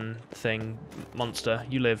have fun, thing, monster.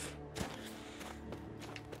 You live.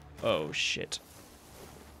 Oh, shit.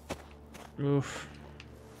 Oof.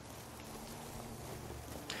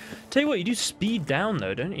 Tell you what, you do speed down,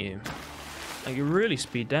 though, don't you? Like, you really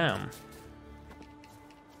speed down.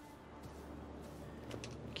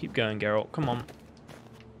 Keep going, Geralt. Come on.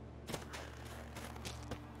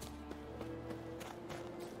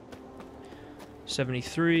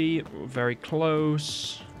 $73. We're very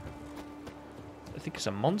close. I think it's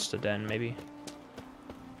a monster den, maybe.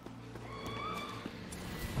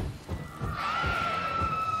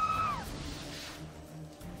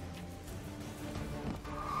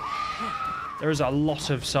 There is a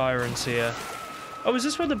lot of sirens here. Oh, is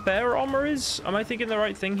this where the bear armor is? Am I thinking the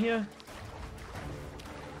right thing here?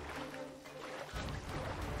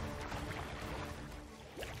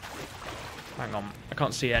 Hang on, I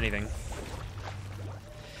can't see anything.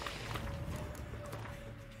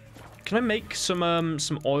 Can I make some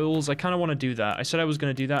oils? I kind of want to do that. I said I was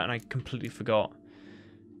going to do that and I completely forgot.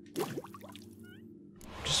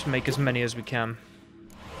 Just make as many as we can.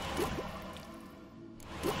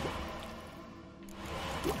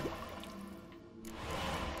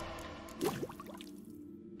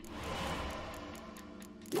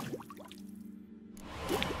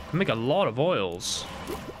 I make a lot of oils.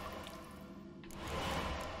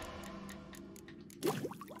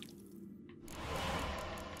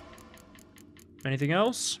 Anything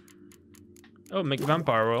else? Oh, make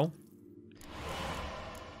vampire oil.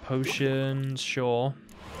 Potions, sure.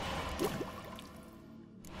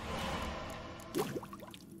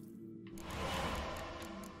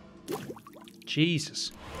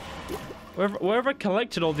 Jesus. Where have I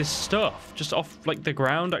collected all this stuff? Just off, like, the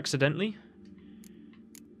ground accidentally?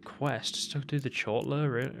 Quest. Still do the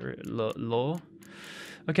Chortler law.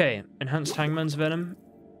 Okay, enhanced Hangman's Venom.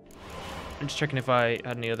 I'm just checking if I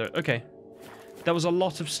had any other... Okay. That was a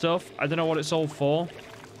lot of stuff. I don't know what it's all for.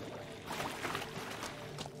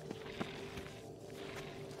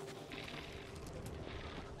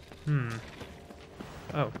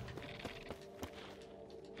 Oh.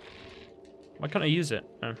 Why can't I use it?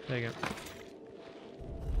 Oh, there you go.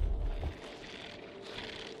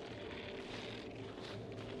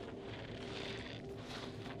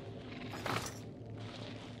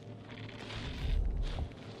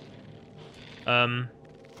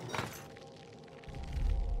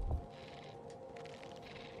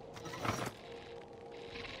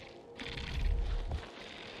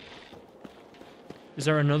 Is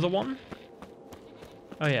there another one?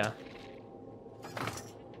 Oh, yeah.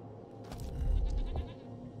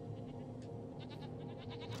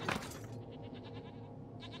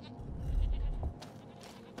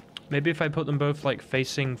 Maybe if I put them both, like,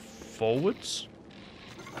 facing forwards?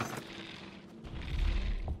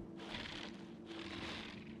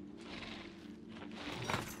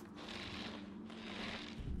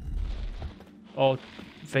 Or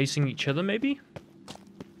facing each other, maybe?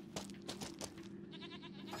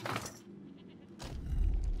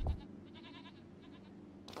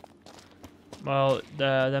 Well,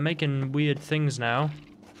 they're making weird things now.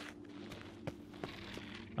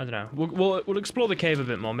 I don't know. We'll explore the cave a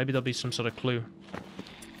bit more. Maybe there'll be some sort of clue.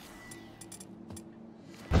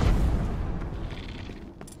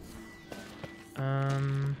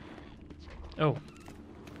 Oh.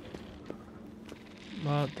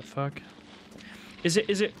 What the fuck? Is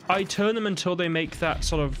it I turn them until they make that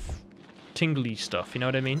sort of tingly stuff, you know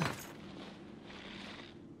what I mean?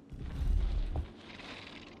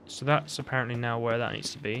 So that's apparently now where that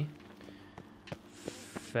needs to be.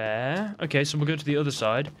 Fair. Okay, so we'll go to the other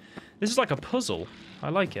side. This is like a puzzle.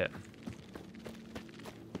 I like it.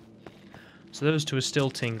 So those two are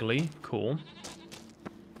still tingly. Cool.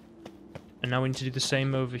 And now we need to do the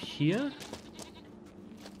same over here.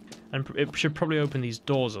 And it should probably open these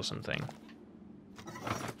doors or something.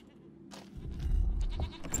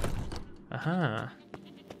 Aha.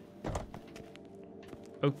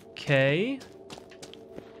 Okay.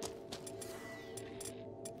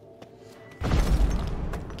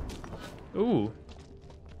 Ooh.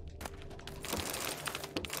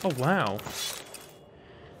 Oh, wow.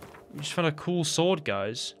 We just found a cool sword,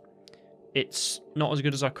 guys. It's not as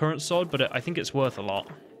good as our current sword, but I think it's worth a lot.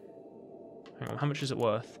 Hang on, how much is it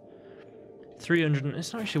worth? 300.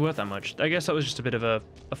 It's not actually worth that much. I guess that was just a bit of a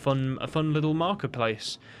fun little marker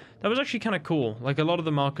place. That was actually kind of cool. Like, a lot of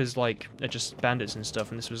the markers, like, are just bandits and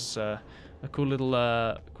stuff, and this was a cool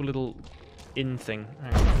little inn thing.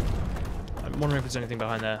 Hang on. I'm wondering if there's anything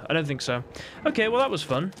behind there. I don't think so. Okay, well, that was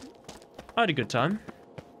fun. I had a good time.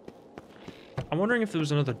 I'm wondering if there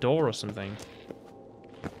was another door or something.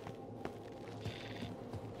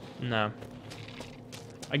 No.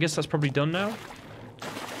 I guess that's probably done now.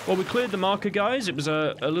 Well, we cleared the marker, guys. It was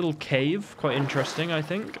a little cave. Quite interesting, I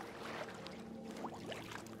think.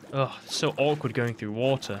 Ugh, it's so awkward going through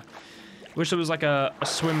water. Wish there was like a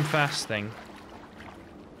swim fast thing.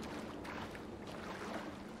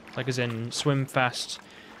 Like as in swim fast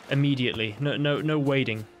immediately. No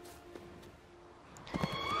waiting.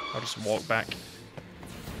 I'll just walk back.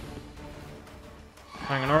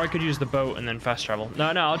 Hang on, or I could use the boat and then fast travel. No,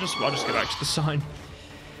 I'll just get back to the sign.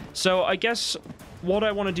 So I guess what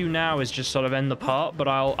I want to do now is just sort of end the part, but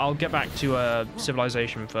I'll get back to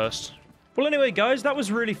civilization first. Well, anyway, guys, that was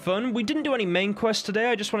really fun. We didn't do any main quests today.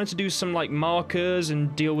 I just wanted to do some, like, markers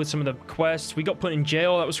and deal with some of the quests. We got put in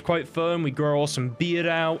jail. That was quite fun. We grew our awesome beard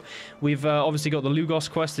out. We've obviously got the Lugos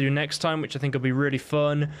quest to do next time, which I think will be really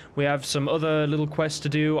fun. We have some other little quests to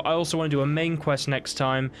do. I also want to do a main quest next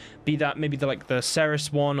time, be that maybe the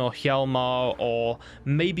Ceres one or Hjalmar, or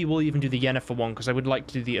maybe we'll even do the Yennefer one, because I would like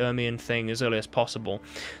to do the Ermion thing as early as possible.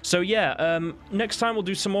 So, yeah, next time we'll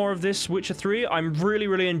do some more of this Witcher 3. I'm really,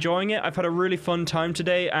 really enjoying it. I've had had a really fun time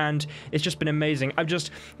today, and it's just been amazing.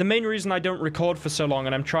 The main reason I don't record for so long,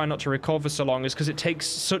 and I'm trying not to record for so long, is because it takes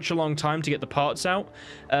such a long time to get the parts out.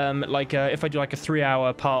 If I do like a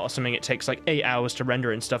 3-hour part or something, it takes like 8 hours to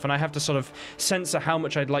render and stuff, and I have to sort of censor how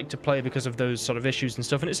much I'd like to play because of those sort of issues and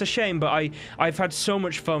stuff, and it's a shame, but I've had so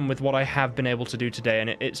much fun with what I have been able to do today,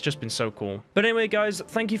 and it's just been so cool. But anyway, guys,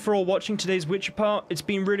 thank you for all watching today's Witcher part. It's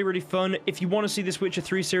been really, really fun. If you want to see this Witcher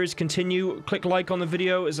 3 series continue, click like on the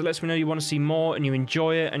video, as it lets me know you want to see more and you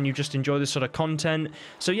enjoy it and you just enjoy this sort of content.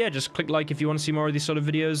 So yeah, just click like if you want to see more of these sort of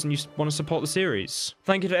videos and you want to support the series.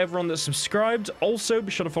 Thank you to everyone that's subscribed. Also,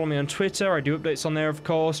 be sure to follow me on Twitter. I do updates on there, of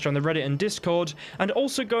course, join the Reddit and Discord, and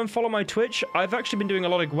also go and follow my Twitch. I've actually been doing a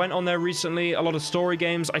lot of Gwent on there recently, a lot of story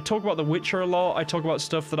games. I talk about The Witcher a lot. I talk about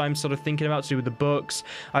stuff that I'm sort of thinking about to do with the books.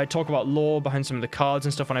 I talk about lore behind some of the cards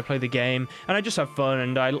and stuff when I play the game, and I just have fun,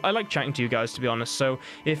 and I like chatting to you guys, to be honest. So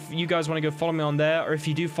if you guys want to go follow me on there, or if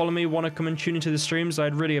you do follow me, want to come and tune into the streams,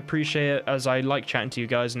 I'd really appreciate it, as I like chatting to you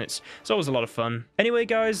guys, and it's always a lot of fun. Anyway,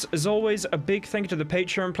 guys, as always, a big thank you to the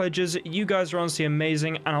Patreon pledges. You guys are honestly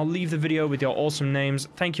amazing, and I'll leave the video with your awesome names.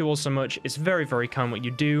 Thank you all so much. It's very, very kind what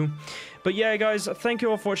you do. But yeah, guys, thank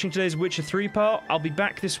you all for watching today's Witcher 3 part. I'll be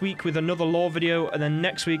back this week with another lore video, and then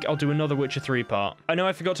next week I'll do another Witcher 3 part. I know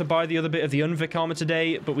I forgot to buy the other bit of the Unvik armor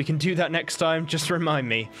today, but we can do that next time. Just remind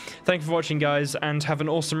me. Thank you for watching, guys, and have an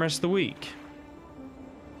awesome rest of the week.